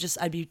think that would just.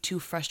 I'd be too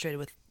frustrated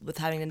with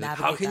having to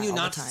navigate. How can that you all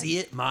the not time. see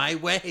it my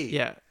way?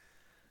 Yeah.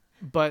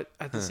 But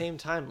at the same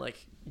time,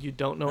 like, you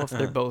don't know if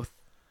they're both.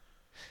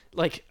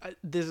 Like,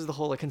 this is the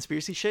whole, like,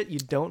 conspiracy shit. You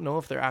don't know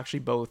if they're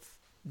actually both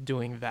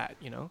doing that,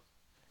 you know?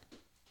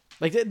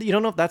 Like, you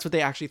don't know if that's what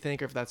they actually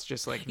think or if that's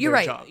just, like, You're their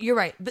right. job. You're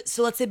right. But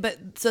so let's say,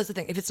 so that's the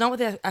thing. If it's not what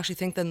they actually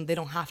think, then they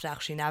don't have to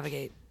actually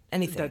navigate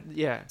anything. That,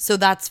 yeah. So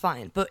that's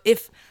fine. But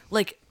if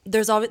like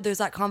there's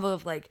that convo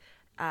of like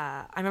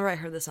I remember I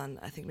heard this on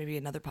I think maybe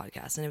another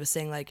podcast, and it was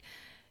saying like,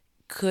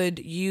 could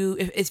you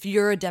if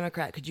you're a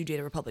Democrat, could you date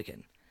a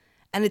Republican?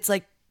 And it's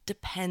like,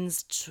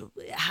 depends.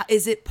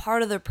 Is it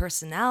part of their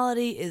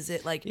personality? Is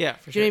it like, Yeah,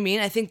 for do you know what I sure. mean?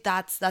 I think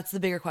that's the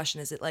bigger question.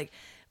 Is it like,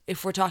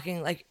 if we're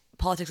talking like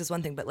politics is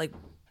one thing, but like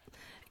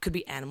it could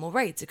be animal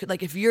rights. It could,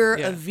 like, if you're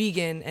Yeah. a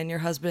vegan and your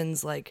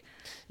husband's like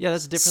Yeah,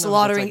 that's different.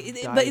 slaughtering, Than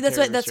what's, like, but that's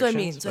dietary what I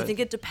mean. restrictions, So I but- think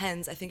it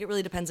depends. I think it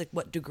really depends like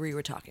what degree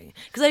we're talking.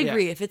 Because I Yeah.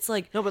 agree, if it's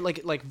like, No, but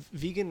like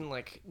vegan,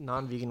 like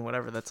non-vegan,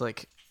 whatever.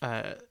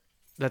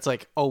 That's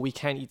like, oh, we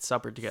can't eat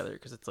supper together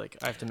because it's like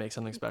I have to make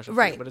something special. For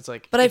right, you. But it's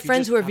like, but I if have you friends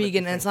just who are have a vegan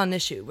and different- it's not an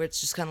issue. Where it's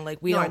just kind of like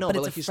we No, don't. I know, but, but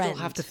it's like a you friend.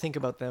 still have to think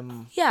about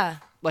them. Yeah,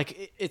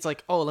 Like it's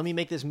like, oh, let me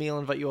make this meal,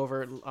 invite you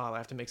over. Oh, I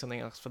have to make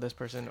something else for this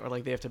person, or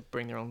like they have to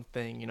bring their own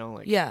thing. You know,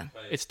 like yeah.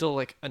 it's still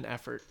like an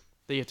effort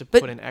that you have to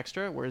But- put in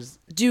extra. Whereas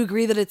Do you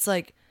agree that it's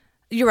like,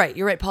 you're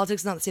right.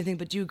 Politics is not the same thing.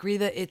 But do you agree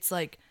that it's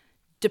like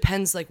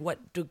depends like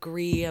what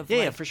degree of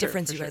Yeah, like, for sure,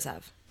 difference for you guys sure.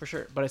 have? for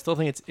sure, but I still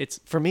think it's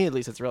for me at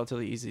least, it's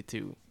relatively easy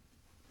to.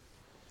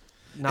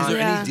 Not, Is there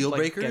Yeah. any deal like,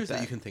 breakers get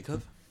that you can think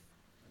of?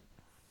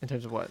 in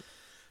terms of what?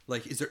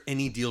 Like, is there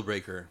any deal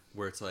breaker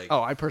where it's like,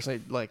 Oh, I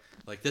personally like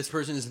this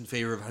person is in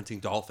favor of hunting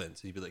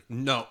dolphins, and you'd be like,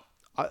 no,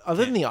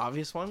 other than the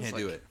obvious ones. can't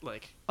like, do it.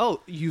 Like,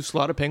 oh, you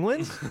slaughter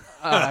penguins?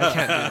 I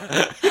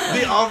can't do that.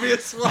 the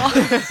obvious one.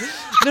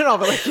 No,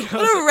 but like, you know,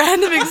 What a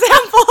random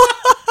example.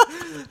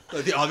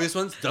 Like, the obvious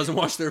ones doesn't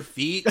wash their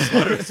feet,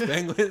 slaughters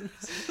penguins.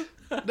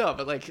 no,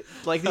 but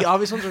like the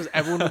obvious ones was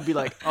everyone would be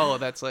like, oh,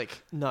 that's like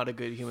not a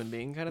good human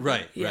being kind of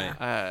Right, thing.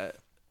 Yeah.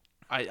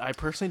 right. I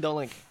personally don't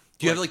like.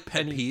 Do you have like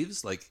pet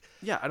peeves? Like,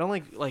 Yeah, I don't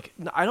like.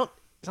 No, I don't.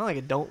 It's not like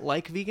I don't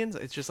like vegans.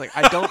 It's just like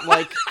I don't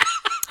like.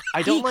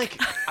 I don't like.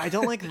 I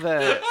don't like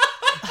the.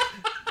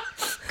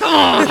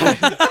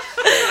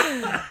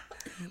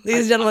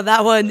 Ladies and gentlemen,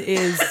 that one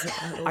is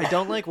I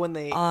don't like when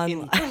they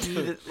Online.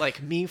 impede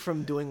like me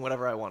from doing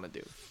whatever I want to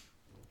do.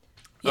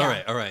 Yeah. all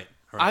right, all right.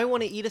 I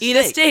want to eat a steak. eat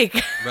a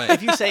steak. Right.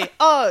 If you say,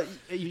 oh,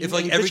 you, If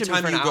like you every bitch at me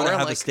time for you an go to hour,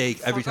 have a like, steak,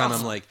 every fuck time off.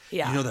 I'm like,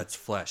 Yeah. you know that's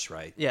flesh,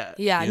 right? Yeah.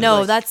 Yeah, You know, no,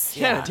 like- that's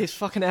Yeah, yeah. it tastes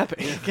fucking epic.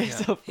 Okay,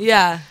 so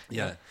Yeah.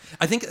 Yeah.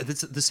 I think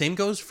the same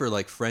goes for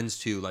like friends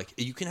too. Like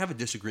you can have a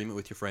disagreement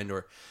with your friend,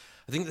 or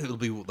I think it'll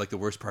be like the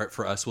worst part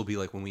for us will be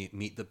like when we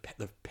meet the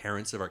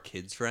parents of our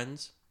kids'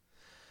 friends.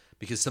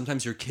 Because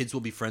sometimes your kids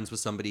will be friends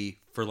with somebody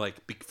for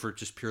for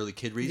just purely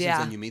kid reasons,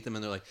 Yeah. and you meet them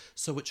and they're like,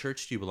 "So what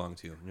church do you belong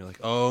to?" And you're like,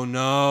 "Oh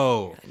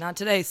no." Not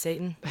today,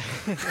 Satan.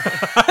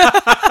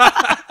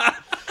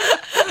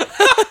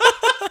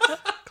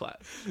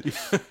 clap.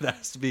 That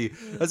has to be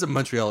that's a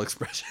Montreal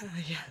expression.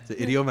 It's an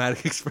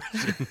idiomatic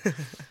expression.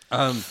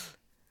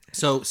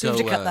 So You have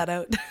to cut uh, that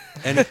out.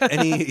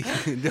 any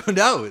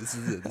no this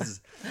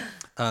is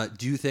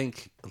do you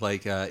think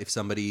like if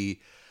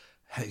somebody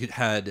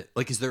had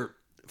like is there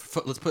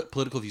let's put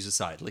political views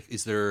aside, like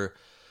is there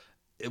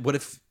what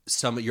if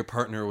your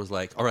partner was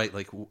like, all right,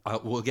 like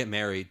we'll get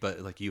married,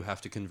 but like you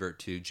have to convert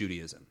to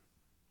Judaism,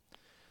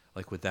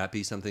 like would that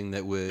be something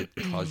that would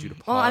cause you to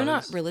pause? Well, I'm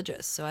not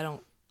religious, so I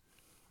don't.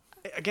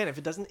 Again, if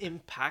it doesn't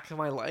impact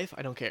my life,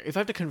 I don't care. If I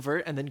have to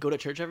convert and then go to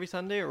church every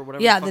Sunday or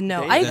whatever. Yeah, the then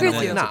fuck no. day, I then, agree then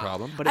with you. that's a nah.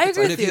 problem. But I if it's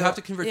agree But with if you you. have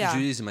to convert Yeah. to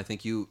Judaism, I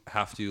think you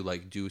have to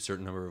like do a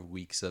certain number of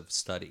weeks of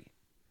study.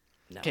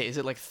 okay, is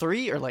it like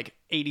 3 or like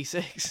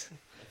 86?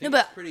 No,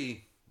 but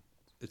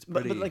It's But,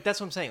 pretty. but like that's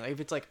what I'm saying. Like if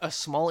it's like a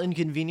small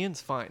inconvenience,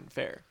 fine,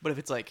 fair. But if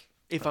it's like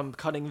if I'm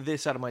cutting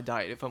this out of my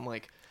diet, if I'm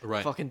like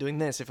Right. fucking doing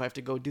this, if I have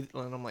to go do,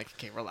 and I'm like,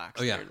 okay, relax.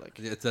 oh yeah, dude,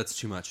 like that's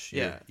too much.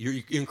 Yeah. You're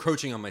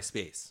encroaching on my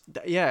space.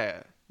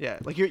 yeah.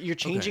 Like you're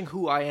changing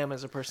who I am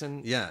as a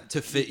person. Yeah,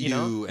 to fit You you,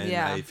 know? and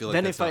Yeah. I feel like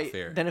Then that's if not I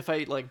fair. then if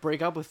I like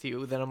break up with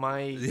you, then am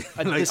I Like,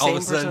 the all same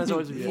of a person sudden- as I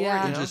was before? yeah,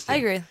 you know? Interesting. I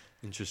agree.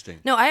 Interesting.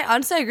 No, I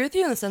honestly agree with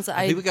you in the sense that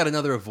I I think we got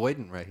another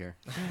avoidant right here.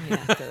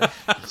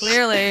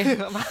 clearly.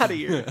 I'm out of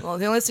here. Well,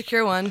 the only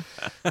secure one.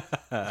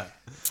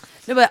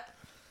 No, but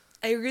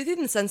I agree with you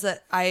in the sense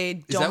that I Is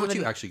don't. that have what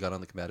you an- actually got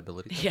on the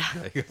compatibility? test? Yeah.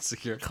 I got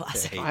secure.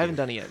 Classic. hate I haven't you.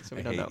 done it yet, so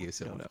we I don't hate know. you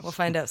so We don't much. know. We'll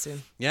find out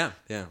soon. Yeah,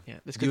 yeah. Yeah,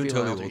 this could You be and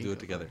a Toby alter will do ego. it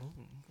together.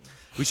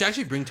 We should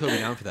actually bring Toby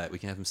down for that. We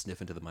can have him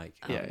sniff into the mic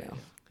Oh, Yeah, no.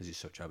 because he's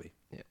so chubby.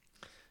 Yeah.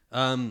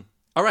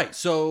 All right.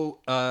 So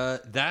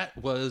that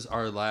was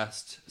our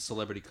last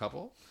celebrity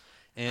couple,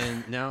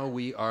 and now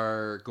we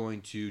are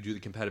going to do the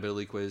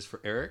compatibility quiz for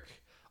Eric.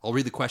 I'll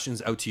read the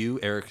questions out to you.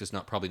 Eric is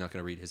probably not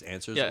going to read his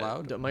answers Yeah.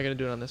 aloud. Am I gonna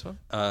do it on this one?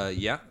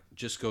 Yeah,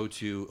 just go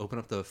to open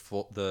up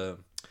the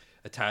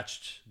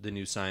attached the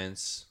new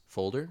science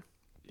folder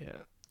Yeah.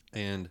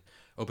 and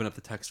open up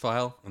the text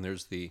file, and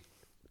there's the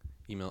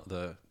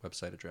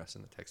website address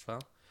in the text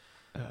file.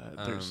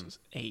 There's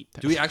 8.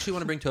 Do we actually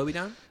want to bring Toby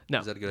down? No.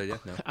 Is that a good idea?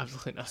 No,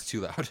 Absolutely not. it's too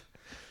loud.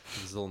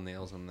 His little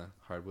nails on the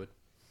hardwood.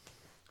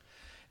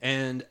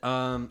 And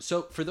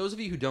so, for those of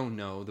you who don't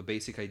know, the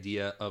basic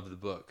idea of the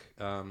book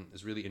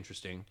is really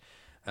interesting.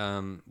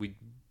 We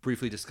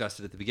briefly discussed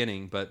it at the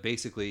beginning, but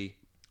basically,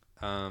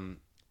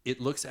 it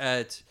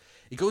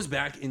goes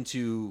back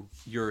into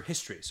your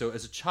history. So,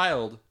 as a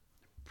child,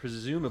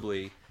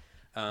 presumably,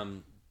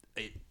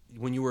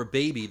 when you were a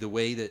baby, the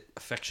way that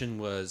affection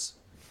was,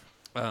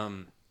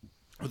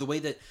 or the way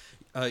that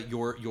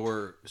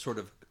your sort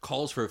of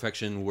calls for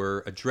affection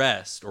were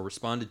addressed or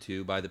responded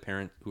to by the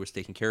parent who was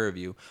taking care of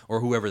you, or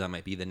whoever that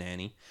might be, the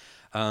nanny,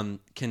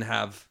 can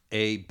have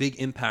a big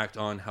impact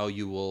on how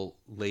you will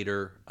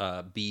later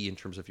be in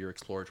terms of your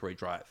exploratory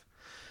drive.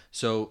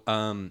 So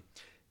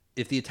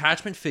if the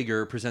attachment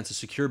figure presents a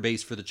secure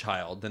base for the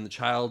child, then the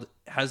child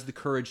has the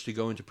courage to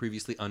go into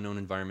previously unknown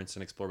environments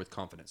and explore with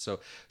confidence. So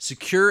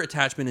secure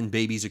attachment in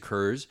babies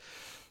occurs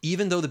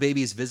even though the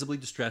baby is visibly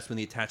distressed when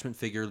the attachment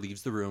figure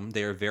leaves the room.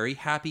 They are very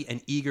happy and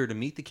eager to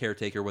meet the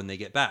caretaker when they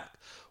get back.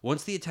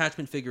 Once the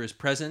attachment figure is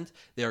present,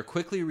 they are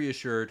quickly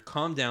reassured,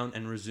 calm down,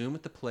 and resume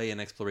with the play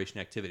and exploration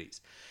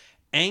activities.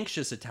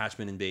 Anxious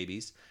attachment in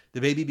babies.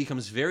 The baby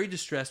becomes very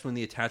distressed when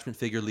the attachment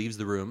figure leaves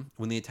the room.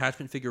 When the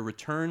attachment figure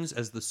returns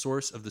as the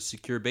source of the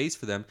secure base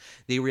for them,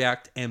 they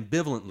react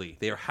ambivalently.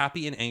 They are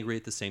happy and angry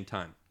at the same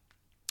time.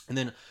 And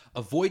then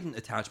avoidant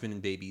attachment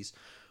in babies.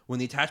 When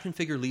the attachment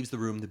figure leaves the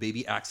room, the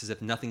baby acts as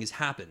if nothing has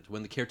happened.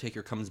 When the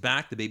caretaker comes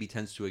back, the baby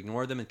tends to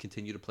ignore them and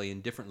continue to play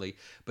indifferently.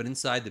 But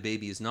inside, the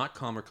baby is not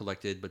calm or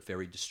collected, but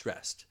very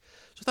distressed.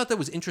 So I thought that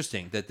was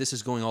interesting, that this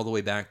is going all the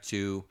way back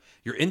to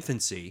your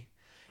infancy.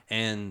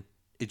 And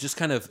it just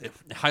kind of it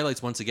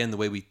highlights once again the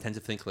way we tend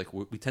to think, like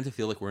we tend to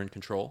feel like we're in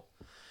control.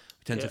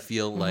 We tend to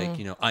feel like,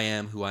 I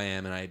am who I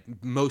am, and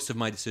most of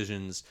my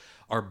decisions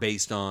are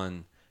based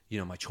on,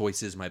 my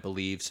choices, my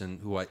beliefs, and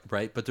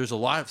right? But there's a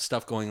lot of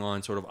stuff going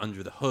on sort of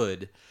under the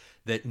hood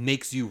that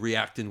makes you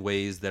react in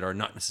ways that are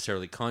not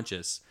necessarily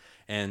conscious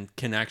and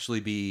can actually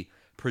be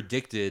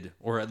predicted,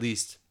 or at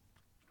least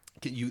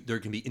there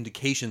can be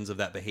indications of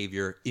that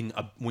behavior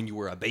when you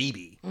were a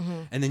baby.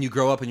 Mm-hmm. And then you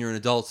grow up and you're an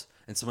adult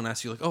and someone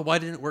asks you like, oh, why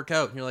didn't it work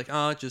out? And you're like,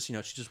 oh, just, she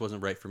just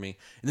wasn't right for me.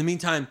 In the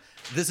meantime,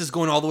 this is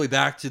going all the way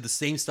back to the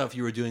same stuff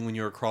you were doing when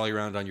you were crawling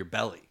around on your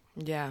belly.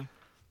 Yeah.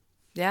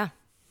 Yeah.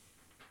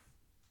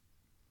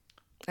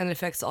 And it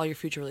affects all your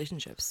future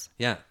relationships.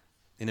 Yeah.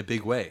 In a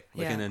big way.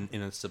 Like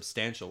in a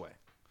substantial way.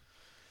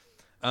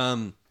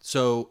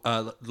 So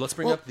let's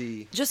bring up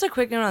the... Just a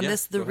quick note on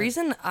this. The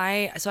reason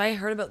I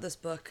heard about this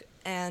book,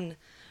 and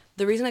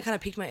the reason I kind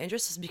of piqued my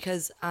interest is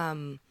because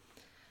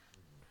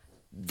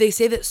they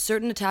say that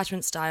certain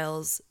attachment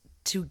styles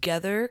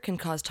together can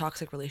cause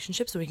toxic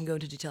relationships, and we can go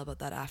into detail about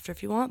that after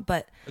if you want.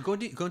 But go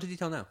into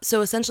detail now.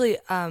 So essentially,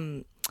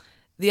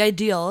 the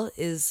ideal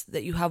is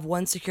that you have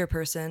one secure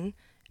person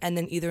and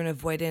then either an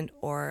avoidant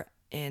or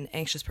an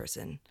anxious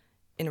person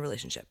in a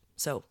relationship.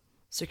 So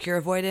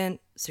secure avoidant,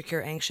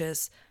 secure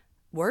anxious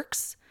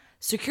works.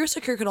 Secure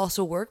could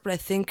also work, but I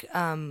think,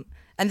 and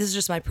this is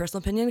just my personal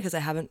opinion because I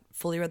haven't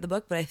fully read the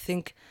book, but I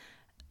think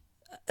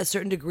a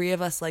certain degree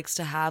of us likes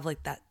to have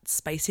like that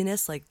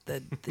spiciness, like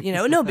but you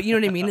know what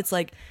I mean? It's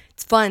like,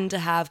 it's fun to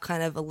have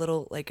kind of a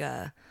little like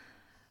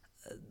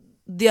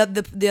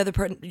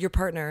your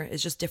partner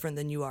is just different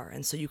than you are.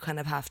 And so you kind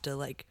of have to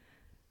like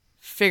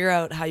figure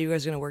out how you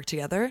guys are going to work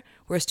together.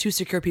 Whereas two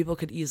secure people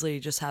could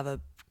easily just have a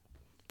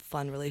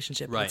fun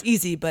relationship. Right. It's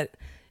easy, but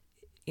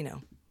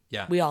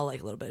we all like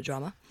a little bit of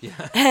drama.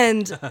 Yeah.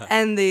 And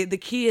the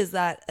key is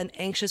that an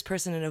anxious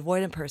person and an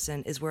avoidant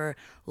person is where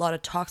a lot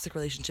of toxic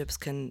relationships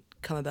can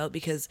come about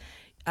because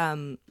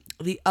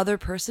the other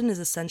person is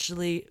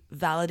essentially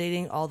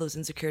validating all those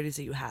insecurities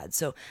that you had.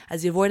 So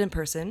as the avoidant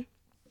person,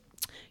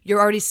 you're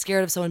already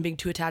scared of someone being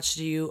too attached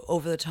to you,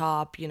 over the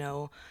top,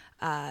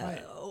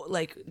 right.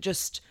 Like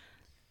just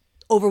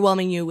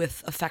overwhelming you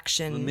with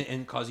affection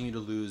and causing you to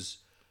lose.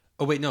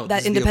 Oh wait, no,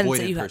 that independence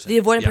that you have. The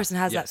avoidant person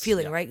has that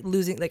feeling, right?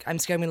 Losing, like I'm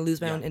scared I'm going to lose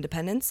my own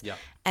independence. Yeah.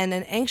 And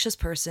an anxious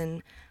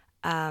person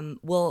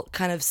will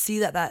kind of see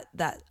that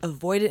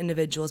avoidant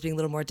individual as being a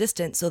little more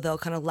distant, so they'll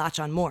kind of latch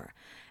on more.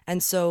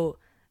 And so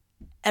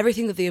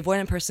everything that the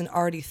avoidant person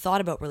already thought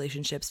about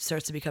relationships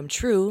starts to become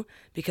true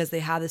because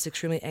they have this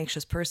extremely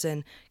anxious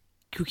person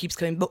who keeps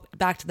coming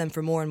back to them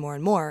for more and more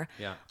and more.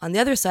 Yeah. On the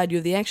other side, you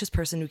have the anxious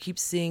person who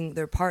keeps seeing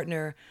their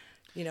partner,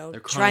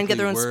 try and get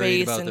their own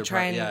space and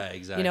try and,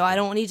 exactly. I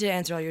don't need to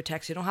answer all your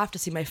texts. You don't have to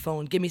see my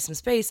phone. Give me some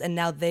space. And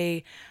now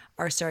they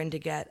are starting to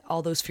get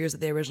all those fears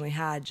that they originally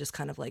had just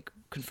kind of like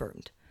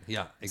confirmed.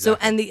 Yeah, exactly.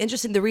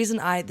 So, and the reason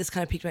this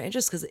kind of piqued my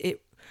interest because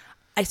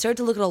I started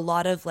to look at a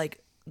lot of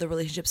like the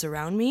relationships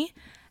around me,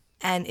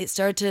 and it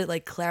started to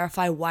like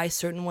clarify why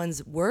certain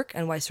ones work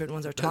and why certain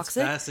ones are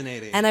toxic. That's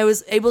fascinating. And I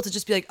was able to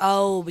just be like,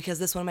 oh, because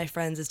this one of my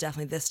friends is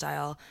definitely this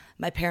style.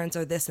 My parents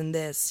are this and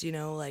this,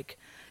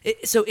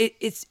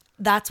 it's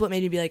that's what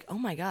made me be like, oh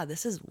my God,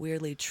 this is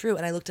weirdly true.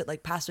 And I looked at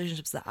like past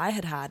relationships that I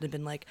had and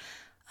been like,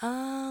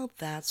 oh,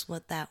 that's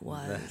what that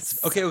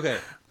was. Okay.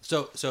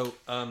 So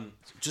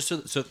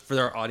just so for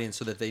our audience,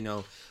 so that they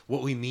know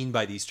what we mean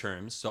by these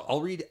terms. So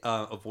I'll read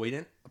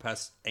avoidant. I'll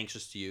pass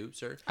anxious to you,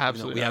 sir.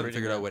 Absolutely. We haven't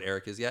figured out what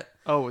Eric is yet.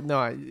 Oh no.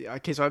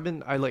 Okay. So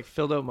I like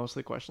filled out most of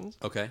the questions.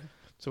 Okay.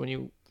 So when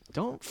you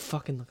don't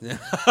fucking look.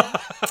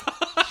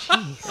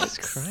 Jesus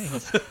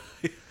Christ.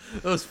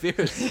 Those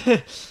fears.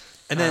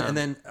 And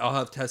then I'll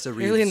have Tessa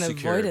read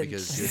secure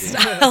because you're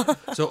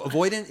so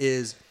avoidant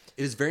is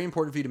It is very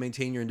important for you to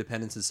maintain your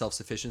independence and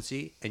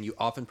self-sufficiency, and you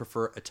often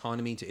prefer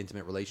autonomy to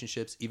intimate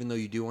relationships. Even though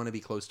you do want to be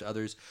close to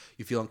others,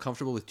 you feel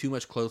uncomfortable with too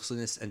much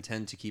closeness and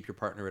tend to keep your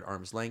partner at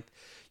arm's length.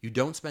 You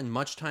don't spend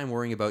much time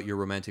worrying about your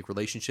romantic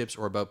relationships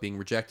or about being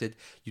rejected.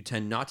 You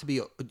tend not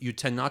to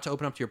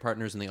open up to your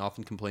partners, and they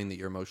often complain that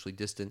you're emotionally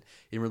distant.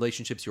 In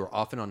relationships, you are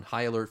often on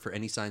high alert for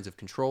any signs of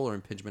control or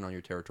impingement on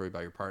your territory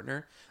by your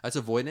partner. That's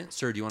avoidant.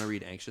 Sir, do you want to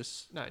read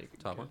anxious? No, you can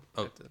Top one. I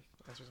Oh, have to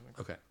answer something.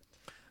 okay.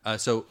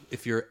 So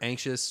if you're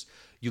anxious,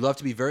 you love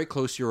to be very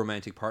close to your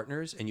romantic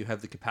partners and you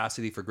have the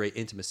capacity for great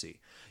intimacy.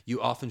 You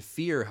often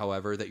fear,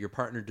 however, that your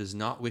partner does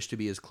not wish to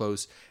be as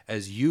close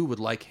as you would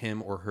like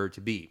him or her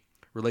to be.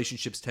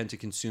 Relationships tend to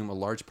consume a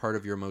large part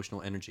of your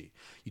emotional energy.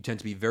 You tend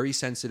to be very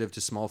sensitive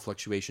to small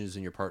fluctuations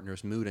in your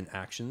partner's mood and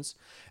actions.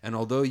 And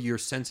although your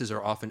senses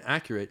are often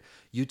accurate,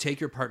 you take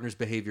your partner's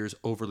behaviors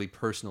overly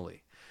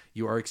personally.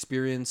 You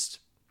experience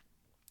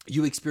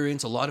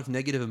a lot of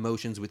negative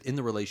emotions within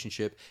the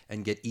relationship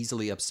and get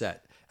easily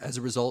upset. As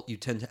a result, you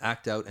tend to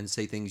act out and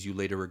say things you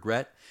later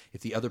regret.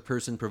 If the other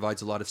person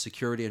provides a lot of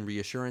security and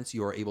reassurance,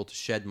 you are able to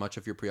shed much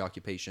of your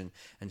preoccupation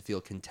and feel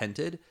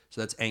contented.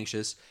 So that's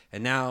anxious.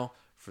 And now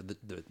for the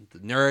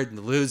nerd and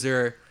the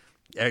loser,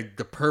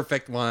 the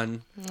perfect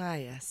one. Ah,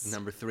 yes.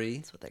 Number 3.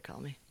 That's what they call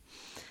me.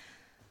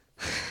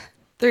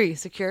 3,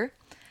 secure.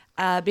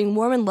 Being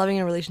warm and loving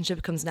in a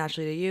relationship comes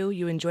naturally to you.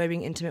 You enjoy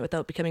being intimate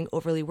without becoming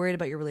overly worried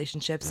about your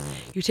relationships.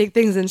 You take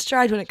things in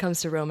stride when it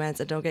comes to romance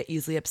and don't get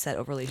easily upset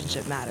over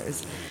relationship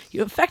matters.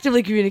 You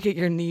effectively communicate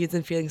your needs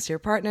and feelings to your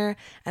partner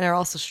and are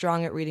also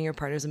strong at reading your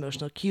partner's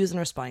emotional cues and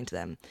responding to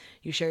them.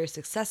 You share your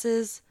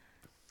successes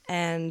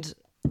and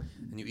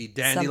And you eat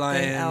something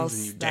dandelions else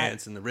and you that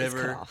dance in the is cut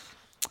river. off.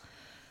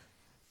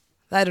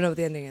 I don't know what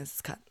the ending is.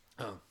 It's cut.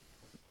 Oh.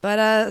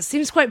 But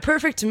seems quite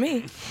perfect to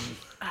me.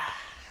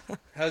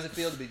 How does it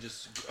feel to be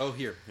just... Oh,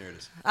 here it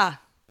is.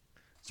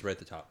 It's right at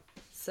the top.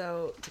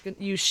 So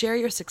you share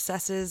your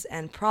successes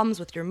and problems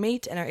with your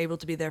mate and are able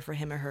to be there for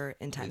him or her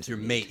in times It's your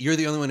of need. mate. You're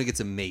the only one who gets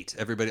a mate.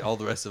 Everybody, all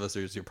the rest of us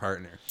are just your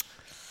partner.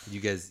 You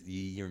guys,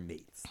 you're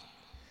mates.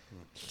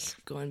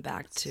 Going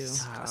back to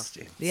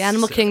Disgusting. the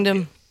animal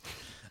kingdom.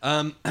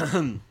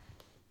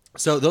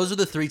 So those are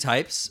the 3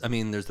 types. I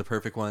mean, there's the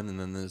perfect one, and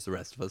then there's the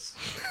rest of us.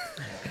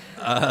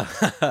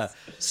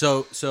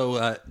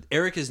 So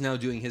Eric is now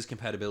doing his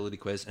compatibility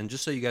quiz, and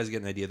just so you guys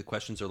get an idea, the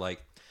questions are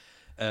like,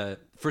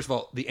 first of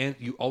all,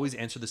 you always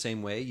answer the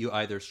same way. You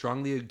either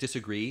strongly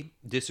disagree,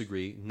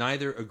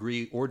 neither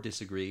agree or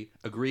disagree,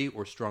 agree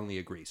or strongly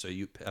agree. So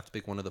you have to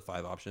pick one of the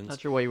 5 options.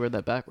 Not sure why you read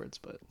that backwards,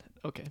 but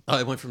okay. Oh,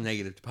 I went from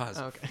negative to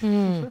positive.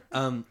 Oh,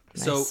 okay.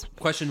 So Nice.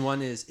 question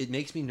 1 is, it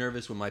makes me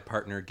nervous when my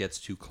partner gets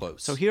too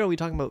close. So here are we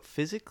talking about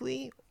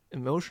physically,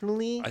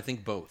 emotionally, I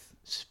think both.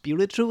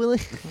 spiritually,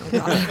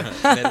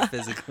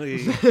 Metaphysically,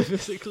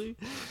 physically?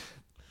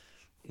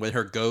 when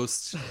her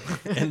ghost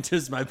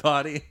enters my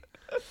body,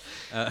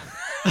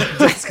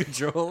 takes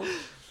control.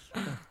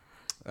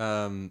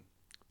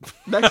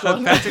 Next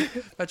one.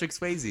 Patrick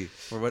Swayze,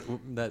 or what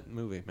that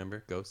movie?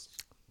 Remember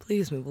Ghost?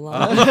 Please move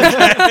along.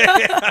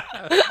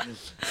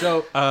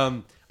 So,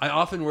 I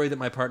often worry that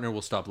my partner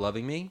will stop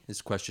loving me.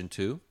 Is question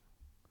 2.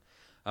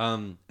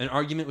 An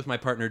argument with my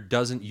partner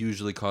doesn't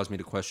usually cause me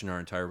to question our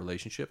entire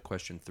relationship.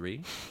 Question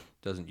 3.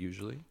 Doesn't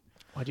usually.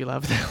 Why'd you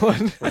laugh at that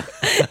one?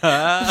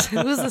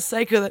 Who's the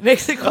psycho that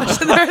makes it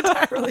question their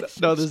entire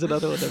relationship? No, there's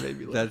another one that made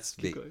me laugh. That's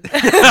me. going.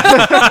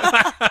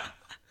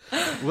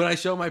 When I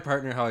show my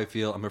partner how I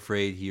feel, I'm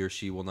afraid he or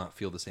she will not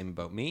feel the same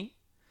about me.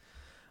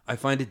 I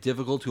find it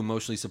difficult to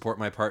emotionally support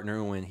my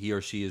partner when he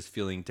or she is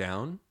feeling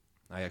down.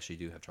 I actually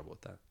do have trouble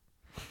with that.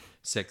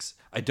 6,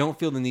 I don't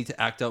feel the need to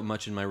act out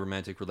much in my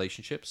romantic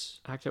relationships.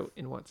 Act out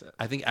in what sense?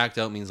 I think act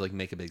out means like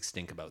make a big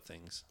stink about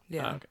things.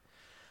 Yeah. Okay.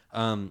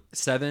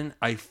 7,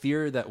 I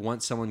fear that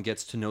once someone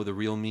gets to know the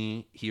real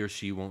me, he or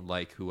she won't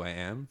like who I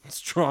am.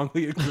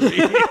 Strongly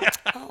agree.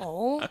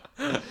 Oh,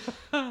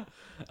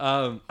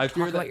 I fear talk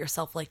that about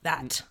yourself like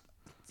that.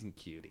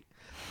 cutie.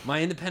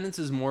 My independence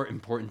is more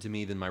important to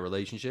me than my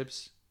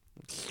relationships.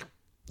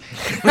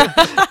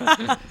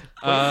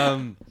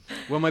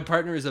 When my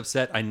partner is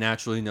upset, I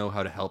naturally know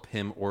how to help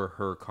him or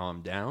her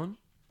calm down.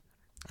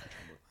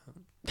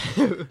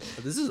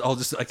 This is all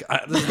just like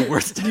this is the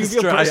worst test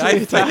feel try. I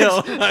personally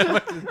fail. I'm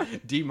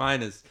like D-.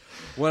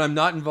 When I'm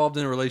not involved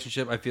in a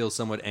relationship, I feel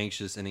somewhat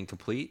anxious and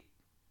incomplete.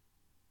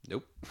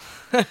 Nope.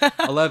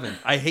 11.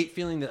 I hate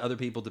feeling that other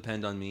people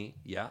depend on me.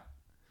 Yeah.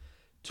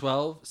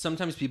 12.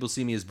 Sometimes people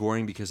see me as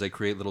boring because I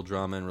create little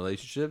drama in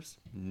relationships.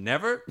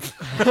 Never.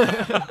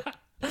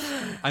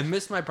 I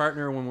miss my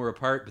partner when we're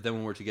apart, but then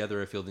when we're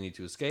together, I feel the need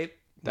to escape.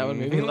 That one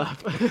made me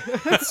laugh.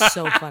 It's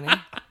so funny.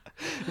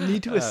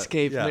 Need to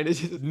escape. yeah. Man. It's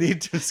just-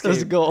 Need to That's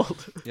escape.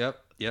 gold. Yep.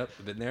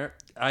 I've been there.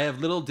 I have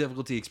little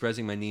difficulty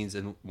expressing my needs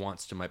and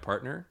wants to my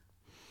partner.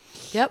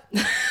 Yep.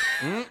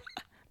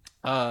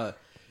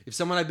 If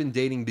someone I've been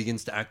dating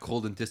begins to act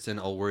cold and distant,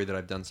 I'll worry that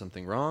I've done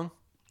something wrong.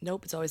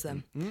 Nope, it's always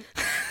them.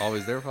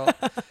 always their fault.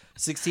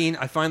 16,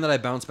 I find that I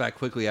bounce back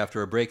quickly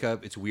after a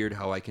breakup. It's weird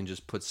how I can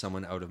just put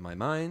someone out of my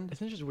mind.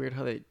 Isn't it just weird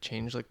how they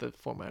change like the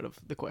format of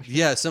the question?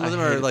 Yeah, some of them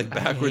are like I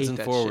backwards hate and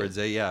that forwards.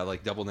 shit. Yeah,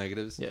 like double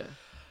negatives. Yeah.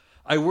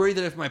 I worry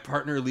that if my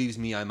partner leaves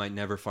me, I might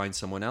never find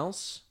someone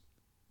else.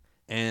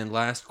 And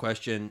last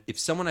question, if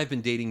someone I've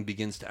been dating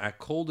begins to act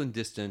cold and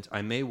distant,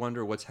 I may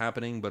wonder what's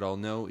happening, but I'll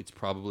know it's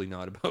probably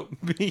not about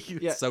me. It's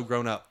Yeah. so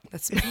grown up.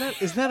 That's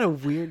Isn't that a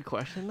weird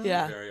question though?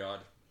 yeah. Very odd.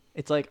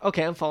 It's like,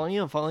 okay, I'm following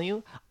you.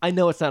 I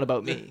know it's not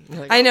about me.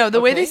 You're like, I know the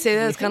way they okay. say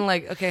that is kind of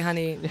like, okay,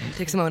 honey,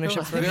 take some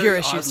ownership for Very your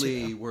issues.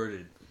 oddly Too.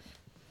 worded.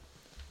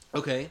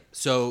 Okay,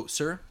 so,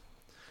 sir,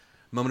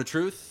 moment of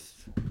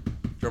truth.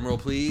 Drum roll,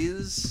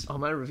 please. Oh,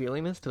 am I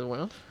revealing this to the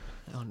world?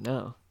 Oh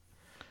no.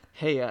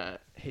 Hey,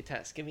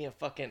 Tess, give me a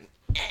fucking.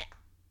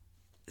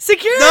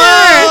 Secure. I'm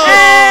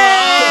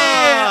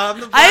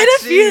the I had black a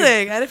sheep.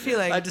 feeling. I had a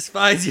feeling. I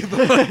despise you,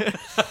 boy.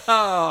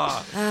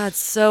 Ah, it's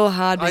so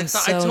hard being I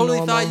so totally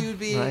normal. thought you'd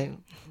be Right.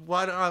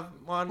 one of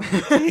one.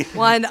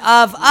 One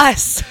of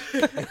us.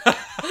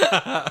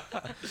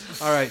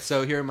 All right,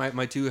 so here are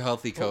my two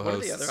healthy What are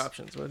co-hosts. the other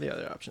options? We're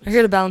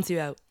here to balance you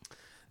out.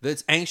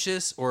 That's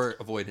anxious or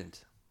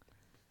avoidant.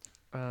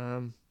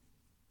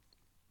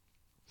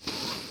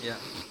 Yeah,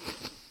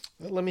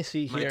 Let me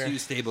see my here. two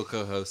stable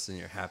co-hosts in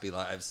your happy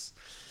lives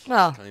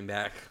Well, coming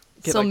back.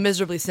 Get, so like-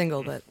 miserably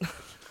single, but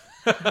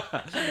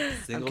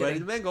Single, kidding. ready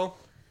to mingle.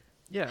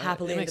 Yeah,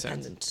 happily it makes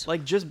independent. sense.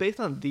 Like just based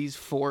on these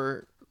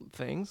four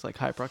things, like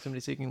high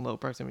proximity seeking, low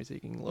proximity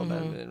seeking, low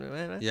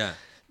Yeah,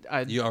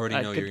 I You already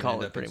know I you're could gonna call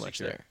end it up pretty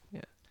much insecure. there.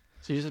 Yeah.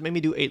 So you just made me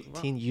do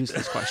 18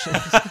 useless questions.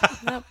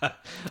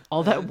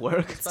 All that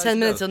work. it's 10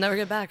 minutes. You'll never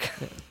get back.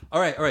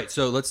 All right.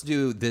 So let's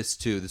do this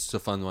too. This is a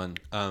fun one.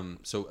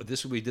 So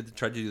this we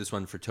tried to do this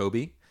one for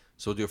Toby.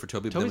 So we'll do it for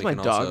Toby. Toby's but then my we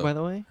can dog, also, by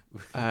the way.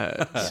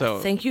 So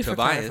Thank you for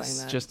Tobias,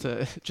 clarifying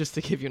that. just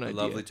to give you an idea,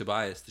 Lovely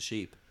Tobias, the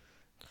sheep.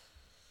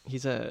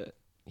 he's a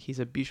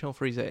Bichon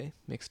Frise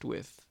mixed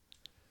with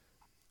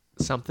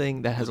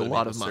something that has a Little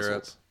lot of maple syrup.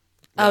 muscles.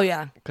 Oh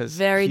yeah, 'Cause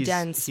very he's-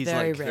 dense, he's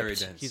very like- ripped. Very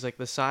dense. He's like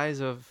the size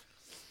of.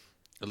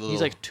 A little.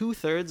 He's like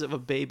 2/3 of a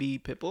baby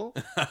pitbull.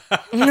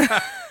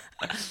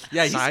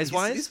 yeah,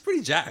 size-wise? he's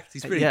pretty jacked.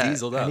 He's pretty yeah,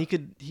 dieseled up.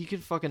 and he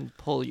could fucking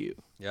pull you.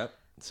 Yep,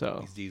 So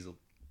he's dieseled.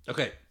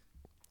 Okay,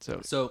 so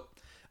so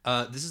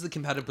this is the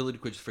compatibility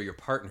quiz for your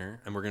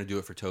partner, and we're gonna do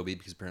it for Toby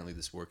because apparently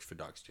this works for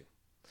dogs too.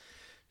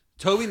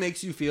 Toby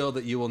makes you feel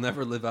that you will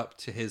never live up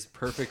to his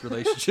perfect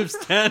relationship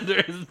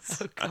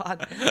standards. Oh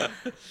God.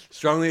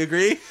 Strongly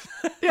agree?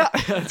 yeah,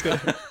 that's good.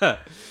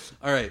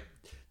 All right.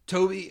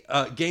 Toby,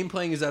 game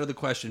playing is out of the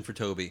question for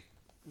Toby.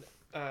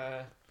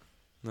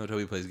 No,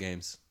 Toby plays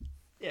games.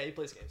 Yeah, he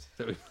plays games.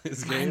 Toby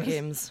plays Mind games.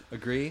 games.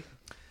 Agree?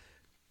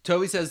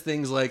 Toby says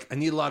things like, I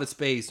need a lot of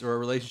space or a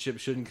relationship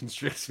shouldn't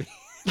constrict me.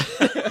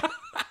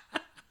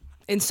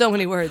 In so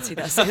many words, he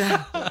does say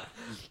that.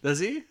 Does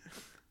he?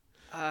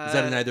 Is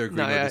that an either agree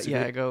No, or yeah, disagree?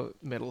 yeah, I go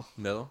middle.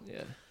 Middle?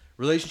 Yeah.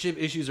 Relationship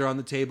issues are on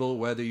the table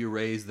whether you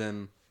raise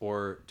them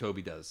or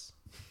Toby does.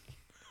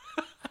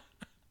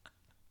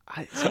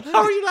 How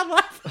are you not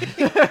laughing?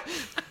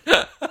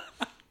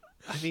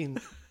 I mean,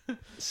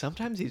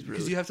 sometimes he's rude.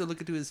 Because you have to look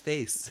into his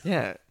face.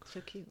 Yeah.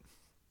 So cute.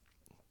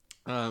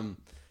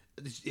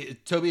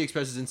 Toby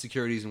expresses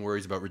insecurities and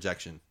worries about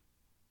rejection.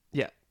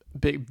 Yeah.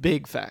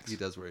 Big facts. He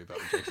does worry about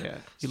rejection. Yeah.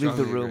 You leave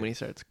the Strongly room agree. and he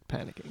starts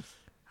panicking.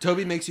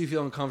 Toby makes you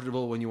feel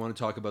uncomfortable when you want to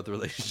talk about the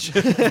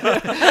relationship.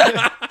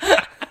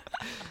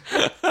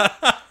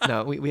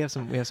 No, we have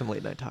some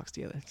late night talks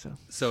together. So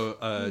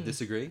So,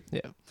 disagree? yeah.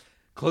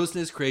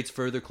 Closeness creates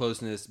further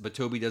closeness, but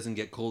Toby doesn't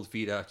get cold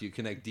feet after you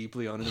connect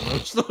deeply on an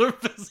emotional or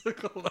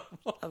physical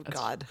level. Oh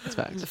God. That's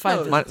facts. Define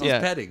No, physical. it's yeah.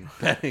 petting.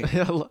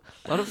 a lot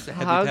of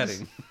Heavy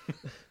hugs.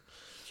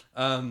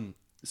 petting.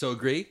 So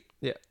agree?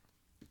 Yeah.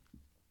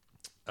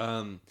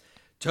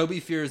 Toby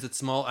fears that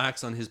small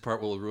acts on his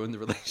part will ruin the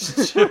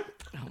relationship.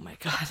 Oh my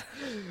God.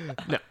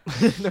 No.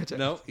 No chance.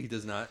 No, he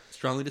does not.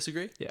 Strongly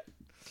disagree? Yeah.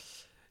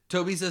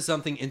 Toby says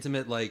something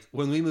intimate like,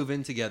 when we move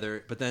in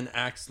together, but then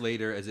acts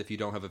later as if you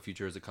don't have a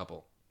future as a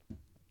couple.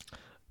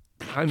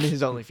 I'm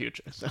his only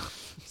future. So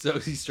So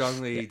he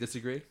strongly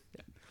disagree?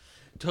 Yeah.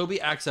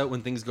 Toby acts out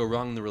when things go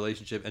wrong in the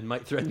relationship and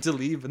might threaten to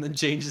leave and then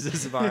changes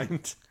his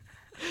mind.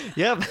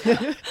 yeah.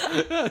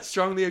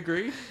 Strongly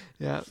agree?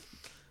 Yeah.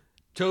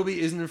 Toby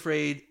isn't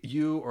afraid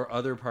you or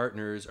other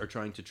partners are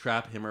trying to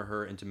trap him or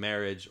her into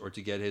marriage or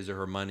to get his or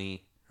her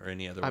money or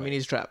any other way. I mean,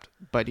 he's trapped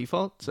by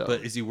default. So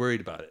But is he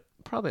worried about it?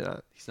 probably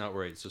not. He's not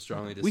worried, so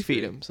strongly disagree. We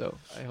feed him, so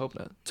I hope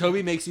not.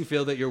 Toby makes you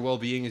feel that your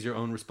well-being is your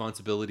own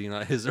responsibility,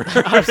 not his or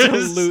hers.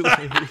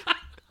 Absolutely.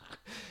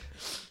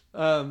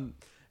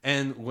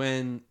 And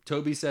when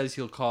Toby says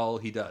he'll call,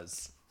 he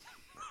does.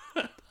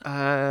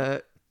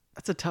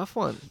 That's a tough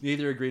one.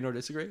 Neither agree nor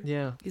disagree?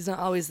 Yeah. He's not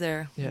always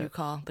there when Yeah. you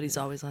call, but he's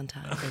always on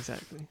time.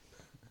 Exactly.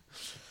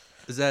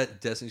 Is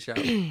that Destiny Child?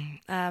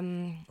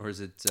 Or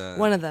is it...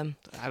 One of them.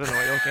 I don't know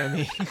why you look at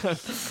me.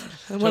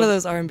 One of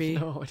those R&B.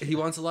 No. He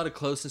wants a lot of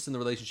closeness in the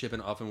relationship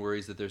and often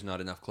worries that there's not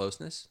enough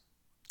closeness.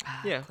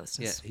 Yeah. Yeah,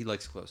 Closeness. he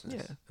likes closeness.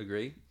 Yeah.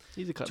 Agree?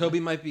 He's a cuddler. Toby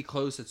might be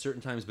close at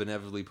certain times, but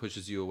inevitably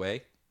pushes you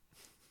away.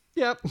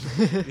 Yep.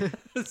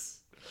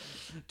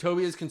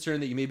 Toby is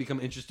concerned that you may become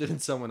interested in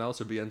someone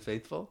else or be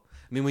unfaithful.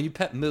 I mean, when you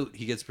pet Moot,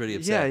 he gets pretty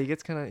upset. Yeah, he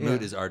gets kind of.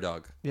 Moot is our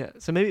dog. Yeah.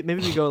 So maybe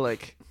we go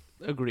like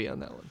agree on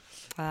that one.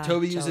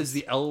 Toby Jealous. uses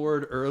the L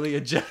word early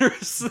and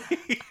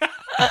generously.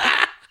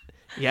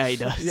 Yeah, he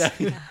does. Yeah,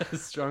 he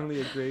does.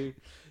 Strongly agree.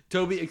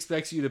 Toby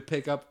expects you to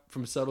pick up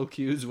from subtle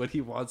cues what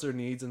he wants or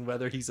needs and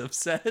whether he's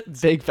upset.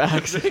 Big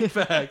facts. Big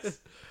facts.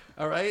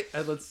 All right,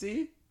 and let's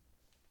see.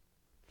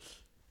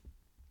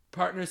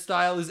 Partner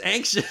style is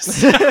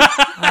anxious. We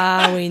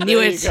knew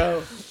There it. you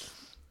go.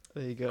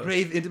 There you go.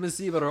 Crave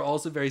intimacy, but are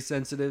also very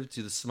sensitive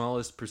to the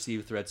smallest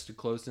perceived threats to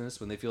closeness.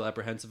 When they feel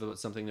apprehensive about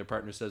something their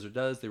partner says or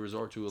does, they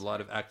resort to a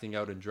lot of acting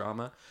out and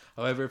drama.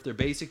 However, if their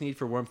basic need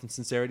for warmth and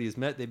sincerity is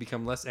met, they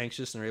become less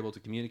anxious and are able to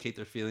communicate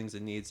their feelings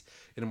and needs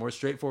in a more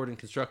straightforward and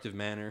constructive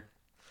manner.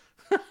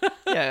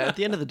 Yeah. At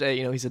the end of the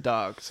day, he's a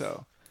dog,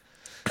 so.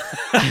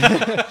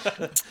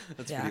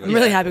 Yeah, I'm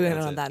really happy we went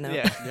That's on it. that note.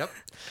 Yeah. Yep.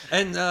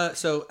 And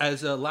so,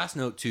 as a last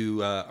note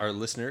to our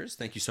listeners,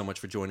 thank you so much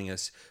for joining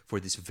us for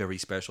this very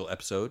special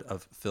episode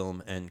of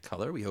Film and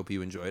Color. We hope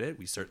you enjoyed it.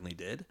 We certainly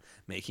did,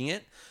 making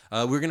it.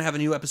 We're going to have a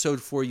new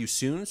episode for you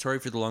soon. Sorry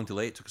for the long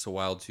delay. It took us a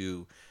while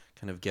to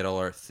kind of get all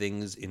our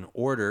things in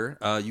order.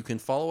 You can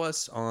follow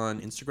us on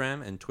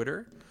Instagram and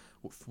Twitter.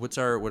 What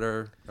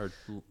are our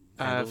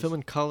handles? Film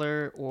and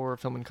Color or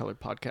Film and Color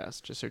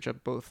podcast. Just search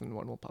up both and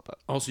one will pop up.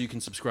 Also, you can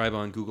subscribe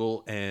on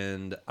Google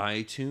and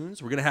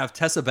iTunes. We're going to have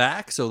Tessa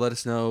back, so let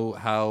us know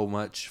how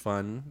much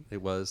fun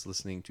it was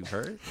listening to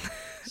her.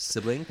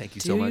 Sibling, thank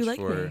you so Do you much like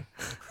for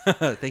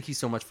thank you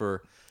so much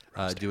for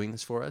doing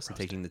this for us and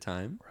taking the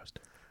time.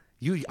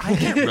 I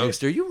can't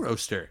roast her. You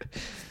roast her.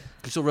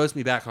 She'll roast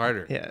me back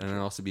harder. Yeah. And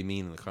I'll also be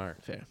mean in the car.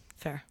 Fair.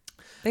 Fair.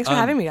 Thanks for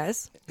having me,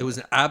 guys. It was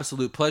an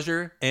absolute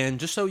pleasure. And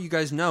just so you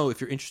guys know, if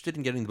you're interested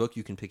in getting the book,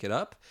 you can pick it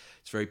up.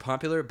 It's very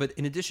popular. But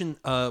in addition,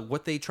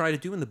 what they try to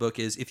do in the book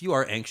is if you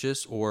are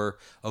anxious or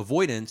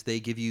avoidant, they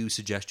give you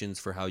suggestions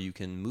for how you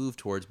can move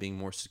towards being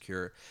more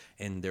secure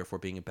and therefore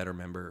being a better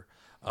member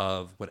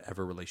of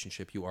whatever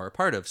relationship you are a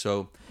part of.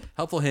 So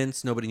helpful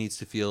hints. Nobody needs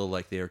to feel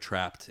like they are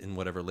trapped in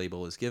whatever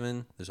label is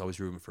given. There's always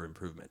room for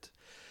improvement.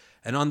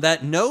 And on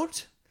that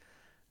note,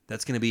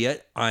 that's going to be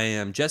it. I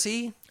am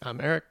Jesse.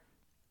 I'm Eric.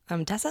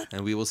 I'm Tessa.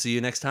 And we will see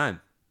you next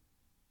time.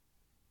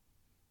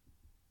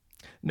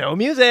 No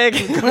music.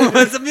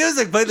 What's the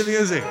music? Play the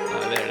music.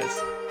 Oh, there it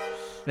is.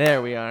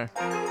 There we are.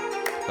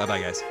 Bye-bye,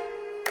 guys.